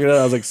like sucking it,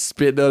 I was like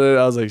spitting on it,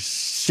 I was like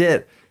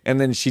shit. And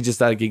then she just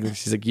started giggling.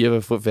 She's like, "You have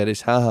a foot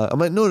fetish, haha." I'm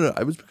like, no,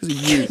 it was because of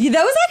you. Yeah,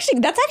 that's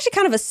actually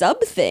kind of a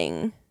sub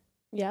thing.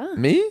 Yeah.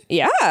 Me?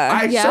 Yeah.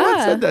 Someone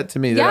said that to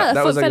me. Yeah, that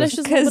foot was like fetish is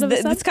a Because little bit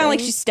of a it's sub kind of like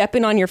thing. she's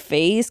stepping on your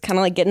face, kind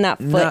of like getting that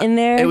foot in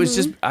there. It was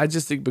just, I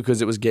just think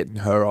because it was getting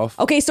her off.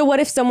 Okay, so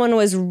what if some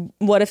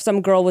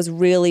girl was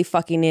really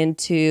fucking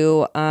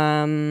into,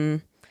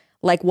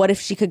 like what if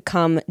she could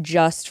come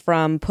just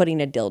from putting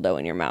a dildo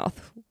in your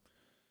mouth?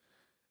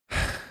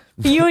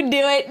 You would do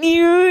it.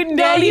 You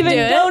don't you do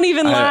it. don't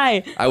even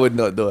lie. I would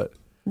not do it.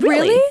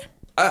 Really?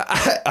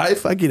 I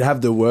fucking have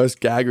the worst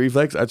gag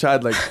reflex. I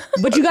tried like,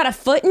 But you got a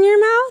foot in your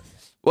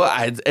mouth?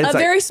 well, it's A like,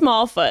 very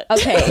small foot.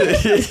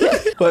 Okay.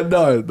 but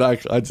no,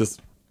 like I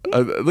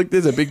look.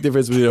 There's a big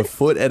difference between a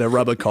foot and a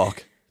rubber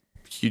cock.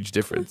 Huge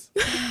difference.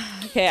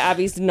 Okay,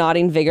 Abby's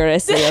nodding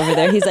vigorously over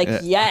there. He's like,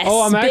 yes.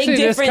 Oh, I'm big actually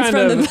just difference kind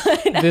from of- the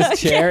foot.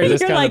 this chair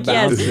just You're kind like, of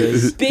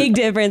bounces. yes, big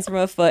difference from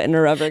a foot and a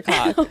rubber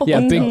cock.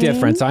 Yeah, big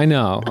difference. I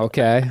know.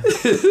 Okay.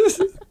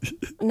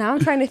 Now I'm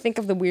trying to think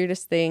of the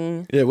weirdest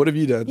thing. Yeah, what have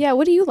you done? Yeah,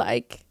 what do you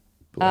like?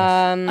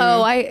 Um,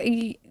 Oh,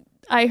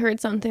 I heard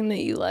something that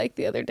you liked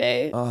the other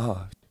day.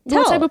 Oh, What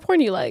tell. type of porn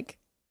you like?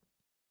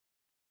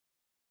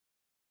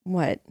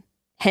 what?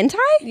 Hentai?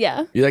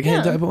 Yeah. you like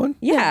Yeah. hentai porn?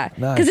 Yeah,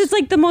 Nice. because it's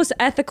like the most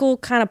ethical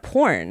kind of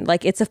porn.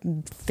 Like it's a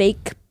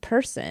fake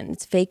person,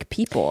 it's fake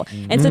people,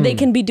 and so they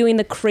can be doing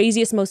the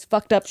craziest, most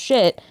fucked up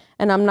shit,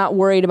 and I'm not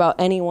worried about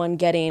anyone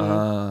getting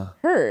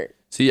hurt.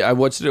 See, I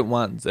watched it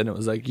once and it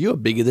was like, you're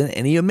bigger than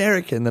any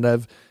American that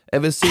I've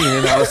ever seen.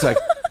 And I was like,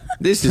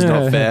 this is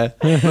not fair.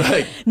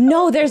 Like,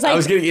 No, there's I like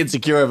was getting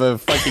insecure of a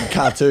fucking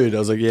cartoon. I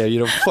was like, yeah, you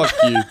know, fuck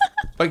you.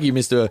 Fuck you,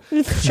 Mr.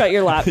 shut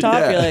your laptop.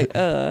 Yeah. You're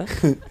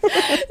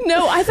like,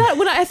 No, I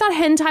thought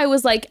hentai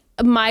was like,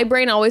 my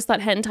brain always thought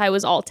hentai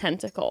was all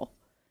tentacle.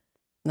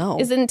 no,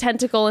 Isn't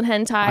tentacle and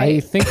hentai? I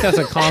think that's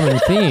a common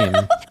theme.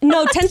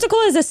 no. Tentacle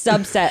is a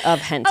subset of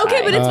hentai.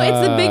 Okay, but it's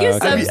the biggest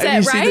Okay. subset,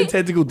 Have you seen the right?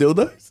 tentacle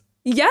dildos?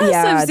 Yes,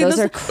 yeah, I've seen those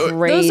are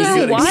crazy. Those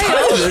are wild.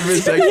 Every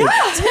second.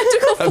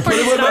 Tentacle I put porn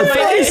them is on not my my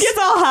face. thing. It's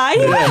all high.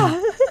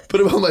 Yeah. Put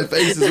them on my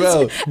face as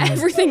well.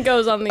 Everything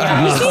goes on the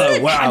eye.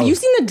 Oh, wow. Have you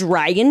seen the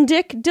dragon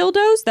dick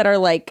dildos that are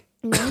like?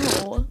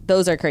 No.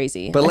 Those are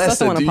crazy. But I saw Lester,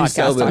 someone on do a you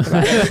sell podcast them? talk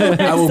about it.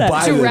 I will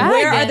buy them. Dragon.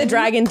 Where are the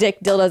dragon dick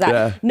dildos at?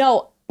 Yeah.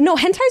 No,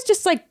 hentai is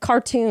just like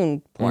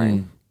cartoon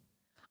porn.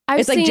 I've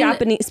It's like seen-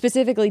 Japanese,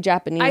 specifically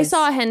Japanese. I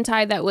saw a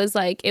hentai that was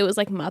like, it was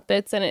like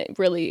Muppets, and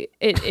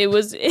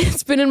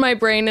it's been in my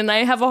brain, and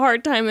I have a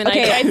hard time, and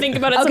Okay. I think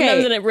about it Okay.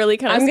 sometimes, and it really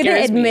kind of I'm gonna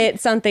scares me. admit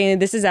something.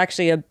 This is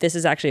actually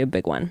a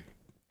big one.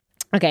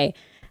 Okay,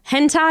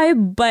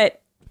 hentai,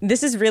 but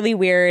this is really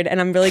weird,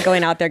 and I'm really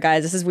going out there,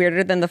 guys. This is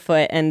weirder than the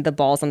foot and the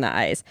balls on the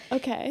eyes.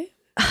 Okay.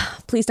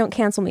 Please don't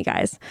cancel me,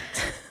 guys.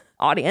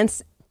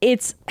 Audience,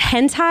 it's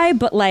hentai,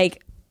 but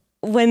like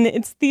when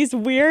it's these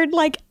weird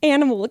like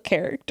animal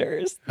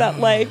characters that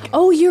like.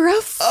 Oh, you're a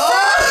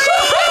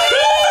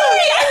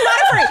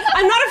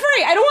I'm not a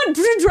furry. I don't want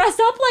to dress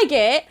up like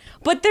it,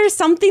 but there's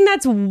something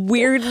that's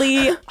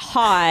weirdly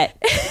hot.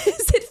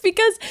 Is it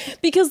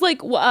because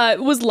like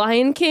was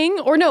Lion King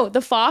or no,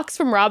 the fox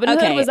from Robin Hood?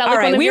 Okay, Was that all like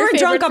right. one of We your were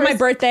drunk favorite on my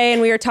birthday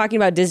and we were talking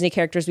about Disney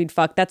characters we'd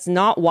fuck. That's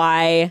not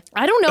why.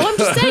 I don't know. I'm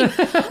just saying.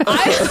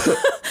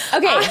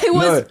 Okay.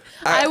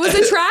 I was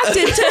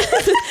attracted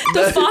to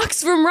the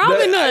fox from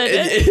Robin Hood.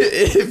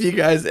 If you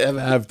guys ever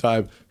have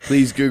time,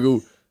 please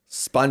Google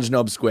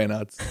SpongeNob Square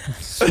Nuts.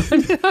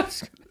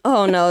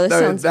 Oh no, this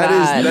sounds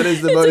bad. that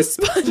is the It's most.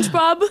 a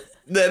SpongeBob.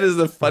 That is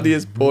the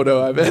funniest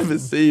porno I've ever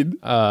seen.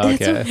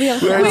 Okay.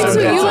 Where Wait, it's so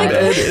a you like-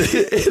 man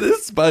in a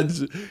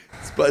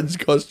sponge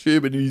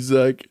costume, and he's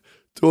like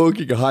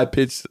talking high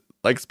pitched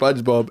like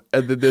SpongeBob,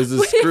 and then there's a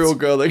squirrel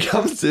girl that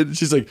comes in, and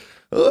she's like,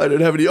 "Oh, I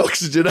don't have any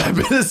oxygen. I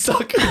better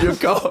suck on your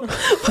cock."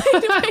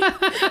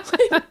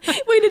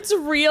 Wait, it's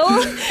real?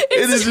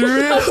 It is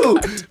real.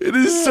 It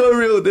is so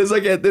real. There's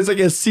like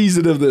a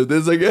season of them.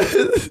 There's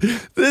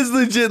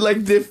legit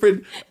like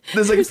different.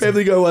 There's like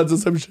Family Guy ones or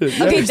some shit.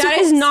 Yeah. Okay, that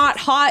is not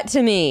hot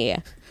to me.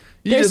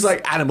 You just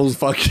like animals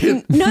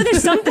fucking. No,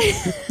 there's something.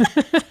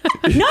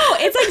 No,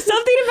 it's like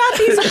something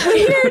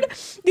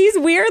about these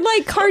weird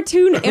like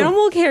cartoon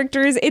animal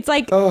characters. It's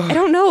like I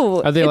don't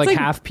know. Are they It's like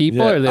half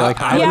people? Or are they like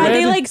Yeah, hybrid? Yeah,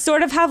 they like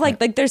sort of have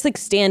like there's like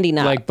standing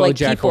up, Like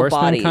BoJack people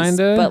Horseman bodies,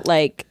 kinda? but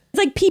like it's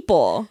like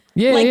people.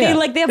 Yeah, like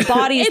yeah. they have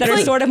bodies that are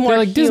like- sort of more They're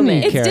like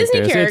Disney human. It's characters.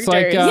 Disney It's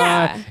like characters.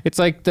 Yeah. it's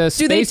like the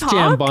Do they Space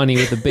Jam talk? bunny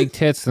with the big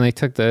tits, and they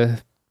took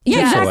the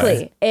Yeah, tits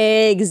away.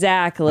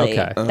 exactly.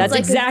 Okay. That's Like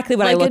exactly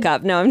what I like look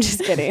up. No, I'm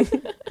just kidding.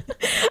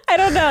 I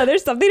don't know.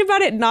 There's something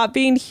about it not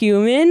being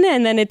human,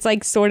 and then it's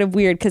like sort of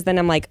weird because then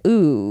I'm like,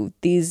 ooh,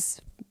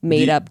 these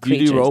made up Do you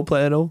creatures. do role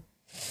play at all?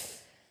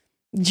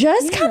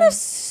 Just kind of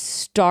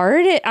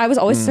started. I was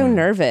always so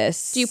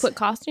nervous. Do you put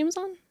costumes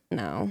on?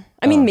 No.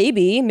 I mean,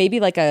 maybe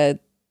like a.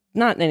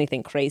 Not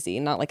anything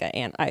crazy, not like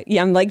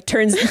I'm like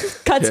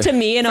cuts to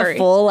me in a Furry.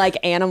 full like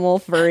animal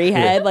furry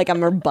head, like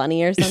I'm a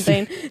bunny or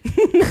something.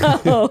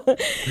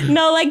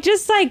 no, like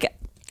just like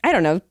I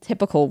don't know,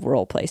 typical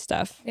role play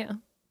stuff. Yeah.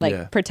 Like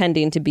Yeah.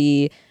 pretending to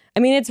be. I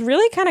mean, it's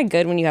really kind of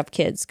good when you have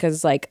kids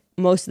because like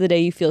most of the day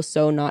you feel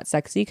so not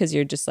sexy because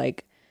you're just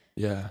like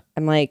Yeah.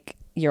 I'm like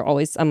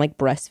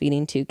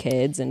breastfeeding 2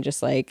 kids and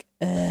just like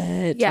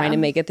trying to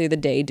make it through the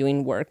day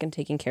doing work and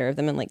taking care of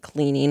them and like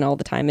cleaning all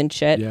the time and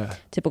shit. Yeah.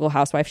 Typical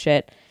housewife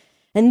shit.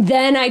 And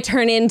then I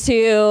turn into,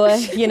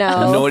 you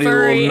know, Naughty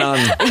furry. little nun.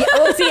 yeah,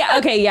 oh, see,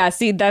 okay, yeah,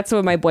 see, that's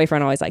what my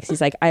boyfriend always likes.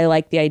 He's like, I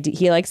like the idea.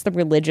 He likes the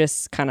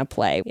religious kind of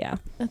play. Yeah,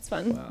 That's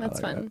fun. That's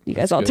fun. you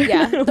guys all good. do.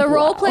 Yeah. The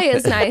role play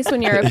is nice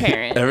when you're a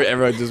parent.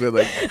 Everyone just went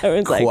like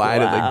Everyone's like,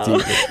 quiet wow. and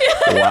like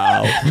deep.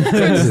 Wow.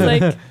 We're just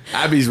like,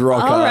 Abby's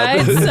rock all hard.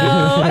 right, so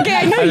Okay,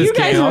 I know you Just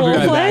guys kidding. I'll be role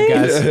right back,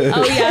 play. guys.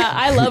 oh yeah,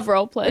 I love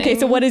role play. Okay,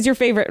 so what is your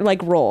favorite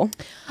like role?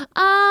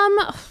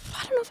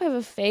 I don't know if I have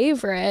a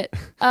favorite.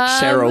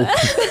 Cheryl.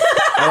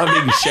 I love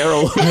being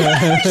Cheryl.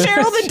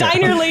 Cheryl, the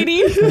diner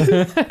lady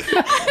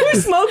who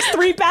smokes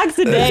 3 packs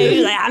a day.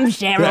 She's like, I'm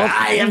Cheryl.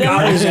 I am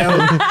not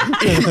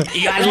Cheryl.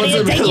 You guys want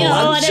some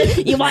lunch?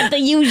 You want the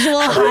usual,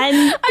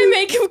 hun? I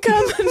make him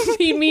come and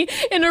meet me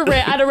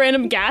at a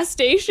random gas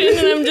station,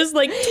 and I'm just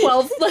like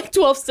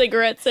 12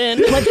 cigarettes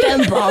in. Put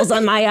them balls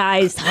on my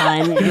eyes,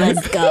 hun.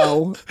 Let's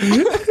go.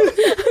 I'm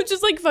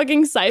just like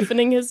fucking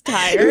siphoning his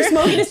tire. You're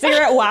smoking a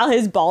cigarette while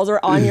his balls are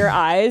on your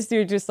eyes. So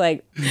you're just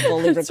like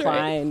fully That's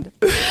reclined.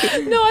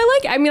 No,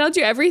 I mean, I'll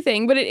do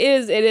everything, but it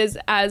is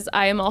as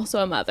I am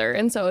also a mother,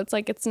 and so it's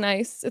like it's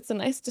nice. It's a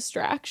nice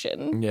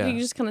distraction. Yeah. You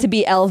just kind of To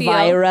be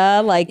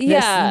Elvira, like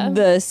Yeah.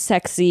 the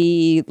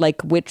sexy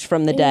like witch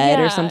from the dead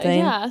or something.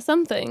 Yeah,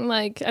 something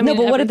like. I No, mean,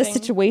 but what are the everything.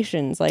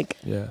 situations like?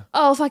 Yeah.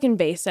 Oh, fucking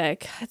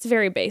basic. It's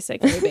very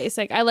basic, very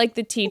basic. I like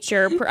the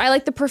teacher. I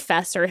like the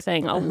professor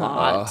thing a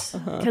lot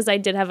because I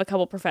did have a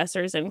couple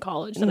professors in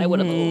college that I would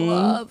have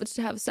loved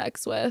to have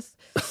sex with.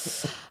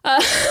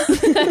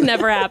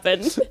 Never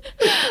happened.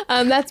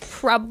 That's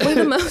probably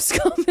the most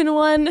common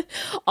one.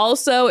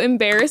 Also,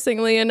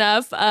 embarrassingly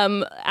enough,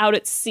 out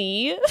at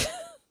sea.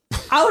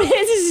 Out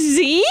at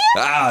sea?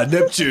 Ah,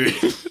 Neptune.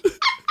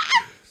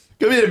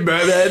 Come here,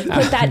 merman.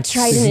 Put that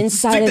trident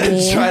inside Stick of that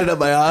me. trident up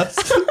my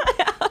ass.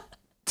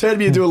 Turn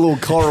me into a little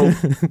coral,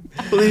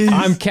 please.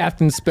 I'm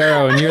Captain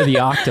Sparrow and you're the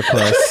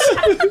octopus.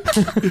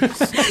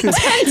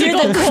 You're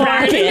the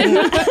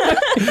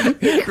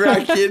Kraken.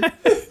 Kraken.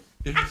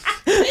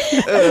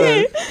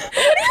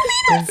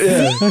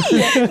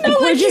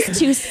 We're just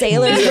 2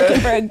 sailors looking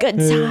for a good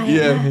time.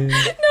 Yeah. No,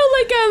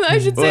 like I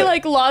should say What?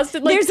 like lost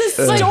it. Like, There's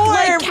a like, storm.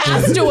 like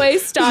Castaway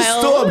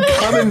style. Storm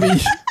coming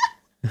me.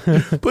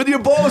 Put your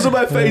balls on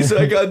my face so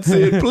I can't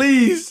see it,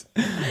 please.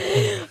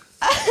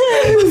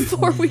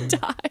 Before we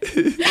die.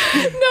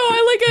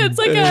 It's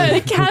like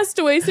a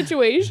castaway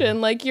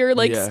situation. Like you're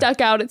like Yeah.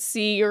 stuck out at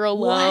sea, you're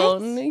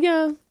alone.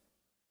 Yeah. And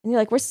you're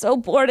like, we're so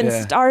bored and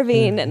Yeah.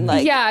 starving and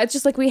like, Yeah, it's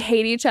just like we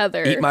hate each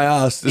other. Eat my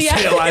ass to yeah,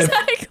 stay alive.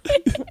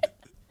 exactly.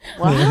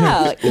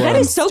 wow, that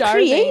is so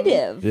Starving.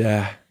 creative.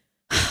 Yeah.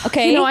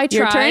 Okay, You know, I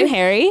your try. turn,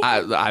 Harry.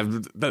 I've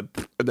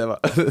never.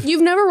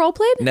 You've never role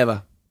played?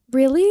 Never.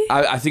 Really?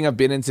 I think I've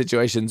been in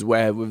situations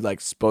where we've like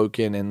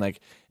spoken and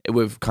like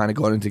we've kind of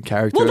gone into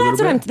character Well, a little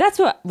that's bit. that's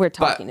what we're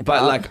talking but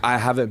about. like I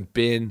haven't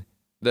been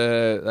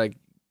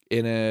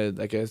in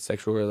a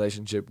sexual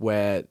relationship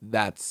where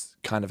that's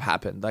kind of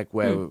happened. Like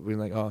where we're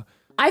like, oh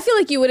I feel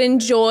like you would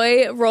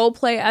enjoy role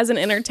play as an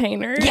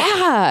entertainer.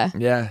 yeah.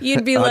 yeah,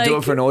 You'd be I'll like- do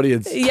it for an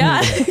audience.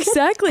 Yeah,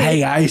 exactly. Hey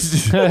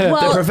guys,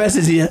 Well- the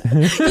professor's here.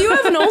 You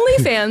have an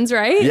OnlyFans,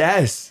 right?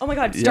 Yes. Oh my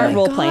God, start Yeah.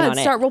 role playing God, on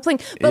it. start role playing.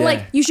 But Yeah.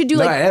 like you should do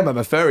No, like I am. I'm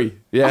a furry.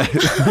 Yeah.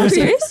 Are you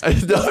serious? No. I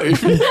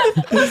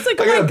was like,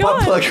 I oh got a my butt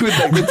God. plug with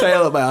like the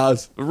tail at my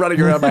house,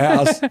 running around my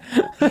house with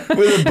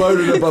a boat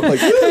in a butt plug.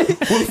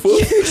 Woof,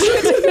 woof.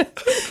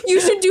 You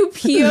should do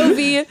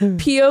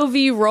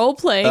POV role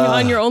playing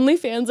on your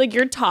OnlyFans, like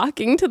you're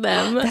talking to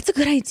them. That's a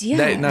good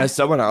idea. No,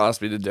 someone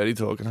asked me to dirty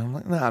talk, and I'm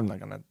like, no, I'm not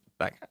gonna.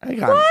 Like, I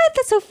can't. What?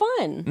 That's so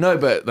fun. No,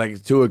 but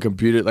like to a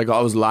computer, like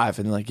I was live,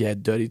 and like, yeah,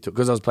 dirty talk,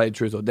 because I was playing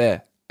Truth or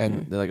Dare,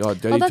 and they're like, oh,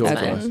 dirty Oh, that's talk.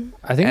 fun.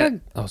 I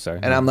think And- sorry.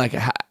 And I'm like,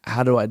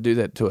 how do I do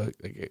that to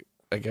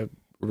a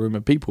room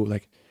of people?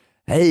 Like,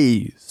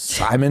 hey,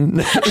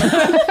 Simon,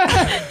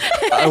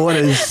 I want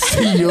to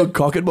see your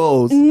cock and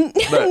balls.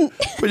 But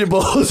put your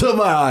balls on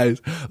my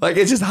eyes. Like,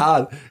 it's just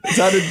hard. It's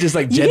hard to just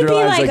like You could be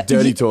generalize like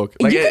dirty talk.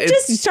 Like, you could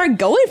it's just start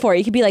going for it.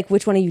 You could be like,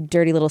 which one of you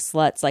dirty little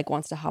sluts like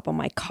wants to hop on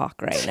my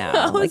cock right now?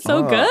 Oh, Like,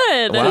 so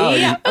good. wow.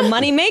 yeah, a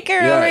money maker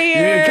Yeah, over you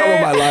here. need to come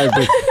on my live,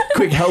 but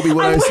quick, help me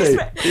when I say.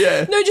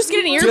 Yeah. No, just get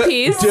an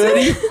earpiece.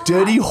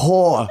 Dirty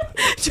whore.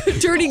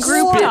 Dirty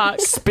group talk.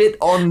 Spit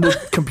on the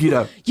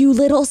computer. You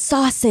little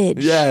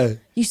sausage. Yeah.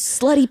 You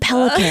slutty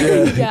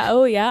pelican. Yeah.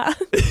 Oh yeah.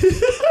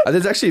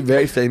 There's actually a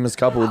very famous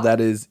couple that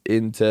is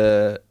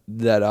into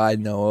that I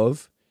know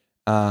of.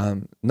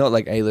 Not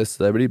like A-list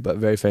celebrity, but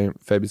very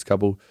famous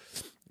couple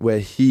where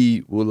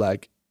he will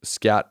like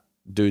scout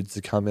dudes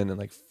to come in and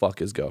like fuck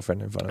his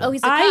girlfriend in front of him. Oh,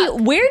 he's a cuck.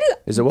 Where do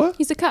Is it what?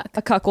 He's a cuck.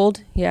 a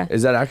cuckold? Yeah.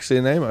 Is that actually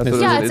a name? I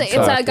thought Yeah, it was it's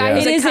a guy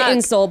who's It a is an cuck.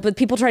 insult, but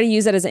people try to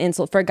use it as an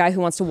insult for a guy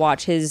who wants to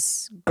watch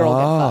his girl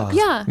get fucked.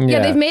 Yeah.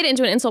 Yeah. They've made it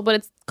into an insult, but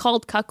it's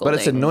called cuckolding. But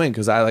it's annoying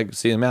because I like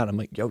see him out. I'm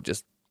like, yo,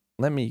 just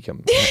let me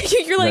come.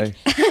 You're like,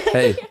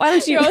 hey. Why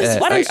don't you? Yeah,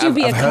 why don't like, you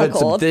be I've a heard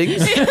some cuckold?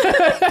 things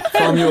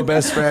from your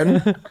best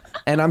friend,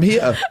 and I'm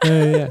here.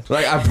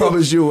 Like I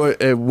promise you,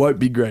 it won't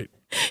be great.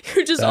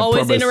 you're just I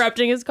always promise.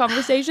 interrupting his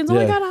conversations. Oh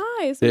my Yeah. God,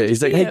 hi. Yeah,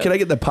 he's like, hey, can I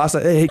get the pasta?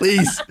 Hey,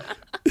 please.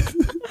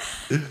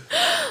 Oh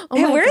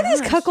Hey, my where are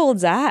these gosh.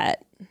 cuckolds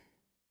at?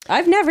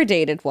 I've never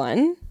dated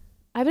one.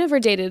 I've never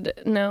dated.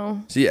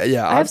 No. So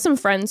yeah, I have some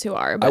friends who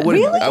are. I But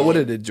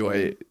wouldn't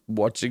enjoy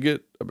watching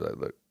it. I'd be like,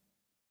 look.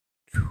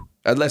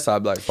 Unless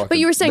I'm like fucking. But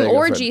you were saying their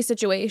girlfriend. orgy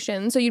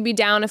situation, so you'd be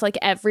down if like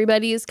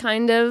everybody's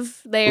kind of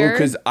there.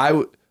 Because I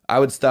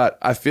would start.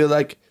 I feel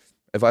like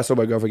if I saw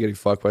my girlfriend getting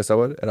fucked by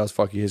someone and I was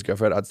fucking his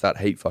girlfriend, I'd start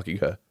hate fucking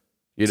her.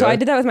 You know? So I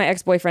did that with my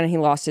ex-boyfriend and he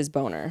lost his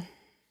boner.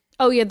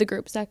 Oh, you had the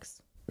group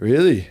sex.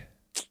 Really?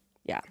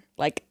 Yeah.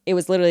 Like it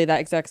was literally that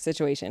exact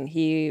situation.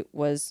 He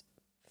was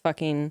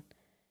fucking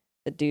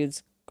the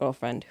dude's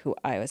girlfriend who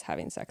I was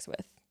having sex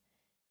with.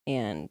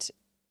 And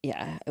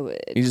yeah,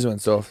 He just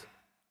went soft.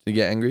 Did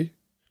you get angry?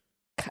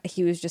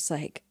 he was just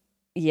like,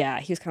 yeah,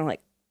 he was kind of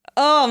like,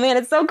 oh man,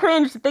 it's so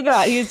cringe to think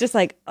about. He was just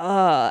like,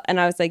 and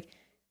I was like,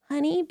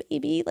 honey,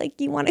 baby, like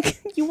you want to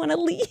leave? You want to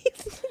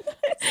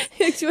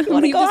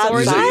wanna leave go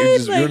this outside?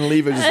 orgy? You want to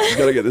leave? I just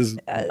gotta get this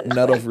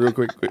nut off real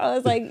quick. I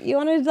was like, you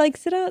want to like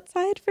sit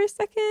outside for a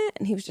second?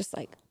 And he was just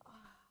like,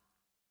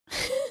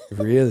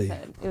 Really?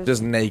 it was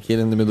Just naked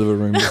in the middle of a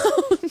room.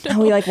 And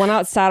we like went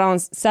out, sat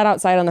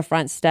outside on the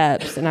front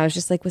steps, and I was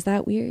just like, was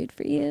that weird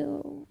for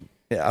you?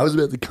 Yeah, I was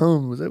about to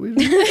come. Was that weird?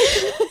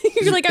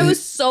 You're like, I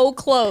was so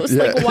close.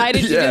 Yeah. Like, why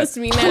did you do Yeah. this to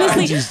me now?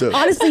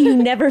 Honestly, you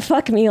never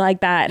fuck me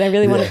like that, and I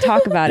really want to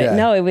talk about it. Yeah.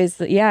 No, it was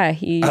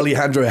he.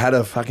 Alejandro had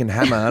a fucking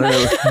hammer. I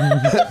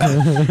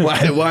don't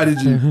know. Why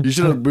did you? You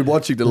should have been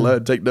watching to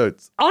learn, take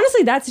notes.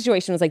 Honestly, that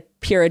situation was like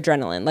pure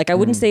adrenaline. Like I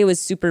wouldn't say it was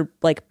super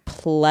like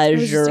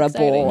pleasurable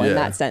exciting. in Yeah.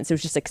 that sense. It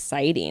was just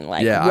exciting.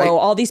 Like Yeah, whoa,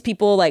 all these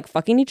people like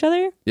fucking each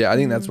other. Yeah, I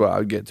think that's why I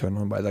would get turned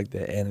on by like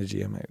their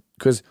energy. I'm like,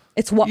 because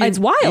It's wild.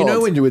 You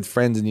know when you're with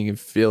friends and you can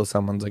feel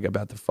someone's like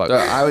about to fuck. So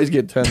I always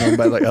get turned on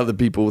by like other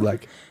people.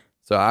 Like,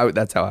 so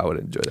that's how I would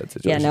enjoy that Yeah,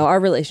 situation. no, our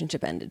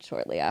relationship ended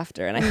shortly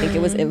after, and I think it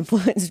was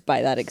influenced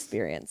by that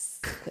experience.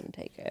 Couldn't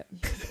take it.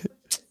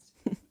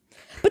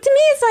 But to me,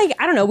 it's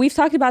like, I don't know, we've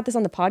talked about this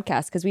on the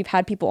podcast because we've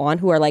had people on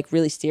who are like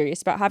really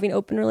serious about having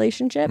open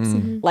relationships,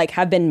 like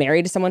have been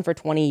married to someone for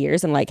 20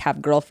 years and like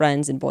have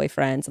girlfriends and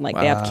boyfriends and like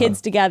they have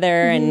kids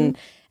together and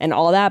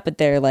all that, but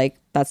they're like,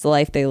 that's the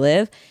life they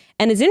live.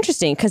 And it's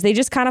interesting because they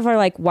just kind of are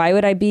like, why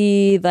would I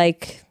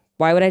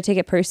take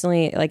it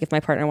personally? Like if my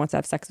partner wants to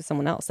have sex with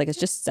someone else, like it's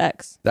just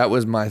sex. That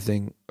was my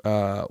thing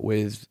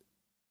with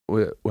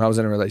when I was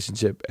in a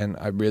relationship, and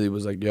I really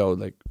was like, yo,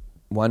 like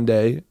one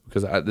day,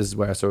 because this is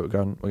where I saw it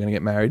going, we're gonna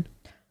get married,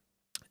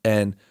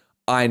 and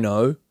I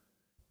know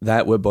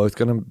that we're both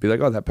gonna be like,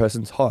 oh, that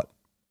person's hot.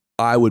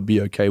 I would be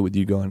okay with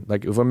you going,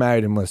 like, if we're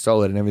married and we're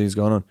solid and everything's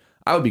going on,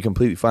 I would be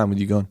completely fine with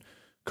you going,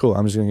 cool,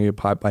 I'm just gonna get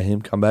piped by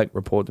him, come back,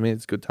 report to me,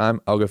 it's a good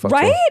time, I'll go fuck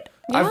Right?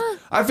 someone.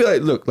 I feel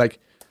like, look, like,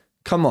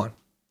 come on.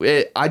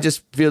 I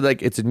just feel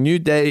like it's a new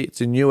day,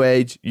 it's a new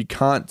age. You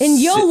can't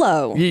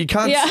YOLO. You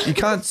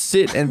can't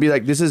sit and be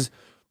like, this is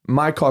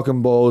my cock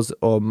and balls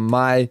or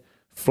my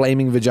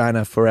flaming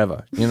vagina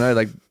forever. You know,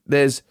 like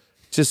there's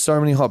just so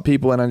many hot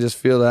people, and I just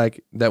feel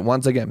like that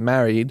once I get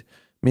married,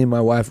 me and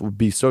my wife will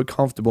be so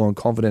comfortable and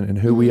confident in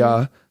who we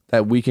are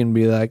that we can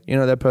be like, you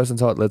know, that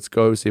person's hot. Let's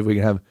go see if we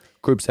can have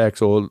group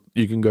sex, or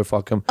you can go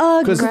fuck them.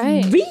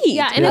 Agreed.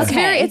 Yeah, and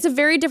Okay. it's a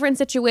very different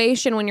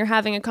situation when you're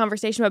having a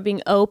conversation about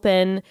being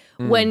open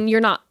when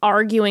you're not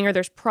arguing or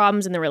there's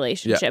problems in the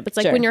relationship. It's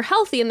like Sure. when you're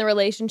healthy in the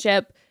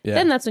relationship,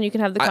 then that's when you can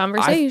have the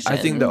conversation. I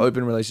think the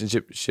open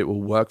relationship shit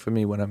will work for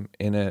me when I'm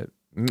in a,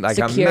 like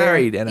Secure. I'm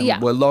married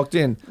and we're locked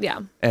in. Yeah.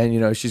 And, you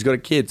know, she's got a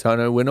kid, so I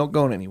know we're not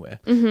going anywhere.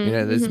 You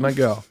know, this is my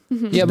girl.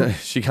 Yeah, but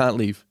She can't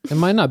leave. it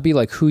might not be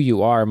like who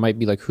you are. It might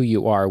be like who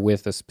you are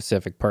with a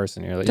specific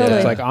person. You're like, Totally.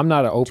 it's like I'm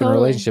not an open Totally.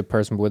 relationship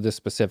person, but with this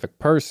specific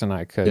person,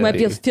 I could You might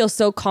be. feel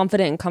so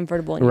confident and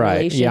comfortable in your Right.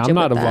 relationship. Yeah, I'm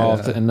not with them.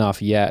 evolved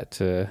enough yet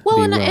to. Well,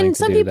 be and willing to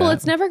some do people, that.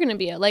 it's never going to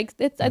be like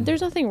it's.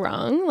 There's nothing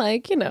wrong.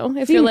 Like, you know,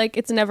 if you're like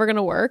it's never going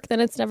to work, then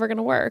it's never going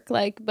to work.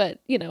 Like, but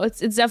you know, it's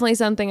definitely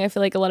something I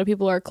feel like a lot of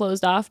people are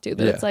closed off to.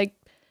 That it's like.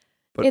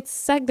 But-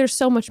 There's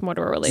so much more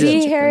to a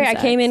relationship. See, Harry, than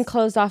I came sex. in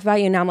closed off about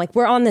you. Now I'm like,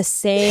 we're on the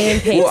same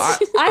page. Well,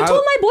 I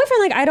told my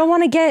boyfriend, like, I don't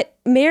want to get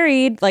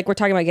married. Like, we're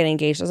talking about getting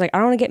engaged. I was like, I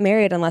don't want to get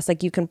married unless,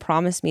 like, you can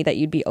promise me that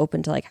you'd be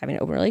open to, like, having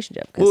an open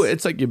relationship. 'Cause- Well,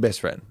 it's like your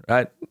best friend,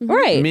 right?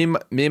 right.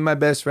 Me and my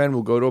best friend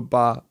will go to a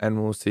bar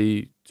and we'll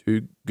see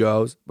two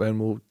girls and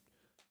we'll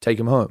take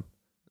them home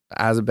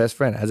as a best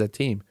friend, as a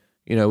team.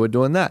 You know, we're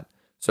doing that.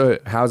 So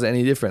how's it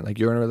any different? Like,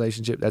 you're in a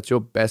relationship, that's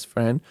your best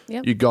friend.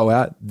 Yep. You go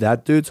out,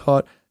 that dude's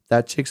hot,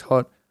 that chick's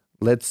hot.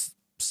 Let's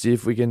see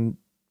if we can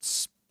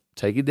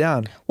take it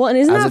down. Well, and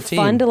isn't as a that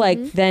fun team. to,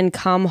 like, then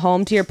come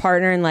home to your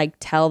partner and, like,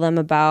 tell them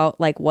about,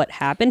 like, what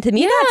happened? To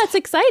me, Yeah, that's it's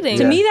exciting.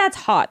 To me, that's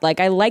hot. Like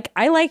I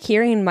like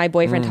hearing my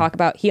boyfriend talk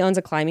about. He owns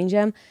a climbing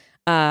gym.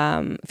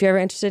 If you're ever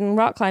interested in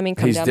rock climbing,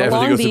 come He's down to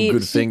definitely Long got some good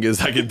Beach. fingers,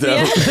 I can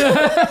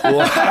tell.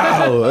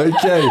 Wow,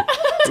 okay.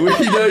 We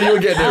know you're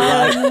getting it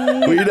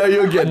right. We know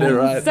you're getting it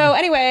right. So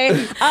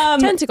anyway,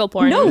 Tentacle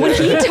porn. no, when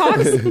he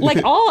talks, like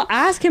I'll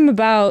ask him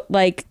about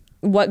like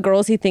what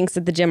girls he thinks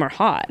at the gym are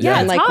hot. Yeah,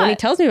 and it's like when he hot.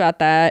 tells me about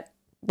that,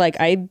 like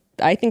I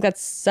think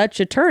that's such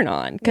a turn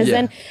on because Yeah.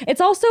 then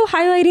it's also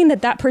highlighting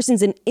that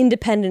person's an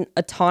independent,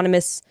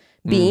 autonomous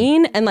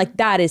being, and like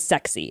that is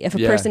sexy. If a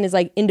Yeah. person is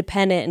like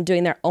independent and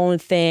doing their own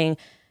thing,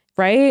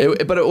 right?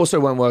 But it also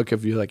won't work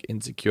if you're like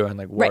insecure and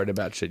like worried Right.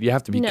 about shit. You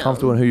have to be No.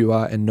 comfortable in who you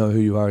are and know who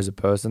you are as a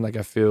person. Like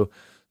I feel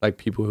like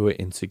people who are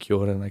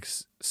insecure and like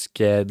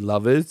scared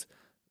lovers,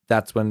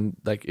 that's when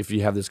like if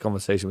you have this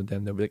conversation with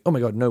them, they'll be like, "Oh my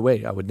god, no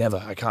way, I would never.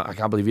 I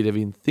can't believe you'd ever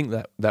even think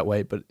that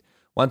way." But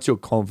once you're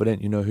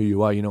confident, you know who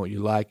you are, you know what you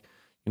like,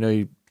 you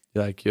know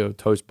you're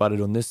toast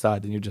buttered on this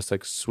side, and you're just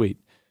like, sweet,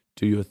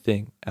 do your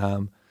thing.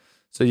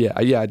 So yeah,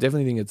 I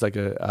definitely think it's like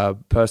a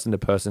person to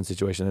person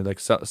situation. Like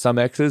some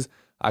exes,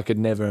 I could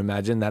never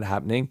imagine that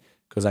happening,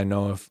 because I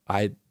know if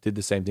I did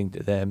the same thing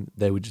to them,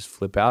 they would just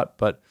flip out.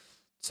 But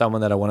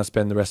someone that I want to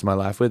spend the rest of my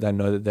life with, I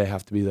know that they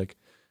have to be like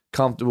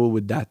comfortable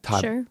with that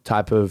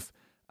type of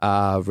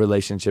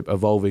relationship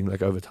evolving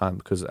like over time,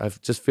 because I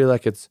just feel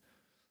like it's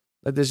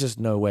like there's just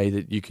no way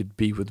that you could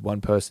be with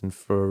one person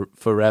for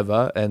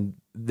forever and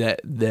that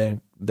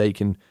they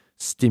can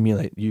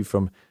stimulate you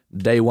from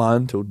day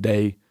one till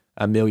day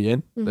a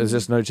million. There's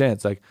just no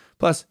chance. Like,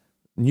 plus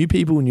new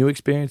people, new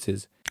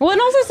experiences. Well, and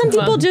also some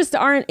people just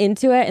aren't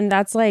into it, and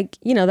that's like,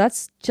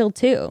 that's chill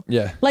too.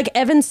 Yeah. Like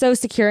Evan's so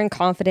secure and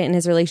confident in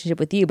his relationship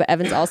with you, but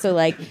Evan's also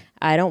like,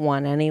 I don't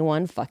want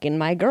anyone fucking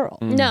my girl.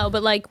 No,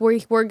 but like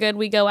we're good.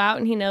 We go out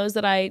and he knows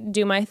that I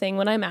do my thing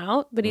when I'm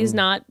out, but he's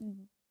not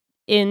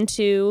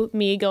into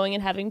me going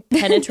and having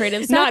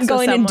penetrative sex. Not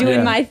going with and someone.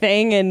 doing my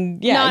thing and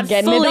Not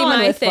getting fully it on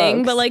my with thing,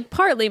 folks. but like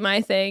partly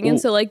my thing. And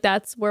so like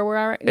that's where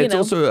we're at. It's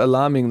also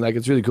alarming. Like,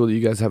 it's really cool that you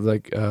guys have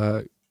like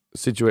or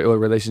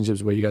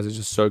relationships where you guys are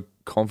just so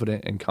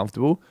confident and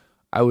comfortable.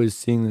 I was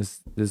seeing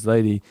this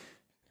lady,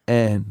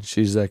 and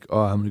she's like,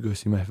 "Oh, I'm gonna go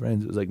see my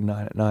friends." It was like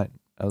 9 p.m.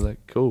 I was like,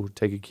 "Cool,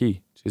 take a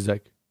key." She's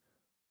like,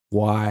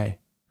 "Why?"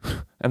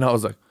 And I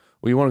was like,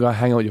 "Well, you want to go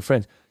hang out with your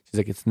friends?" She's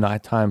like, "It's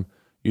nighttime.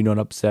 You're not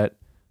upset."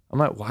 I'm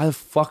like, "Why the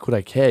fuck would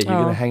I care? You're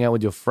gonna hang out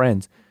with your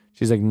friends."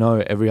 She's like, "No,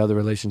 every other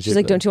relationship." She's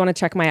like, don't you want to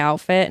check my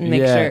outfit and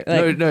make sure?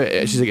 Like, No.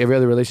 She's like, every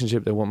other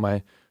relationship, they want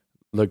my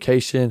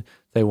location,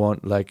 they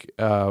want like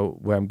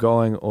where I'm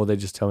going, or they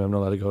just tell me I'm not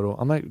allowed to go to.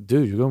 I'm like,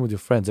 dude, you're going with your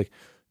friends. Like,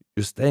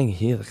 you're staying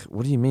here. Like,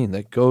 what do you mean?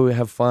 Like, go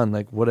have fun.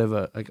 Like,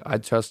 whatever. Like, I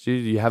trust you.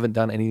 You haven't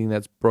done anything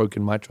that's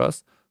broken my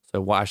trust. So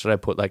why should I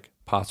put like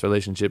past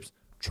relationships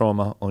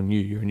trauma on you?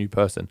 You're a new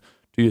person.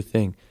 Do your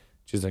thing.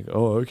 She's like,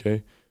 oh,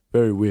 okay.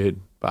 Very weird.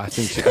 But I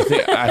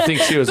think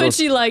she was but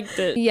also, she liked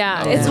it.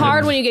 Yeah. It's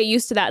hard when you get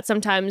used to that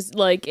sometimes.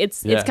 Like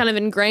it's kind of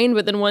ingrained,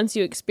 but then once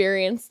you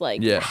experience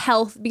like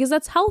health, because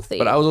that's healthy.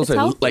 but I was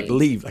also It's like,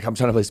 leave. Like, I'm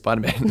trying to play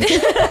Spider-Man.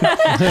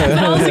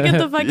 Tell us to get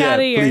the fuck out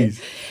of here.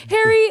 Please.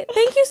 Harry,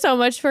 thank you so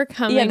much for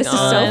coming Yeah, this is so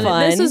on.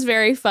 fun. This was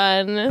very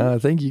fun.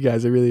 Thank you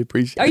guys. I really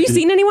appreciate it. are you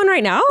seeing anyone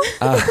right now?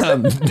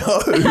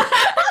 No.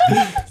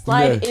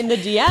 Slide in the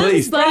DMs.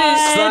 Please. Slide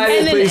in,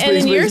 and then, please, and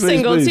then please, you're please,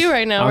 single please. too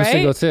right now, I'm right?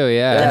 single too,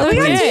 yeah. We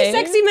got two Okay.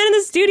 sexy men in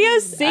the studio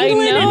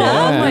singling it know.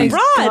 up. Oh my Rod,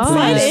 God.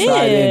 slide Please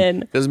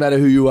in. Doesn't matter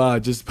who you are,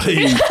 just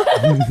please.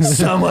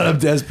 Someone, I'm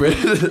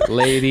desperate.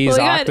 Ladies, Well,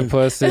 we got-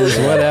 octopuses,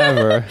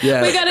 whatever.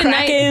 Yeah. We got a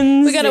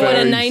Krakens. we got a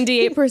Very-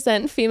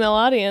 98% female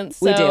audience.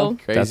 So We do.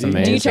 Crazy. That's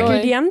amazing. Do you check your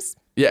DMs?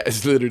 Yeah,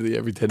 it's literally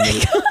every 10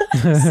 minutes.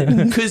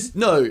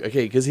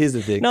 Because here's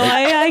the thing. No,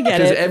 I get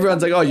Because it.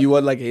 everyone's like, oh, you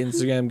want like an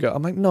Instagram girl?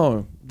 I'm like,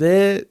 no,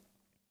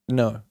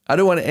 no. I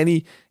don't want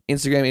any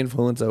Instagram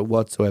influencer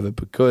whatsoever,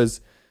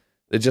 because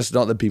they're just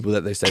not the people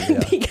that they say they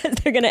are. Because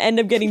they're going to end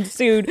up getting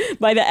sued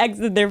by the ex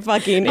that they're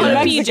fucking in On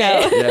Mexico.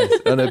 PJ. Yes,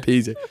 on a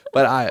PJ.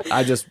 But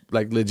I just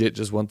like legit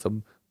just want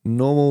some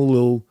normal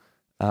little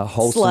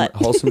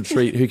wholesome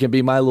treat who can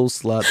be my little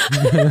slut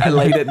and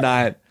late at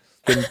night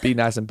can be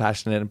nice and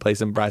passionate and play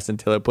some Bryson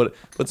Tiller, put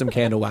some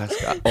candle wax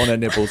on her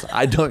nipples.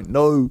 I don't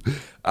know,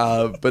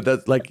 but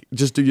that's like,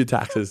 just do your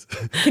taxes.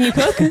 Can you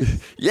cook?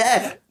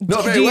 Yeah, not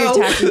Do very your well.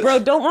 taxes. Bro,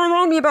 don't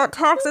remind me about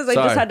taxes. I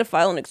Sorry. just had to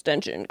file an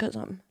extension because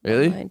I'm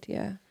Really? behind.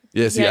 Yeah.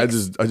 Yeah, see, I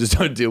just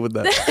don't deal with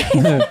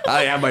that.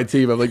 I have my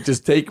team. I'm like,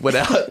 just take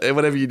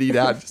whatever you need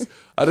out.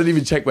 I don't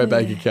even check my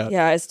bank account.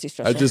 Yeah, it's too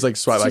stressful. I just like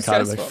swipe my It's too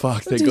card. I'm like, stressful.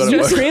 fuck, they got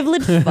it.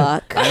 Privileged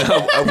fuck. I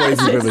know, I'm way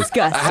too privileged.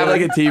 I have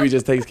like a team who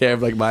just takes care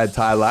of like my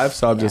entire life.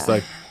 So I'm just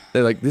like,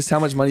 they're like, this is how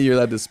much money you're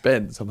allowed to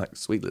spend. So I'm like,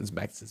 sweet, let's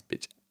max this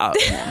bitch up.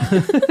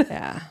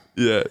 Yeah.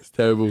 Yeah, it's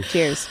terrible.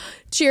 Cheers.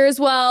 Cheers.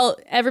 Well,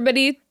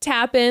 everybody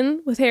tap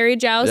in with Harry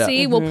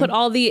Jousey. Yeah. We'll put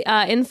all the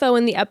info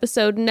in the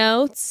episode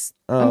notes.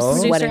 Oh.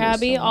 Producer Sweating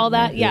Abby, all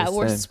that. Yeah, Yes,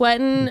 we're same.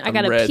 sweating. I I'm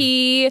gotta red.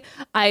 pee.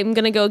 I'm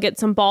gonna go get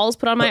some balls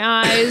put on my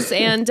eyes,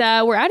 and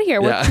we're out of here.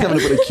 Yeah, I'm gonna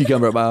put a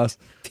cucumber up my ass.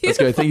 Let's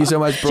go. Thank you so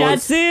much, bro.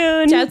 Chat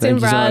soon. Chat soon,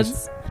 Thank you so much.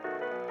 broads.